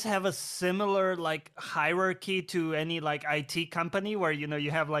you guys have a similar like hierarchy to any like IT company where, you know, you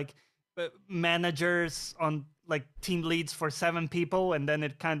have like managers on like team leads for 7 people and then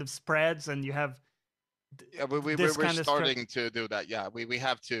it kind of spreads and you have we're starting to do that. Yeah, we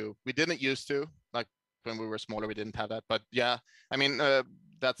have to. We didn't used to, like when we were smaller, we didn't have that. But yeah, I mean,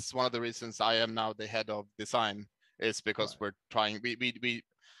 that's one of the reasons I am now the head of design, is because we're trying. We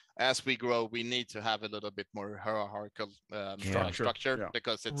as we grow, we need to have a little bit more hierarchical structure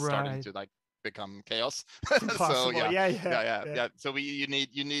because it's starting to like become chaos. Impossible. So Yeah. So you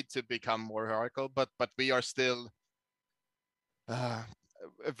need to become more hierarchical, but we are still a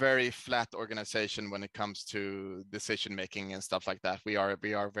very flat organization when it comes to decision making and stuff like that. We are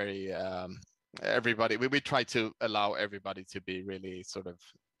very everybody. We try to allow everybody to be really sort of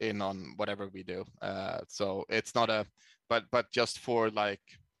in on whatever we do. So it's not a but just for like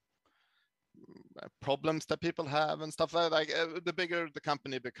problems that people have and stuff like the bigger the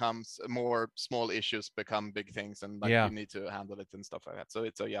company becomes, more small issues become big things, and like you need to handle it and stuff like that. So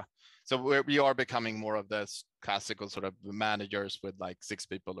it's so we are becoming more of this classical sort of managers with like 6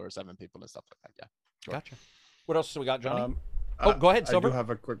 people or 7 people and stuff like that. Sure. Gotcha. What else do we got, Johnny? Go ahead, Silver. I do have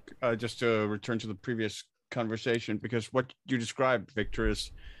a quick just to return to the previous conversation, because what you described, Victor,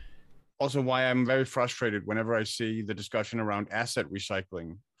 is also why I'm very frustrated whenever I see the discussion around asset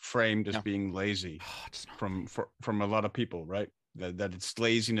recycling framed as being lazy from a lot of people, right? That it's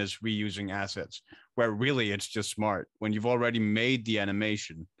laziness reusing assets, where really it's just smart. When you've already made the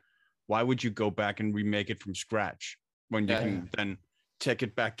animation, why would you go back and remake it from scratch when you can then take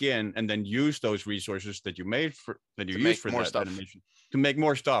it back in and then use those resources that you made for that you use for that animation to make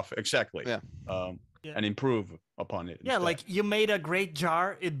more stuff? Exactly. And improve upon it. Yeah, like you made a great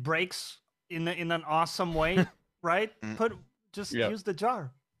jar, it breaks in an awesome way, right? Use the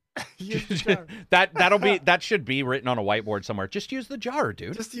jar. Use the jar. that should be written on a whiteboard somewhere. Just use the jar,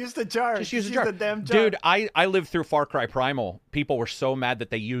 dude. Just use the jar. Just use the damn jar. Dude, I lived through Far Cry Primal. People were so mad that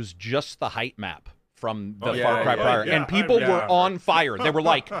they used just the height map from the Far Cry prior, and people were on fire. They were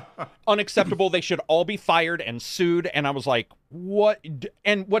like, unacceptable. They should all be fired and sued. And I was like, what?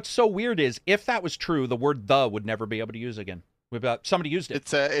 And what's so weird is, if that was true, the word "the" would never be able to use again. Somebody used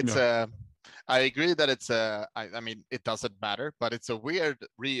it. I agree that it's I mean, it doesn't matter, but it's a weird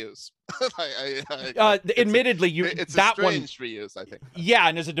reuse. Admittedly, it's a strange reuse, I think. Yeah,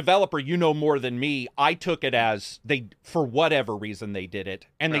 and as a developer, you know more than me. I took it as for whatever reason they did it,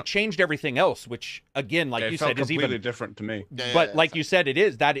 and they changed everything else, which again, like you said, is even different to me. But like you said, it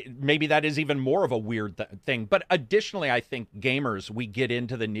is maybe that is even more of a weird thing. But additionally, I think gamers, we get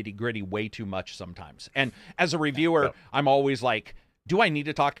into the nitty gritty way too much sometimes. And as a reviewer, I'm always like, do I need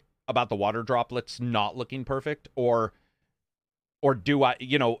to talk about the water droplets not looking perfect, or do I,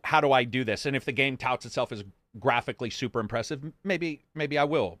 how do I do this? And if the game touts itself as graphically super impressive, maybe I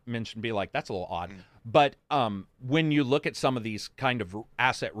will be like, that's a little odd. But when you look at some of these kind of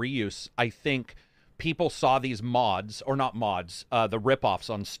asset reuse, I think people saw these mods, or not mods, the ripoffs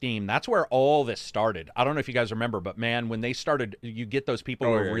on Steam. That's where all this started. I don't know if you guys remember, but man, when they started, you get those people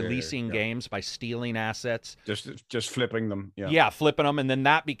who are releasing games by stealing assets. Just flipping them. Yeah, flipping them. And then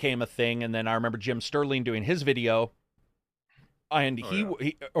that became a thing. And then I remember Jim Sterling doing his video, and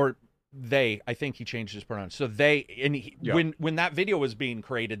I think he changed his pronouns. So when that video was being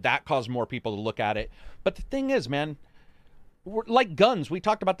created, that caused more people to look at it. But the thing is, man, like guns, we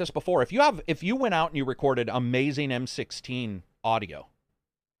talked about this before. If you went out and you recorded amazing M16 audio,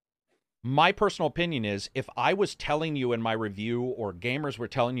 my personal opinion is, if I was telling you in my review, or gamers were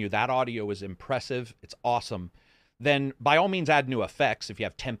telling you that audio is impressive, it's awesome, then by all means add new effects. If you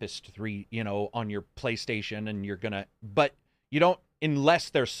have Tempest 3, on your PlayStation, and but you don't,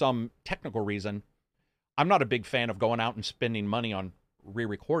 unless there's some technical reason. I'm not a big fan of going out and spending money on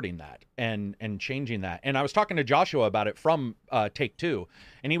re-recording that and changing that. And I was talking to Joshua about it from Take-Two,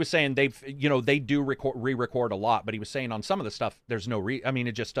 and he was saying they do re-record a lot, but he was saying on some of the stuff there's no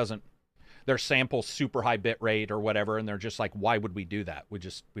it just doesn't, their samples super high bit rate or whatever, and they're just like, why would we do that?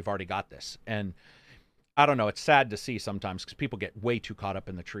 We've already got this. And I don't know, it's sad to see sometimes, because people get way too caught up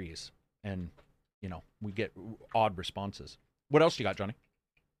in the trees, and we get odd responses. What else you got, Johnny?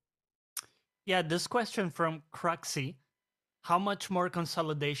 Yeah, this question from Cruxy: how much more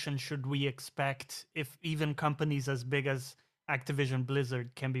consolidation should we expect if even companies as big as Activision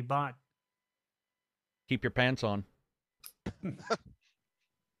Blizzard can be bought? Keep your pants on.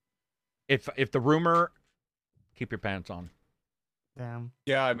 If the rumor, keep your pants on. Damn.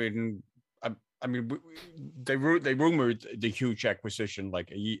 Yeah, I mean, they rumored the huge acquisition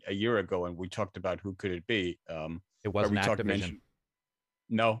like a year ago, and we talked about who could it be. It wasn't Activision.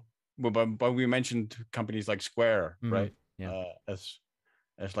 No, but we mentioned companies like Square, right? Yeah. As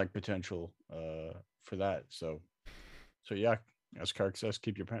like potential for that. So yeah, as Kark says,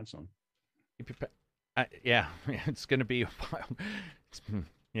 keep your pants on. Yeah, it's gonna be.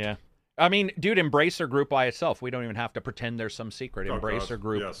 Yeah, I mean, dude, Embracer Group by itself, we don't even have to pretend there's some secret. Embracer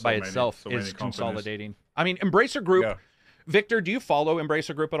Group by itself is consolidating. I mean, Embracer Group. Yeah. Victor, do you follow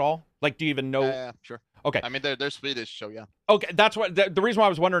Embracer Group at all? Like, do you even know? Yeah, sure. Okay. I mean, they're Swedish, so yeah. Okay, that's what the reason why I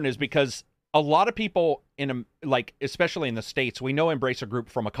was wondering is because a lot of people like, especially in the States, we know Embracer Group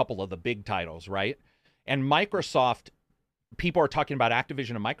from a couple of the big titles, right? And Microsoft, people are talking about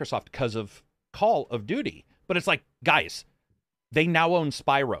Activision and Microsoft because of Call of Duty. But it's like, guys, they now own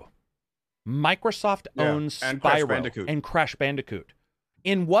Spyro. Microsoft owns Spyro and Crash Bandicoot.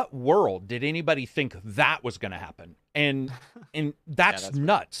 In what world did anybody think that was going to happen? And that's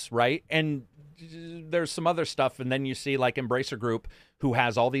nuts, right? And there's some other stuff, and then you see like Embracer Group, who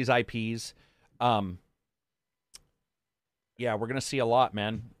has all these IPs. Yeah, we're gonna see a lot,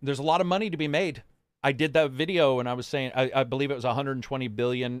 man. There's a lot of money to be made. I did that video, and I was saying I believe it was 120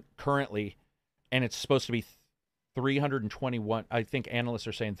 billion currently, and it's supposed to be 321. I think analysts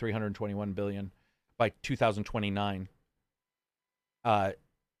are saying 321 billion by 2029.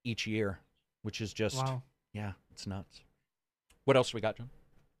 Each year, which is just yeah, it's nuts. What else we got, John?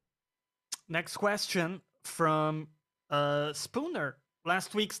 Next question from Spooner.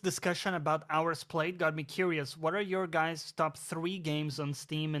 Last week's discussion about hours played got me curious. What are your guys' top 3 games on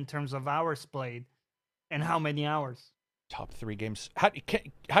Steam in terms of hours played, and how many hours? Top 3 games. How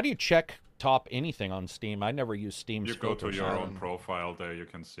do you check top anything on Steam? I never use Steam. You go to your own profile there, you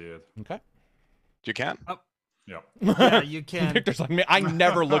can see it. Okay. You can? Yeah, you can. Victor's like me. I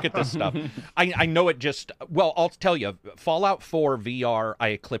never look at this stuff. I know it just... Well, I'll tell you. Fallout 4 VR, I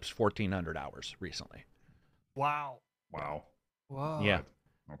eclipsed 1,400 hours recently. Wow. Wow. Yeah.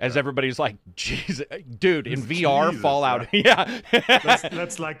 Okay. As everybody's like, Jesus, dude, in VR, Jesus, Fallout. Yeah.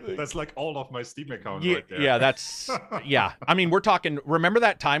 that's like all of my Steam accounts right there. Yeah, that's... Yeah. I mean, we're talking... Remember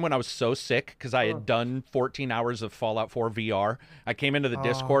that time when I was so sick because I had done 14 hours of Fallout 4 VR? I came into the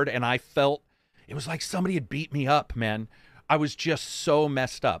Discord and I felt... It was like somebody had beat me up, man. I was just so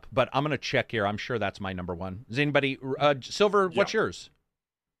messed up. But I'm going to check here. I'm sure that's my number one. Is anybody... Silver, what's yours?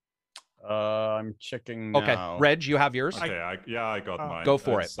 I'm checking now. Okay. Reg, you have yours? Okay, I got mine. Go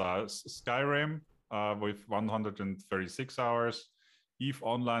for it. Skyrim with 136 hours. EVE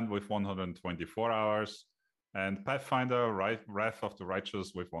Online with 124 hours. And Pathfinder Wrath of the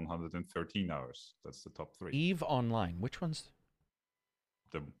Righteous with 113 hours. That's the top 3. EVE Online. Which one's...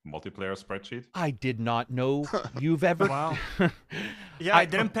 The multiplayer spreadsheet. I did not know you've ever... Wow. Yeah, I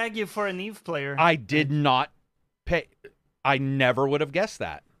didn't peg you for an EVE player. I did not pay... I never would have guessed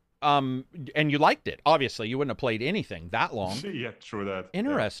that. And you liked it. Obviously, you wouldn't have played anything that long. Yeah, true that.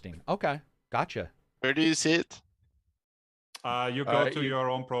 Interesting. Yeah. Okay. Gotcha. Where do you see it? You go to your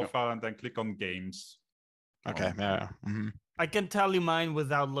own profile and then click on games. Okay, yeah. Mm-hmm. I can tell you mine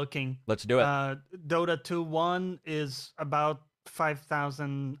without looking. Let's do it. Dota 2.1 is about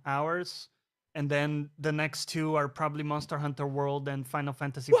 5,000 hours. And then the next 2 are probably Monster Hunter World and Final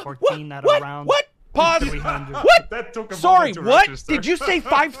Fantasy 14 at around... What? Pause. 300. What? That took a Sorry, moment to what? register. Did you say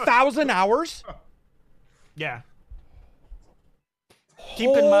 5,000 hours? Yeah.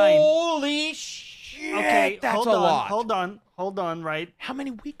 Keep in mind... Holy shit! Okay, that's hold a on, lot. hold on, right? How many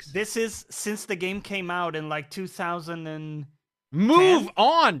weeks? This is since the game came out in like 2000 and... Move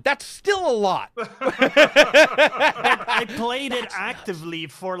on. That's still a lot. I played it actively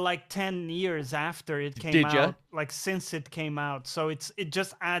for like 10 years after it came out. Ya? Like since it came out. So it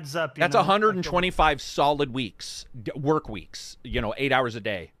just adds up. That's 125 solid weeks, work weeks. 8 hours a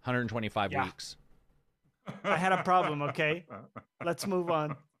day, 125 weeks. I had a problem, okay? Let's move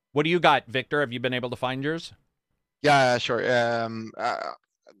on. What do you got, Victor? Have you been able to find yours? Yeah, sure.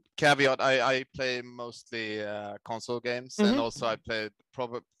 Caveat, I play mostly console games, and also I played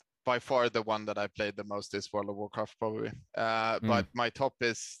probably by far the one that I played the most is World of Warcraft, probably. But my top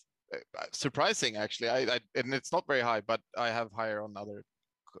is surprising, actually. And it's not very high, but I have higher on other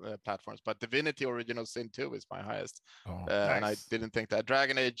platforms. But Divinity Original Sin 2 is my highest. Nice. And I didn't think that.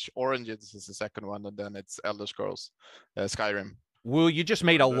 Dragon Age Origins is the second one, and then it's Elder Scrolls, Skyrim. Will, you just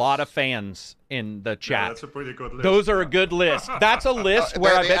made a lot of fans in the chat. Yeah, that's a pretty good list. Those are a good list. That's a list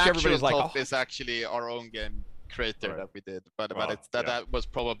where I bet everybody's like, top is actually our own game creator that we did, but it's that was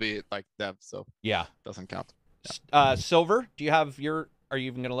probably like dev, so yeah, doesn't count. Silver, do you have your? Are you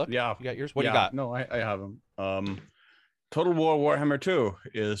even gonna look? Yeah, you got yours. What do you got? No, I have them. Total War Warhammer 2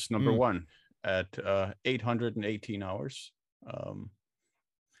 is number 1 at 818 hours.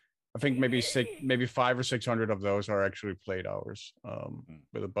 I think maybe 500 or 600 of those are actually played hours,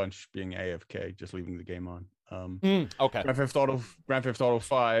 with a bunch being AFK, just leaving the game on. Okay. Grand Theft Auto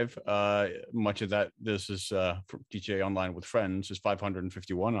 5, much of that, this is GTA Online with friends, is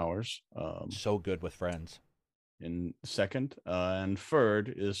 551 hours. So good with friends. In second, and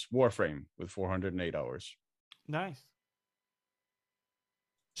third is Warframe with 408 hours. Nice.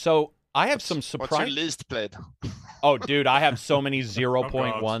 So I have some surprise. What's your least played? Oh, dude, I have so many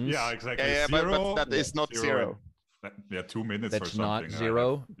 0.1s. Yeah, exactly. Yeah, but that is not zero. Yeah, 2 minutes That's or something. not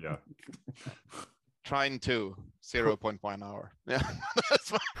zero. Yeah. Trying to 0.1 hour. Yeah, that's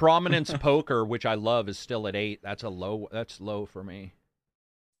fine. Prominence Poker, which I love, is still at 8. That's low for me.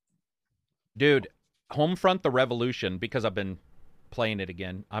 Dude, Homefront: The Revolution, because I've been playing it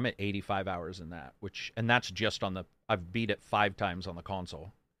again, I'm at 85 hours in that, and that's just on the, I've beat it 5 times on the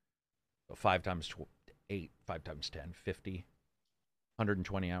console. So 5 times 8, 5 times 10, 50,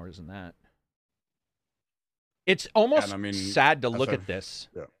 120 hours in that. It's almost sad to look at this.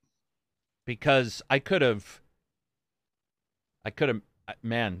 Yeah. Because I could have,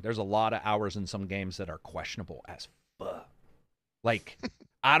 man, there's a lot of hours in some games that are questionable as fuck. Like,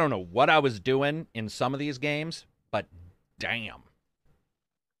 I don't know what I was doing in some of these games, but damn.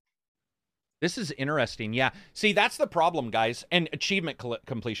 This is interesting. Yeah. See, that's the problem, guys. And achievement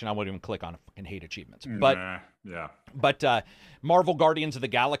completion, I won't even click on. I fucking hate achievements. But, yeah. But Marvel Guardians of the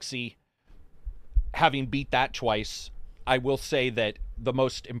Galaxy, having beat that twice, I will say that the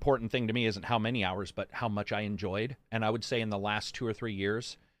most important thing to me isn't how many hours, but how much I enjoyed. And I would say in the last 2 or 3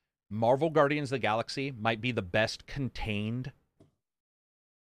 years, Marvel Guardians of the Galaxy might be the best contained,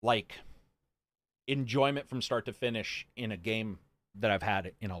 like, enjoyment from start to finish in a game that I've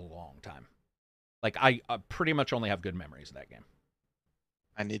had in a long time. Like, I pretty much only have good memories of that game.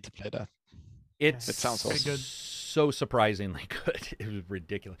 I need to play that. It sounds pretty good. So surprisingly good. It was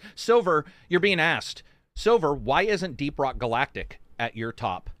ridiculous. Silver, you're being asked. Silver, why isn't Deep Rock Galactic at your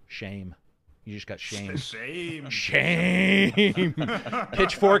top? Shame. You just got shame. Shame.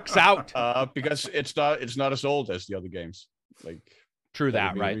 Pitchforks out. Because it's not as old as the other games. Like, true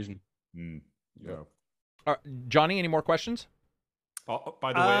that, right? Yeah. Johnny, any more questions? Oh,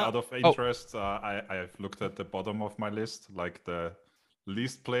 by the way, out of interest, I've looked at the bottom of my list, like the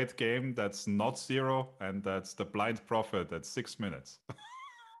least played game that's not 0, and that's The Blind Prophet at 6 minutes.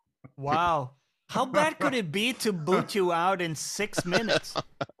 Wow. How bad could it be to boot you out in 6 minutes?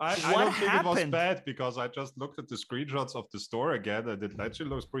 I don't think it was bad, because I just looked at the screenshots of the store again, and it actually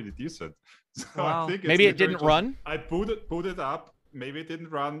looks pretty decent. So wow. I think maybe it didn't run. I booted up. Maybe it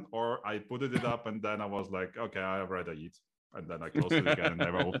didn't run, or I booted it up, and then I was like, okay, I'd rather eat. And then I closed it again and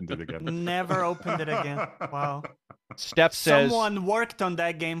never opened it again. Never opened it again. Wow. Steph says someone worked on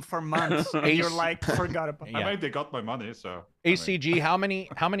that game for months. And you're like, forgot about it. I mean, they got my money, so. ACG, how many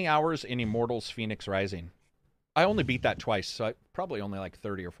hours in Immortals Phoenix Rising? I only beat that twice, so probably only like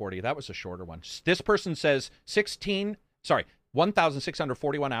 30 or 40. That was a shorter one. This person says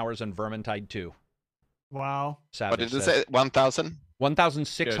 1,641 hours in Vermintide 2. Wow. Savage, what did it say? 1,000?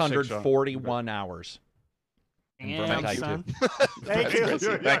 1,641 hours. Thank you.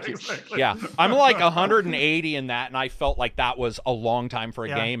 Thank you. Yeah, I'm like 180 in that, and I felt like that was a long time for a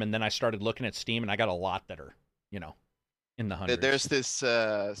game. And then I started looking at Steam, and I got a lot that are, in the hundreds. There's this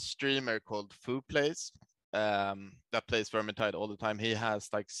streamer called Foo Plays that plays Vermintide all the time. He has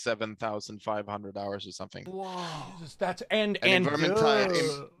like 7,500 hours or something. Wow, that's and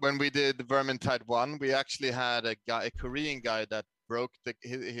Vermintide. When we did Vermintide 1, we actually had a Korean guy that broke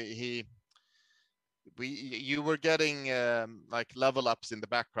you were getting like level ups in the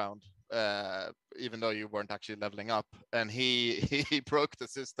background, even though you weren't actually leveling up, and he broke the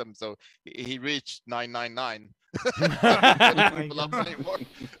system, so he reached 999.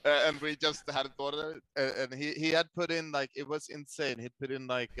 And we just hadn't thought of it, and he had put in, like, it was insane. He'd put in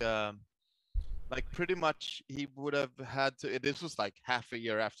like pretty much he would have had to. This was like half a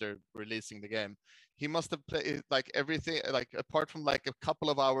year after releasing the game. He must have played like everything, like apart from like a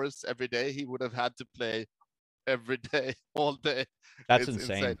couple of hours every day, he would have had to play every day, all day. That's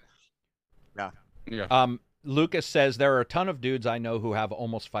insane. Yeah. Lucas says there are a ton of dudes I know who have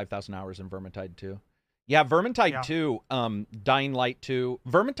almost 5,000 hours in Vermintide 2. Yeah, Vermintide 2, Dying Light 2,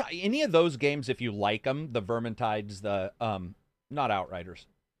 Vermintide, any of those games, if you like them, the Vermintides, the not Outriders,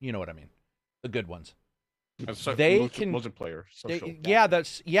 you know what I mean, the good ones. They can multiplayer.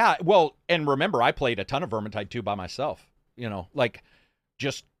 Well, and remember, I played a ton of Vermintide 2 by myself. Like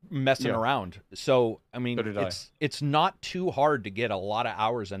just messing around. So I mean, it's not too hard to get a lot of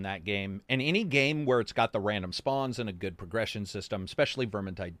hours in that game. And any game where it's got the random spawns and a good progression system, especially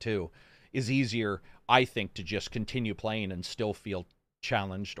Vermintide 2, is easier, I think, to just continue playing and still feel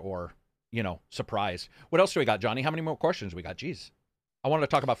challenged or surprised. What else do we got, Johnny? How many more questions we got? Jeez, I wanted to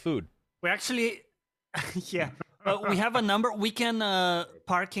talk about food. We actually. Yeah, we have a number. We can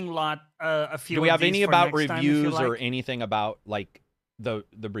parking lot a few. Do we have any about reviews like. Or anything about like the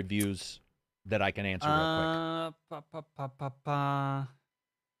reviews that I can answer real quick?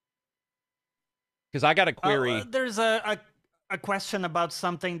 Because I got a query. There's a question about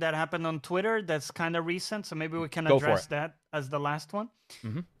something that happened on Twitter that's kind of recent, so maybe we can address that as the last one.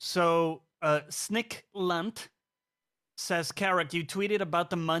 Mm-hmm. So Snick Lunt says, Carrick, you tweeted about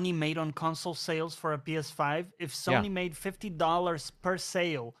the money made on console sales for a PS5. If Sony made $50 per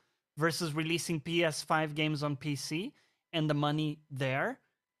sale versus releasing PS5 games on PC and the money there,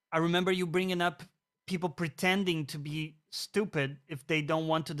 I remember you bringing up people pretending to be stupid if they don't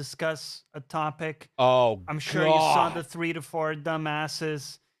want to discuss a topic. Oh, I'm sure you saw the 3 to 4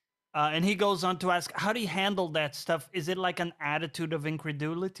 dumbasses. And he goes on to ask, how do you handle that stuff? Is it like an attitude of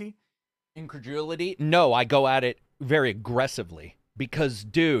incredulity? Incredulity? No, I go at it very aggressively because,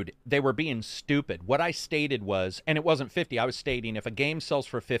 dude, they were being stupid. What I stated was, and it wasn't 50, I was stating if a game sells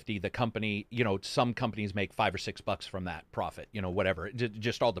for 50, the company, you know, some companies make $5 or $6 from that profit, you know, whatever. It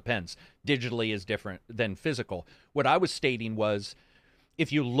just all depends. Digitally is different than physical. What I was stating was,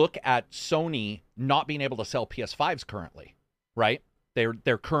 if you look at Sony not being able to sell PS5s currently, right?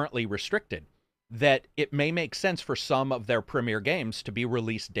 They're currently restricted. That it may make sense for some of their premier games to be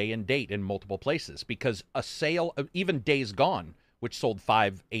released day and date in multiple places, because a sale of even Days Gone, which sold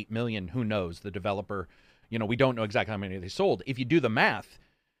 5-8 million, who knows, the developer, you know, we don't know exactly how many they sold. If you do the math,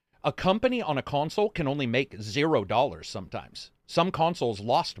 a company on a console can only make $0 sometimes. Some consoles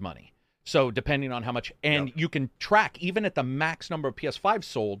lost money. So depending on how much, and you can track, even at the max number of PS5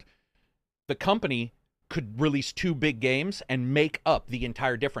 sold, the company could release 2 big games and make up the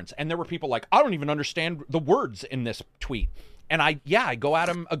entire difference. And there were people like, I don't even understand the words in this tweet. And I go at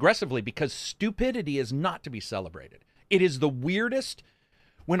them aggressively because stupidity is not to be celebrated. It is the weirdest.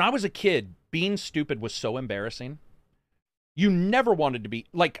 When I was a kid, being stupid was so embarrassing. You never wanted to be,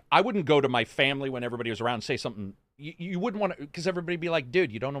 like, I wouldn't go to my family when everybody was around and say something. You wouldn't want to, because everybody would be like,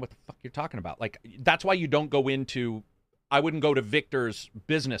 dude, you don't know what the fuck you're talking about. Like, that's why you don't go into, I wouldn't go to Victor's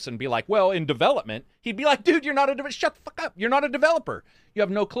business and be like, well, in development, he'd be like, dude, you're not a, shut the fuck up. You're not a developer. You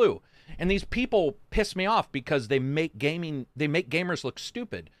have no clue. And these people piss me off because they make gamers look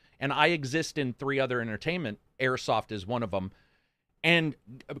stupid. And I exist in 3 other entertainment. Airsoft is one of them. And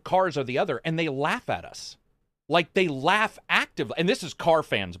cars are the other. And they laugh at us. Like, they laugh actively. And this is car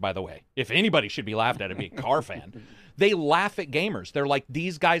fans, by the way. If anybody should be laughed at, it'd be a car fan. They laugh at gamers. They're like,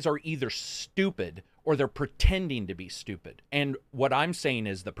 these guys are either stupid or they're pretending to be stupid. And what I'm saying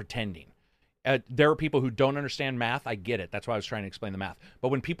is the pretending. There are people who don't understand math. I get it. That's why I was trying to explain the math. But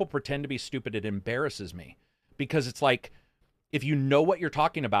when people pretend to be stupid, it embarrasses me. Because it's like, if you know what you're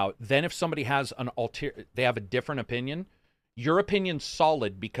talking about, then if somebody has they have a different opinion, your opinion's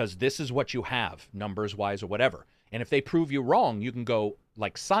solid because this is what you have, numbers-wise or whatever. And if they prove you wrong, you can go,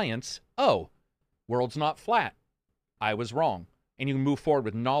 like science, oh, world's not flat. I was wrong. And you can move forward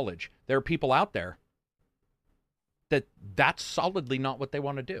with knowledge. There are people out there that's solidly not what they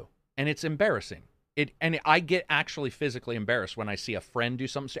want to do. And it's embarrassing. I get actually physically embarrassed when I see a friend do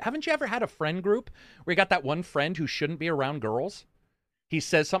something. Haven't you ever had a friend group where you got that one friend who shouldn't be around girls? He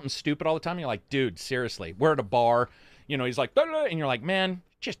says something stupid all the time. And you're like, dude, seriously, we're at a bar. You know, he's like, and you're like, man,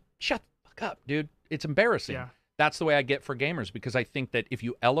 just shut the fuck up, dude. It's embarrassing. Yeah. That's the way I get for gamers, because I think that if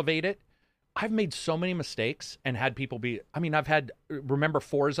you elevate it, I've made so many mistakes and had people remember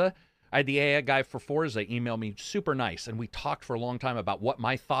Forza? I had the AI guy for Forza email me super nice, and we talked for a long time about what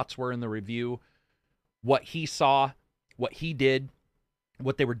my thoughts were in the review, what he saw, what he did,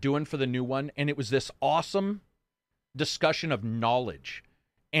 what they were doing for the new one, and it was this awesome discussion of knowledge.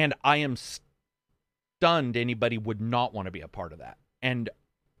 And I am stunned anybody would not want to be a part of that. And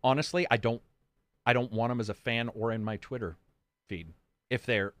honestly, I don't want them as a fan or in my Twitter feed if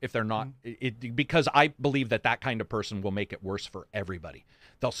they're not, because I believe that kind of person will make it worse for everybody.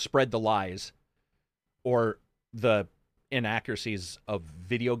 They'll spread the lies or the inaccuracies of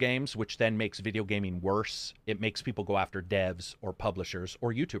video games, which then makes video gaming worse. It makes people go after devs or publishers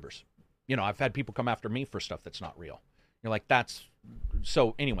or YouTubers. You know, I've had people come after me for stuff that's not real. You're like,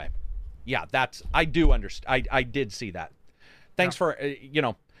 so anyway, yeah, I do understand. I did see that. Thanks for,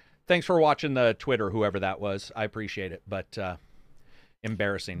 thanks for watching the Twitter, whoever that was. I appreciate it, but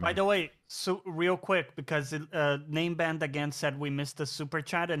embarrassing. By the way, so real quick, because Name Band again said we missed the super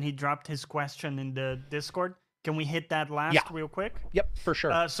chat and he dropped his question in the Discord. Can we hit that last real quick? Yep, for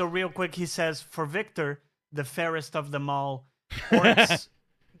sure. So real quick, he says, for Victor, the fairest of them all, Orcs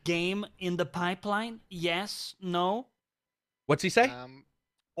game in the pipeline? Yes, no? What's he say?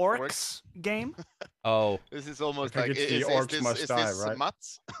 Orcs game? Oh. This is almost like, is this right?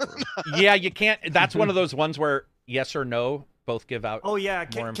 Mats? Yeah, you can't. That's one of those ones where yes or no both give out. Oh yeah,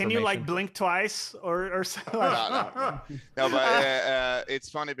 can you like blink twice or something? No, but it's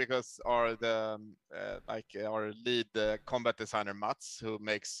funny because our lead combat designer Mats, who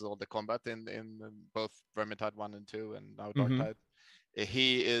makes all the combat in both Vermintide 1 and 2 and now Darktide,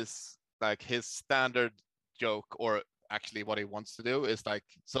 he is like, his standard joke, or actually what he wants to do is like,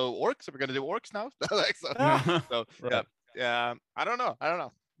 so orcs, are we gonna do orcs now? Like, so, so Right. yeah. I don't know.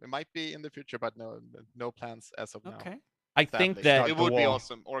 It might be in the future, but no plans as of now. Okay. I think Sadly. that it would be wall.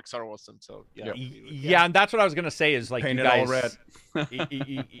 awesome. Orcs are awesome. So yeah. yeah, and that's what I was gonna say is like Paint you it all guys,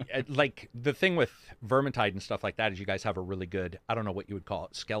 red. like the thing with Vermintide and stuff like that is you guys have a really good, I don't know what you would call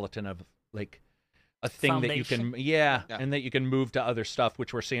it, skeleton of like a thing that you can, Foundation. and that you can move to other stuff,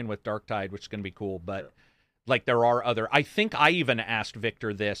 which we're seeing with Darktide, which is gonna be cool. But like there are other, I think I even asked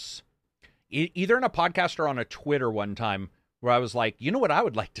Victor this either in a podcast or on a Twitter one time, where I was like, you know what I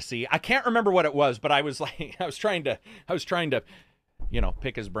would like to see? I can't remember what it was, but I was like, I was trying to, you know,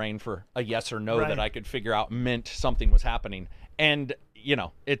 pick his brain for a yes or no that I could figure out meant something was happening. And, you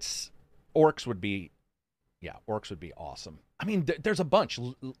know, orcs would be awesome. I mean, there's a bunch.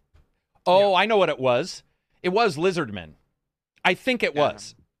 I know what it was. It was Lizardmen. I think it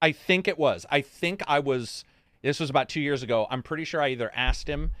was. I think this was about 2 years ago. I'm pretty sure I either asked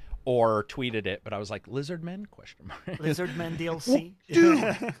him or tweeted it, but I was like, Lizardmen? ? Lizardmen DLC.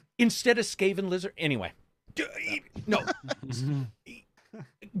 Dude, instead of Skaven Lizard. Anyway, no.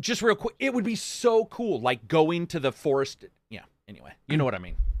 Just real quick, it would be so cool, like going to the forest. Yeah. Anyway, you know what I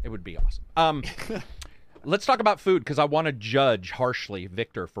mean. It would be awesome. Let's talk about food because I want to judge harshly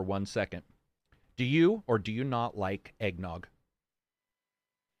Victor for 1 second. Do you or do you not like eggnog?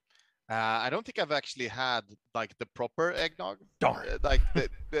 I don't think I've actually had like the proper eggnog. Darn. Like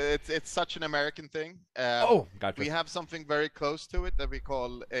it's such an American thing. Gotcha. We have something very close to it that we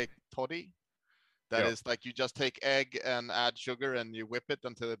call egg toddy. That is like you just take egg and add sugar and you whip it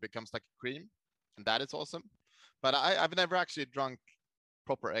until it becomes like a cream, and that is awesome. But I've never actually drunk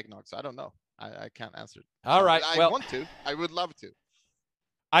proper eggnog, so I don't know. I can't answer it. All right. I want to. I would love to.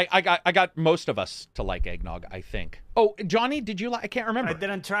 I got most of us to like eggnog, I think. Oh, Johnny, did you like? I can't remember. I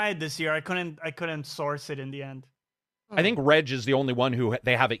didn't try it this year. I couldn't source it in the end. I think Reg is the only one who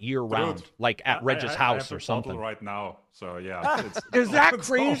they have it year round, Dude, like at Reg's house I or have a bottle something. right now, so yeah. Is that it's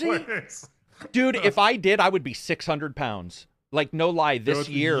crazy? always- Dude, if I did, I would be 600 pounds. Like, no lie, this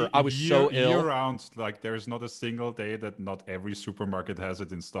Dude, year I was so ill. Year round, like there's not a single day that not every supermarket has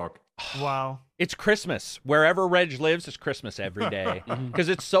it in stock. Wow. It's Christmas. Wherever Reg lives, it's Christmas every day because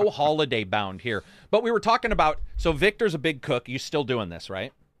it's so holiday bound here. But we were talking about, so Victor's a big cook. You still doing this,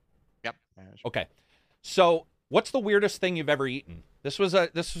 right? Yep. Okay. So what's the weirdest thing you've ever eaten? This was a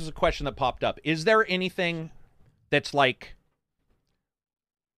question that popped up. Is there anything that's like,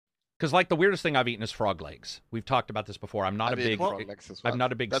 because like the weirdest thing I've eaten is frog legs. We've talked about this before. I'm not a big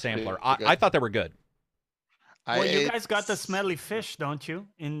sampler. I thought they were good. Well, you guys got the smelly fish, don't you,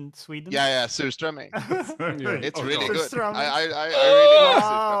 in Sweden? Yeah, surströmming. It's Oh, really God. good. Surströmming. I really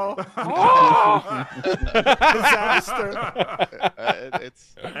like surströmming.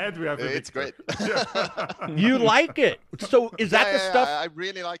 It's And we have a it's great. You like it. So is that the stuff? I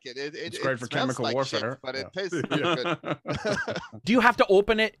really like it. It's great for smells chemical like warfare. shit, but it Yeah. tastes really good. Do you have to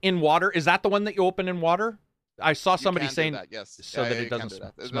open it in water? Is that the one that you open in water? I saw somebody You can do saying that, yes. so that it you can doesn't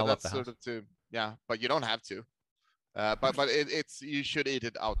do that. smell up That's the house. sort of to, yeah, but you don't have to. But it's you should eat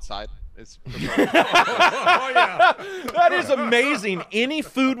it outside. It's Oh yeah. That is amazing. Any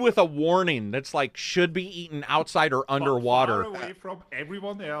food with a warning that's like should be eaten outside or underwater. Far away from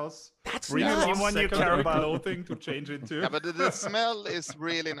everyone else. That's Bring nuts. one Anyone you second care of about. clothing to change into. yeah, but the smell is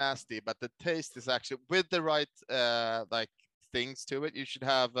really nasty. But the taste is actually with the right like things to it. You should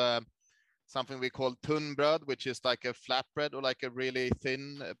have something we call tunnbröd, which is like a flatbread or like a really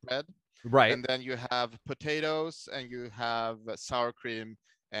thin bread. Right. And then you have potatoes and you have sour cream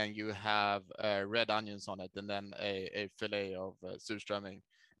and you have red onions on it, and then a fillet of surströmming.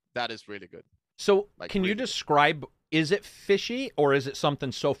 That is really good. So Like, can you really good. describe, is it fishy or is it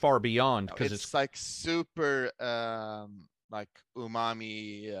something so far beyond? No, Because it's like super like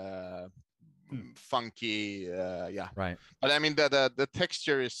umami, funky, yeah. right. But I mean the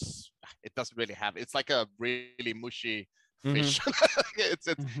texture is, it doesn't really have, it's like a really mushy fish.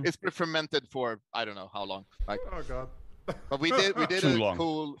 It's been fermented for I don't know how long. Like, Oh god. but we did Too a long.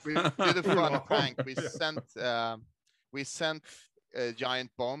 cool, we did a fun long. prank. Yeah. We sent a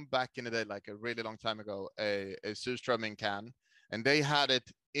giant bomb back in the day, like a really long time ago, a surströmming can, and they had it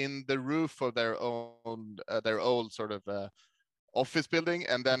in the roof of their old sort of office building,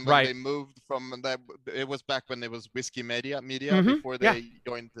 and then when Right. they moved from that, it was back when it was Whiskey Media Mhm, before they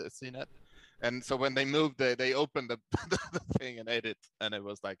joined the CNET. And so when they moved, they opened the thing and ate it, and it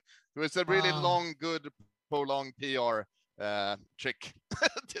was like, it was a really Wow. long, good, prolonged PR trick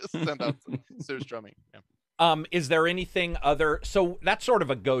to send out surströmming. Yeah. Is there anything other? So that's sort of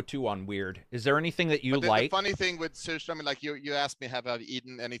a go-to on weird. Is there anything that you But the like? funny thing with surströmming, like you asked me, have I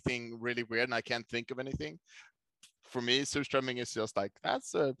eaten anything really weird, and I can't think of anything. for me, surströmming is just like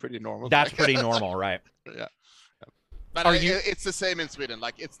that's pretty normal. That's Like, pretty normal, right? Yeah. But Are you- it's the same in Sweden.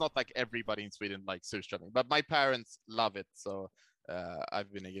 Like it's not like everybody in Sweden likes surströmming, but my parents love it, so I've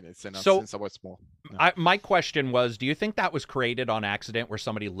been eating it since I was small. Yeah. My question was, do you think that was created on accident, where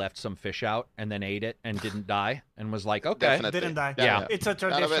somebody left some fish out and then ate it and didn't die and was like, okay, Definitely. Didn't die. Yeah. It's a No,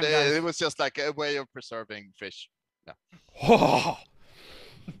 tradition. but guys. it was just like a way of preserving fish. oh,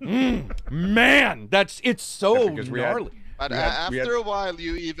 man, it's so because we had- gnarly. But We had- after a while,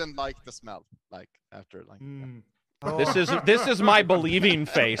 you even like the smell. Like after like. Yeah. Mm. Oh. This is my believing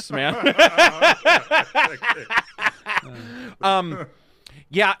face, man.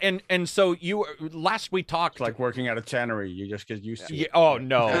 Yeah, and so you last we talked. It's like working at a tannery. You just get used to Yeah, it. oh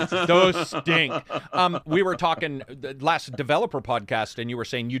no, those stink. We were talking the last developer podcast, and you were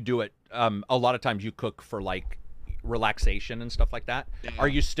saying you do it. A lot of times you cook for like relaxation and stuff like that. Yeah. Are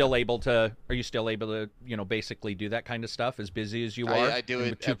you still able to? Basically do that kind of stuff? As busy as you are, I do and it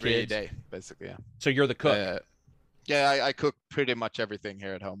with 2 every kids? day, basically. Yeah. So you're the cook. Yeah, I cook pretty much everything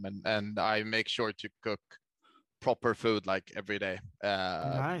here at home, and I make sure to cook proper food like every day.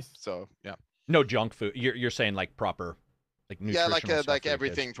 Nice. So yeah. No junk food. You're saying like proper, like Yeah, nutritional like stuff for your kids.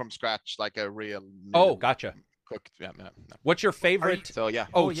 everything from scratch, like a real. Oh, meal gotcha. Cooked. Yeah. What's your favorite? So yeah.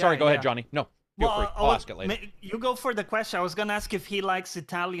 Oh, Oh, sorry. yeah, Go ahead, yeah. Johnny. No, feel free. I'll ask it later. You go for the question. I was gonna ask if he likes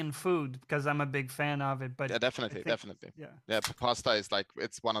Italian food because I'm a big fan of it. But Yeah, definitely, think- definitely. yeah. Yeah, pasta is like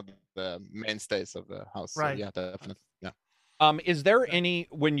it's one of the mainstays of the house. So Right. yeah, definitely. Yeah. Is there any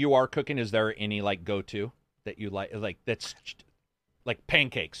when you are cooking? Is there any like go-to that you like that's like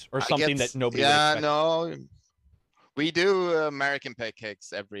pancakes or I something get- that nobody? Yeah, would expect? no. We do American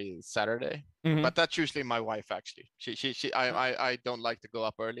pancakes every Saturday, Mhm. but that's usually my wife actually. I don't like to go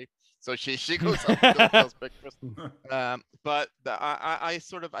up early, so she goes up and does those breakfast. But I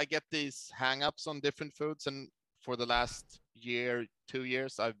sort of I get these hang-ups on different foods, and for the last year, 2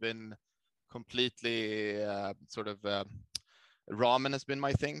 years, I've been completely ramen has been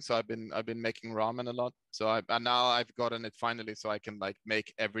my thing. So I've been making ramen a lot. So and now I've gotten it finally, so I can like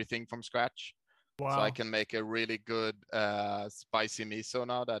make everything from scratch. wow. So I can make a really good spicy miso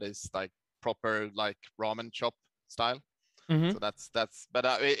now that is like proper like ramen chop style. Mhm. So that's but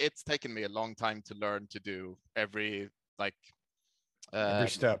it's taken me a long time to learn to do every like Every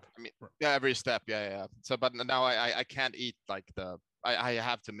step. yeah every step yeah. So but now I can't eat like I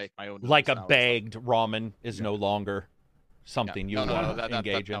have to make my own Like a noodles now. bagged ramen is no longer something you no,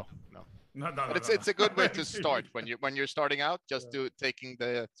 engage in. no. No, But it's a good way to start when you're starting out. Just taking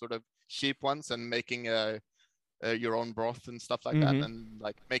the sort of cheap ones and making your own broth and stuff like that, Mhm. and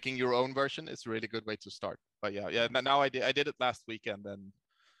like making your own version is a really good way to start. But yeah. Now I did it last weekend, and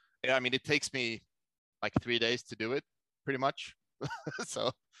yeah, I mean it takes me like 3 days to do it, pretty much.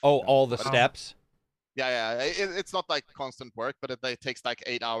 So Oh, all the But- steps. yeah, it's not like constant work, but it takes like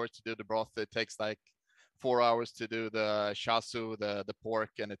 8 hours to do the broth. It takes like 4 hours to do the shasu, the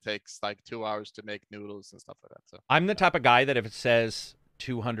pork, and it takes like 2 hours to make noodles and stuff like that. So I'm the type of guy that if it says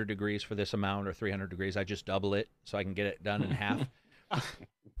 200 degrees for this amount or 300 degrees, I just double it so I can get it done in half.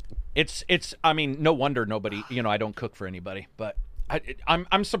 It's. I mean, no wonder nobody. I don't cook for anybody, but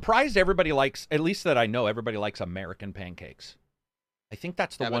I'm surprised everybody likes. At least that I know, everybody likes American pancakes. I think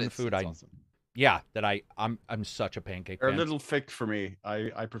that's the yeah, but one it's- food it's I. awesome. Yeah, that I'm such a pancake They're a fan. little thick for me.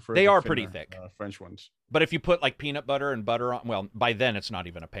 I prefer. They the are pretty thinner, thick. French ones. But if you put like peanut butter and butter on, well, by then it's not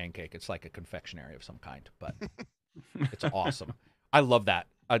even a pancake. It's like a confectionery of some kind. But it's awesome. I love that.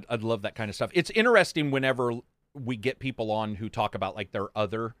 I love that kind of stuff. It's interesting whenever we get people on who talk about like their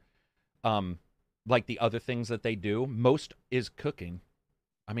other, like the other things that they do. Most is cooking.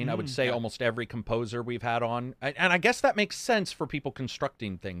 I mean, I would say yeah. almost every composer we've had on, and I guess that makes sense for people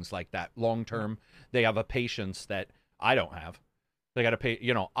constructing things like that long term. They have a patience that I don't have. They got to pay.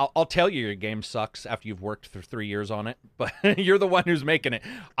 I'll tell you your game sucks after you've worked for 3 years on it, but you're the one who's making it.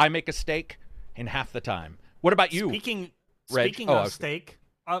 I make a steak in half the time. What about you? Speaking Reg? speaking Oh, of okay. steak,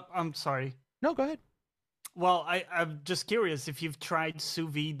 I'm sorry. No, go ahead. Well, I'm just curious if you've tried sous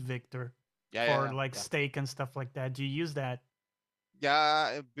vide, Victor, Yeah, for like steak and stuff like that. Do you use that?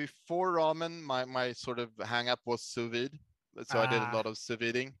 Yeah, before ramen, my sort of hang up was sous vide. So I did a Ah. lot of sous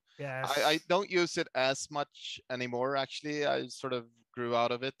videing. Yes. I don't use it as much anymore. Actually, I sort of grew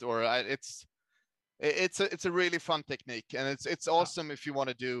out of it, or it's a really fun technique, and it's awesome if you want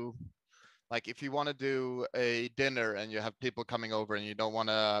to do, like if you want to do a dinner and you have people coming over and you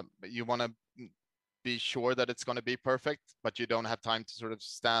want to be sure that it's going to be perfect, but you don't have time to sort of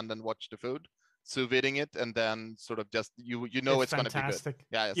stand and watch the food. Sous videing it and then sort of just it's going to be good. fantastic.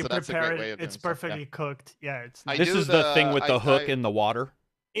 Yeah, You so that's a prepare great way it, of doing it's stuff, yeah. perfectly cooked. Yeah, it's I nice. This do is the thing with the hook I- in the water.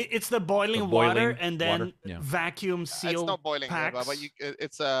 It's the boiling water and then vacuum seal. It's not boiling, packs. but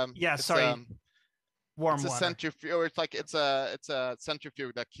it's warm it's a water. centrifuge, or it's a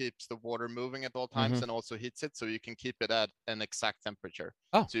centrifuge that keeps the water moving at all times and also heats it, so you can keep it at an exact temperature.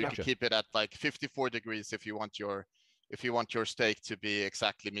 Oh, so you can keep it at like 54 degrees if you want your steak to be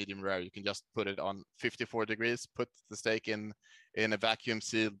exactly medium rare. You can just put it on 54 degrees, put the steak in a vacuum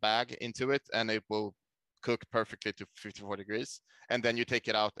sealed bag into it, and it will cook perfectly to 54 degrees. And then you take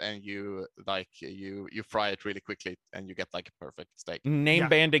it out and you fry it really quickly, and you get like a perfect steak. Name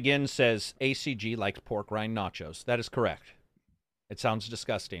Band again says ACG likes pork rind nachos. That is correct. It sounds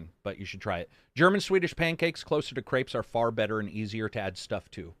disgusting, but you should try it. German Swedish pancakes closer to crepes are far better and easier to add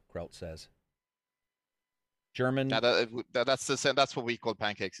stuff to, Krelt says. German. That's what we call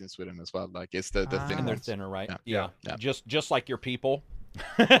pancakes in Sweden as well. Like it's the thin and they're ones. thinner, right? Yeah. Just like your people.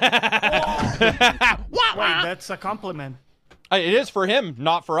 Wait, that's a compliment. It is for him,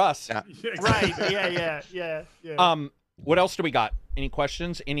 not for us. Yeah. Right. Yeah. What else do we got? Any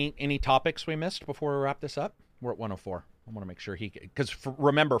questions? Any topics we missed before we wrap this up? We're at 104. I want to make sure because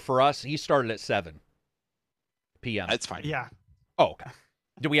remember, for us, he started at 7 p.m. That's fine. Yeah. Oh, okay.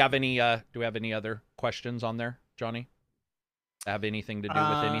 Do we have any other questions on there, Johnny? Have anything to do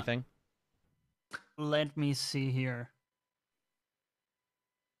with anything? Let me see here.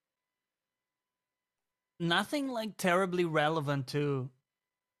 Nothing like terribly relevant to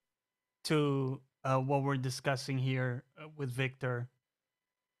what we're discussing here with Victor.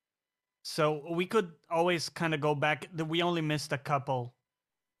 So we could always kind of go back. We only missed a couple,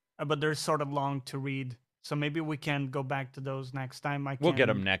 but they're sort of long to read. So maybe we can go back to those next time. We'll get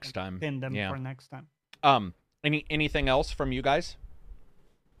them next time. Pin them for next time. Anything else from you guys?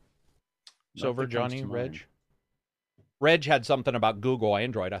 Silver, Johnny, Reg? Reg had something about Google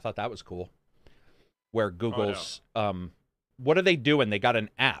Android. I thought that was cool. Where Google's, what are they doing? They got an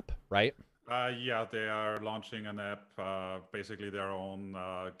app, right? Yeah, they are launching an app, basically their own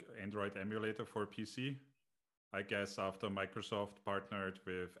Android emulator for PC. I guess after Microsoft partnered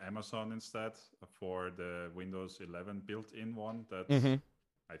with Amazon instead for the Windows 11 built-in one that's,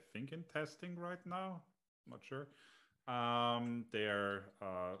 I think, in testing right now. I'm not sure. They're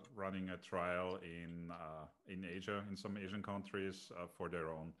running a trial in Asia, in some Asian countries, for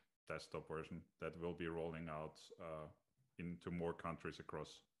their own desktop version that will be rolling out into more countries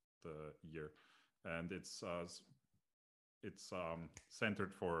across the year, and it's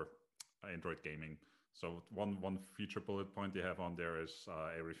centered for Android gaming. So one feature bullet point they have on there is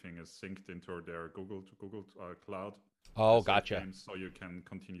everything is synced into their Google Cloud. Oh, gotcha. So you can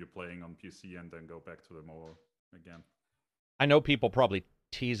continue playing on PC and then go back to the mobile again. I know people probably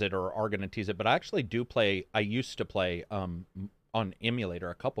tease it or are going to tease it, but I actually do play. I used to play on emulator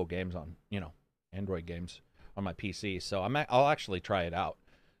a couple games on Android games on my PC. So I'll actually try it out.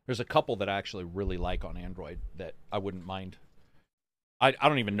 There's a couple that I actually really like on Android that I wouldn't mind. I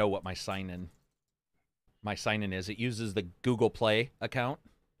don't even know what my sign-in is. It uses the Google Play account.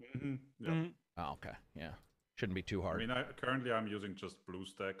 Yeah. Oh, okay. Yeah. Shouldn't be too hard. I mean, currently I'm using just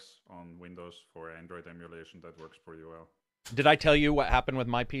BlueStacks on Windows for Android emulation. That works pretty well. Did I tell you what happened with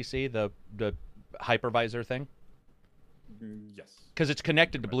my PC, the hypervisor thing? Yes. Because it's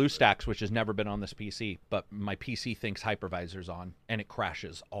connected to BlueStacks, which has never been on this PC, but my PC thinks hypervisor's on, and it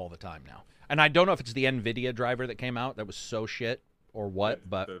crashes all the time now. And I don't know if it's the NVIDIA driver that came out that was so shit or what,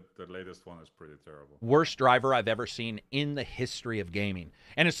 but the latest one is pretty terrible. Worst driver I've ever seen in the history of gaming.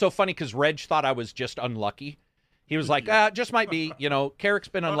 And it's so funny because Reg thought I was just unlucky. He was like, it just might be, Carrick's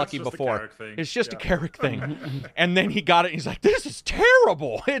been unlucky before. It's just a Carrick thing. And then he got it, and he's like, this is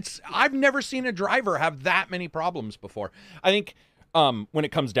terrible. I've never seen a driver have that many problems before. I think when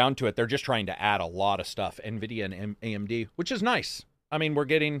it comes down to it, they're just trying to add a lot of stuff, NVIDIA and AMD, which is nice. I mean, we're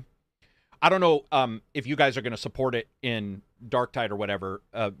getting... I don't know if you guys are going to support it in Darktide or whatever,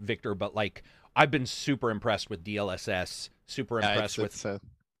 Victor, but, I've been super impressed with DLSS, super impressed with...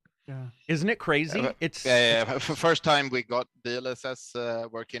 Yeah. Isn't it crazy? It's First time we got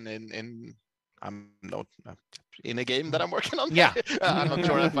DLSS working in a game that I'm working on. Yeah. I'm not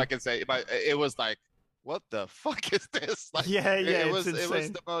sure if I can say, but it was like, what the fuck is this? It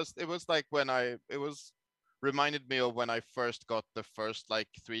was reminded me of when I first got the first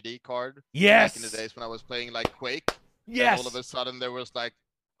 3D card. Yes. Back in the days when I was playing Quake. Yes. And all of a sudden there was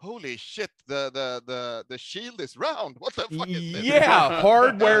holy shit, the shield is round. What the fuck is this? Yeah,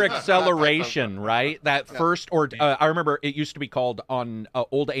 hardware acceleration, right? That first, I remember it used to be called on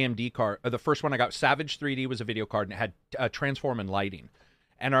old AMD card. The first one I got, Savage 3D, was a video card, and it had transform and lighting.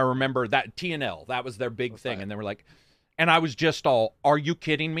 And I remember that TNL, that was their big thing. And they were like, And I was just all, are you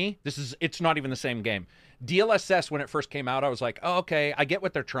kidding me? It's not even the same game. DLSS, when it first came out, I was like, oh, okay, I get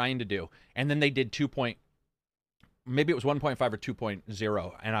what they're trying to do. And then they did maybe it was 1.5 or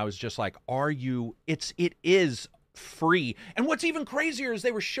 2.0. And I was just like, it is free. And what's even crazier is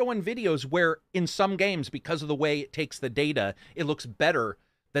they were showing videos where in some games, because of the way it takes the data, it looks better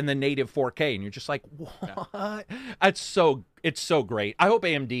than the native 4K. And you're just like, what? Yeah. It's so great. I hope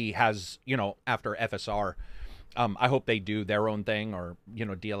AMD has, after FSR, I hope they do their own thing, or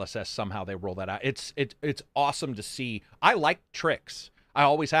DLSS somehow they roll that out. It's awesome to see. I like tricks. I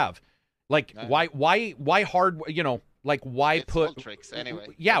always have. Like why hard? Why it's put tricks anyway?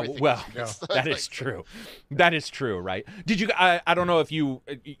 Yeah, well, tricks. that is true. That is true, right? Did you? I don't know if you.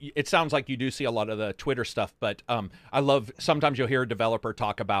 It sounds like you do see a lot of the Twitter stuff, but I love. Sometimes you'll hear a developer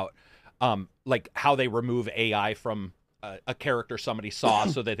talk about like how they remove AI from a character somebody saw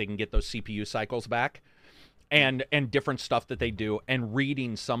so that they can get those CPU cycles back. And different stuff that they do, and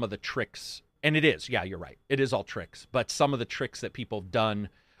reading some of the tricks. And yeah, you're right. It is all tricks. But some of the tricks that people have done.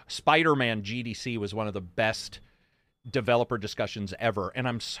 Spider-Man GDC was one of the best developer discussions ever. And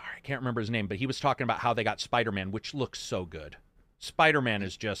I'm sorry, I can't remember his name, but he was talking about how they got Spider-Man, which looks so good. Spider-Man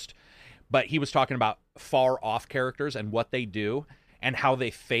is just... But he was talking about far-off characters and what they do and how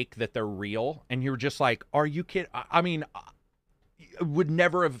they fake that they're real. And you're just like, are you kidding? I mean... would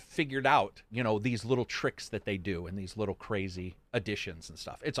never have figured out, these little tricks that they do and these little crazy additions and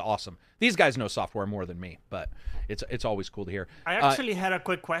stuff. It's awesome. These guys know software more than me, but it's always cool to hear. I actually had a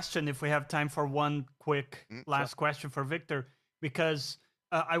quick question, if we have time for one quick last question for Victor, because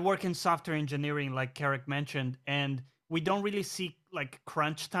I work in software engineering, like Carrick mentioned, and we don't really see like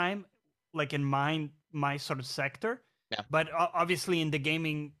crunch time, like in my sort of sector. Yeah. But obviously in the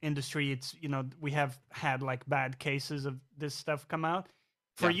gaming industry, it's, we have had like bad cases of this stuff come out.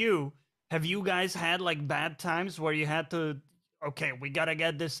 For you, have you guys had like bad times where you had to, okay, we got to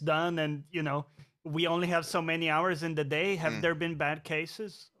get this done and, we only have so many hours in the day? Have there been bad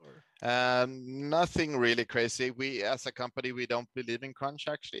cases? Nothing really crazy. We, as a company, we don't believe in crunch.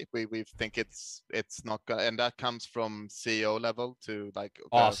 Actually, we think it's not gonna, and that comes from CEO level to like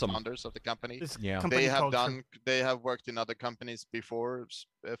awesome founders of the company. They have worked in other companies before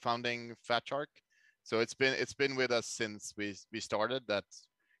founding Fat Shark, so it's been with us since we started that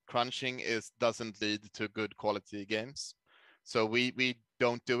crunching doesn't lead to good quality games. So we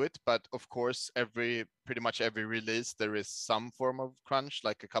don't do it, but of course, pretty much every release there is some form of crunch,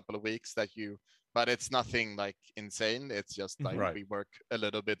 like a couple of weeks but it's nothing like insane. It's just like we work a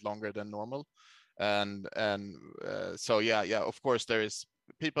little bit longer than normal, and so yeah. Of course,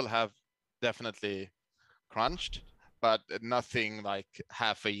 people have definitely crunched, but nothing like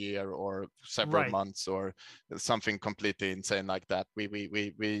half a year or several months or something completely insane like that.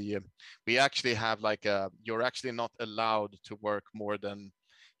 We actually have like you're actually not allowed to work more than,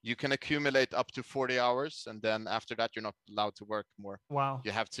 you can accumulate up to 40 hours, and then after that you're not allowed to work more. Wow.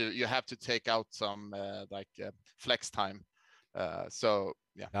 You have to take out some flex time. So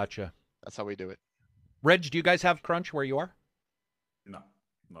yeah. Gotcha. That's how we do it. Reg, do you guys have crunch where you are? No,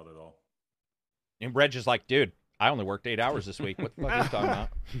 not at all. And Reg is like, dude, I only worked 8 hours this week. What the fuck are you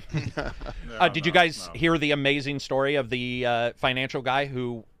talking about? Did you guys hear the amazing story of the financial guy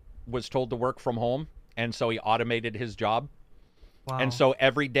who was told to work from home, and so he automated his job? Wow. And so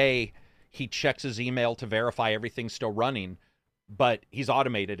every day he checks his email to verify everything's still running, but he's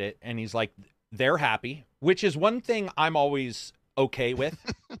automated it, and he's like, they're happy, which is one thing I'm always okay with.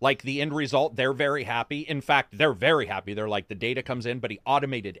 Like the end result, they're very happy. In fact, they're very happy. They're like, the data comes in, but he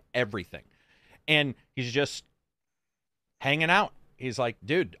automated everything. And he's just hanging out. He's like,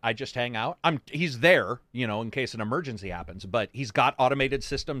 dude, I just hang out. He's there, in case an emergency happens, but he's got automated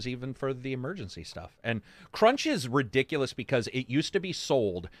systems even for the emergency stuff. And crunch is ridiculous because it used to be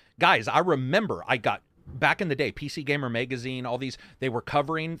sold. Guys, I remember I got back in the day, PC Gamer Magazine, all these, they were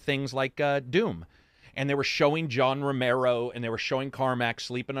covering things like Doom, and they were showing John Romero, and they were showing Carmack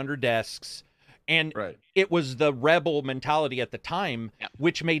sleeping under desks. And it was the rebel mentality at the time,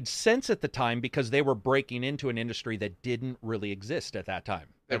 which made sense at the time because they were breaking into an industry that didn't really exist at that time.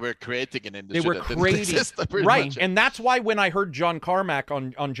 They were creating an industry that didn't exist. Much. And that's why when I heard John Carmack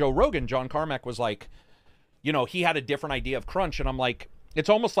on Joe Rogan, John Carmack was like, he had a different idea of crunch. And I'm like, it's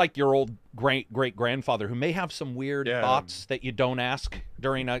almost like your old great-grandfather who may have some weird thoughts that you don't ask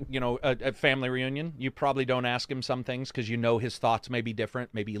during a family reunion. You probably don't ask him some things because his thoughts may be different.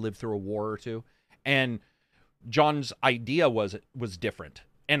 Maybe he lived through a war or two. And John's idea was different.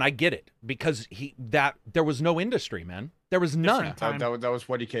 And I get it because there was no industry, man. There was none. That was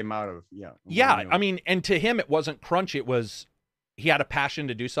what he came out of. Yeah. Yeah. I mean, and to him, it wasn't crunch. It was, he had a passion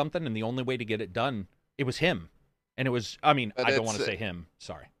to do something. And the only way to get it done, it was him. And it was, I mean, But I don't want to it's, say him.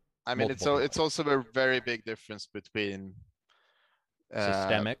 Sorry. I mean, Multiple it's also a very big difference between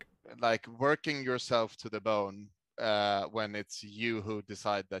systemic. like working yourself to the bone when it's you who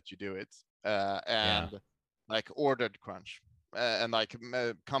decide that you do it, and like ordered crunch. And like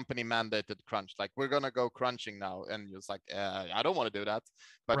company mandated crunch, like we're gonna go crunching now, and it's like I don't want to do that.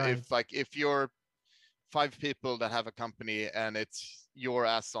 But if you're 5 people that have a company and it's your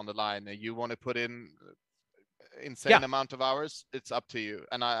ass on the line and you want to put in insane amount of hours, it's up to you.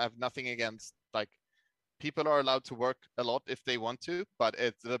 And I have nothing against, like, people are allowed to work a lot if they want to, but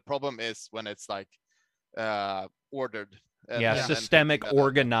the problem is when it's like ordered. Systemic,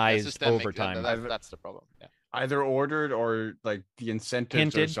 organized systemic, overtime. That's the problem. Yeah. Either ordered or like the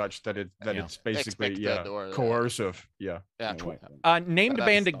incentives are such that it's basically coercive. Named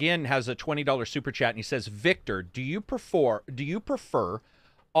Band again has a $20 super chat, and he says, Victor, do you prefer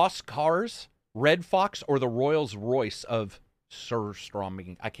Oscars, Red Fox, or the Rolls Royce of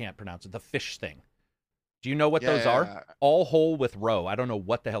Surströmming? I can't pronounce it. The fish thing. Do you know what those are? All whole with roe. I don't know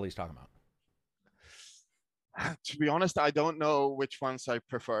what the hell he's talking about. To be honest, I don't know which ones I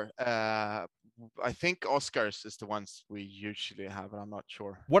prefer. I think Oscars is the ones we usually have, but I'm not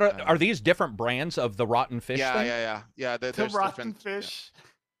sure. What are these different brands of the rotten fish thing? Yeah. The rotten fish.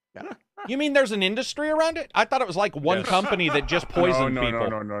 Yeah. You mean there's an industry around it? I thought it was like one company that just poisoned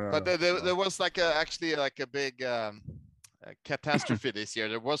people. No. But there was like actually a big catastrophe this year.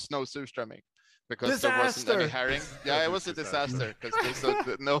 There was no surströmming because there wasn't any herring. Yeah, it was a disaster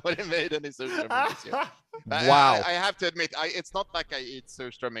because nobody made any surströmming this year. Wow. I have to admit, it's not like I eat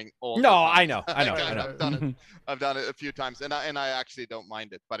surströmming all the time. I know. I've done it a few times, and I actually don't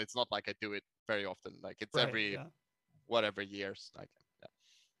mind it, but it's not like I do it very often. Like it's every whatever years. Like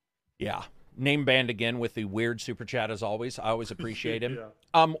Name Band again with the weird super chat as always. I always appreciate him.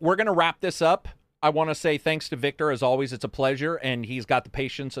 We're gonna wrap this up. I want to say thanks to Victor as always. It's a pleasure, and he's got the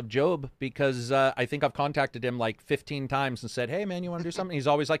patience of Job because I think I've contacted him like 15 times and said, "Hey man, you want to do something?" He's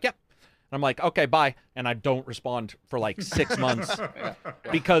always like, "Yep." And I'm like, okay, bye. And I don't respond for like 6 months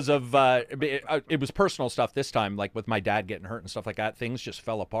because of, it was personal stuff this time, like with my dad getting hurt and stuff like that. Things just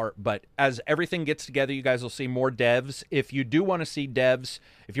fell apart. But as everything gets together, you guys will see more devs. If you do want to see devs,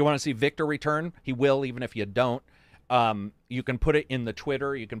 if you want to see Victor return, he will, even if you don't. You can put it in the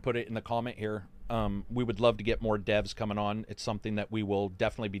Twitter. You can put it in the comment here. We would love to get more devs coming on. It's something that we will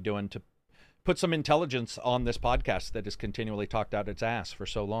definitely be doing to put some intelligence on this podcast that has continually talked out its ass for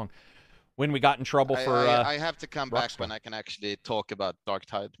so long. When we got in trouble for I have to come back when I can actually talk about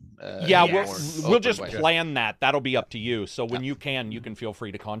Darktide. We'll just plan that. That'll be up to you. So when you can feel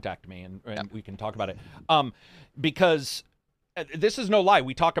free to contact me and we can talk about it. Because this is no lie.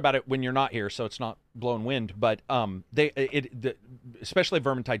 We talk about it when you're not here, so it's not blowing wind. But especially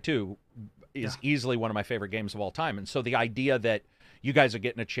Vermintide 2 is easily one of my favorite games of all time. And so the idea that you guys are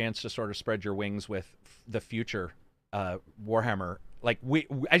getting a chance to sort of spread your wings with the future Warhammer. Like we,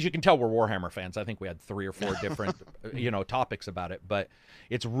 as you can tell, we're Warhammer fans. I think we had 3 or 4 different, topics about it, but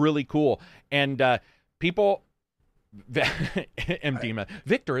it's really cool. And people,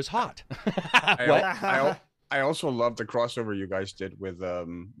 Victor is hot. I also love the crossover you guys did with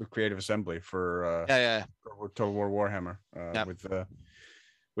Creative Assembly for Total War Warhammer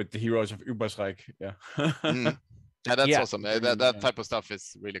with the heroes of Ubersreich. Yeah, that's awesome. That type of stuff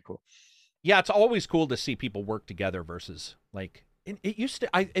is really cool. Yeah, it's always cool to see people work together versus like. It used to.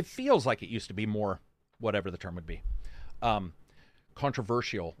 It feels like it used to be more, whatever the term would be,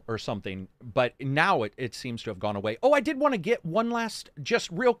 controversial or something. But now it seems to have gone away. Oh, I did want to get one last,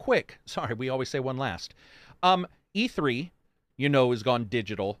 just real quick. Sorry, we always say one last. E3, has gone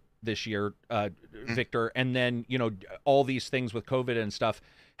digital this year, Victor, and then all these things with COVID and stuff.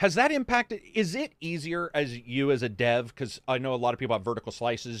 Has that impacted? Is it easier as a dev? Because I know a lot of people have vertical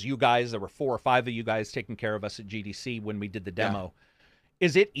slices. You guys, there were 4 or 5 of you guys taking care of us at GDC when we did the demo. Yeah.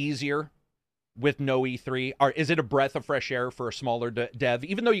 Is it easier with no E3? Or is it a breath of fresh air for a smaller dev?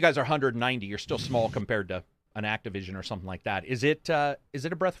 Even though you guys are 190, you're still small compared to an Activision or something like that. Is it a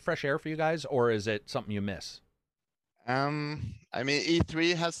breath of fresh air for you guys, or is it something you miss? I mean,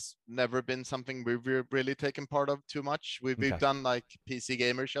 E3 has never been something we've really taken part of too much. We've done like PC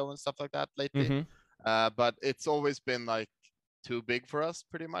Gamer Show and stuff like that lately, but it's always been like too big for us.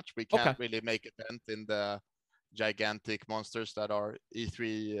 Pretty much, we can't really make a dent in the gigantic monsters that are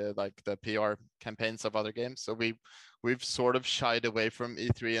E3, like the PR campaigns of other games. So we've sort of shied away from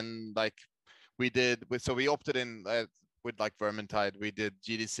E3, and like we opted in. With like Vermintide, we did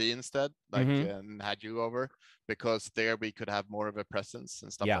GDC instead, like and had you over, because there we could have more of a presence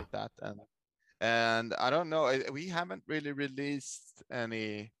and stuff like that. And I don't know, we haven't really released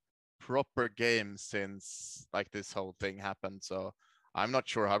any proper game since like this whole thing happened. So I'm not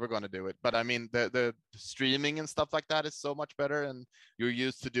sure how we're going to do it, but I mean the streaming and stuff like that is so much better, and you're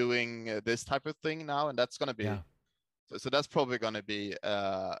used to doing this type of thing now, and that's going to be so that's probably going to be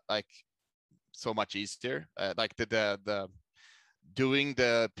like so much easier. Like the doing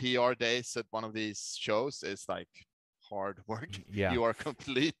the PR days at one of these shows is like hard work. Yeah, you are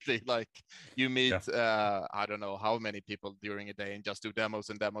completely like you meet I don't know how many people during a day and just do demos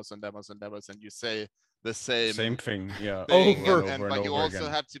and demos and demos and demos, and you say the same thing, over and but you also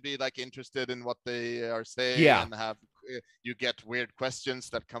have to be like interested in what they are saying, and have you get weird questions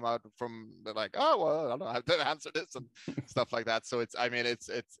that come out from like, oh well, I don't know how to answer this and stuff like that. So it's, I mean, it's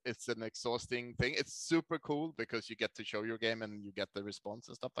an exhausting thing. It's super cool because you get to show your game and you get the response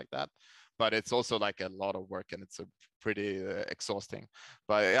and stuff like that, but it's also like a lot of work, and it's a pretty exhausting.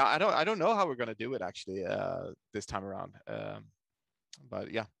 But yeah, I don't know how we're gonna do it actually this time around.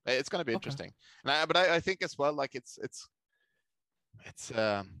 But yeah, it's going to be interesting. And I think as well, like it's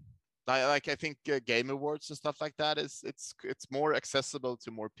I think Game Awards and stuff like that is it's more accessible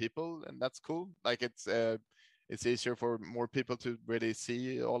to more people, and that's cool. Like it's easier for more people to really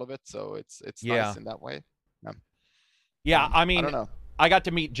see all of it, so it's nice in that way. Yeah, I mean, I don't know. I got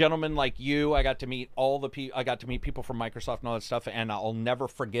to meet gentlemen like you. I got to meet I got to meet people from Microsoft and all that stuff, and I'll never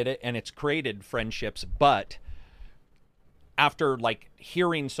forget it. And it's created friendships, but after like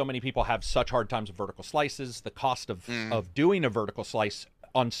hearing so many people have such hard times with vertical slices, the cost of doing a vertical slice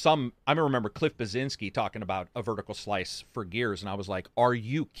on some, I remember Cliff Basinski talking about a vertical slice for Gears, and I was like, are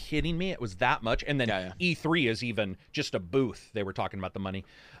you kidding me? It was that much? And then E3 is even just a booth. They were talking about the money.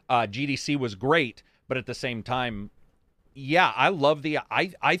 GDC was great, but at the same time, yeah, I love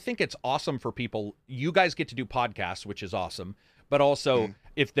I think it's awesome for people. You guys get to do podcasts, which is awesome, but also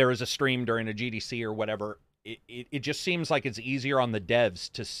if there is a stream during a GDC or whatever, it just seems like it's easier on the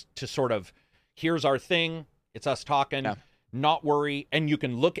devs to sort of, here's our thing, it's us talking, not worry, and you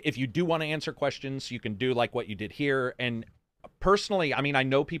can look, if you do want to answer questions, you can do like what you did here. And personally, I mean, I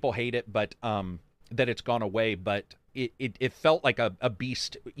know people hate it, but that it's gone away, but it felt like a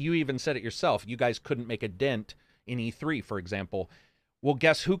beast. You even said it yourself, you guys couldn't make a dent in E3, for example. Well,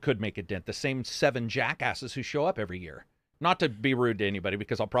 guess who could make a dent? The same 7 jackasses who show up every year. Not to be rude to anybody,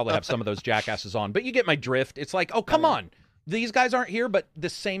 because I'll probably have some of those jackasses on, but you get my drift. It's like, oh, come on. These guys aren't here, but the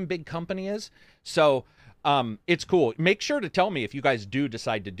same big company is. So it's cool. Make sure to tell me if you guys do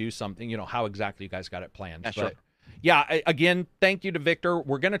decide to do something, you know, how exactly you guys got it planned. Yeah, sure. Yeah, again, thank you to Victor.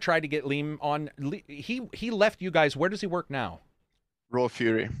 We're going to try to get Liam on. He left you guys. Where does he work now? Raw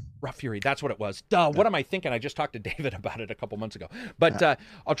Fury. Raw Fury, that's what it was. Duh, what am I thinking? I just talked to David about it a couple months ago. But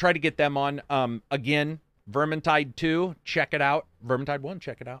I'll try to get them on. Again, Vermintide 2, check it out. Vermintide 1,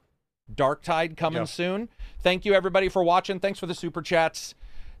 check it out. Darktide coming soon. Thank you, everybody, for watching. Thanks for the super chats.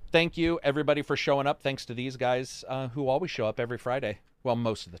 Thank you, everybody, for showing up. Thanks to these guys who always show up every Friday. Well,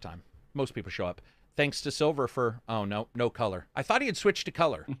 most of the time. Most people show up. Thanks to Silver for, oh, no color. I thought he had switched to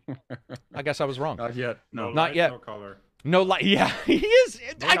color. I guess I was wrong. Not yet. No, not light, yet. No color. No light. Yeah, he is.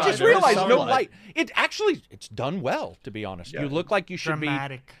 I just realized no light. It's done well, to be honest. You look like you should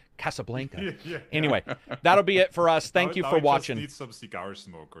Dramatic. be Casablanca. Anyway, that'll be it for us. Thank you for watching. Just need some cigar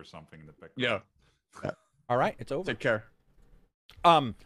smoke or something in the background. Yeah. All right, it's over. Take care.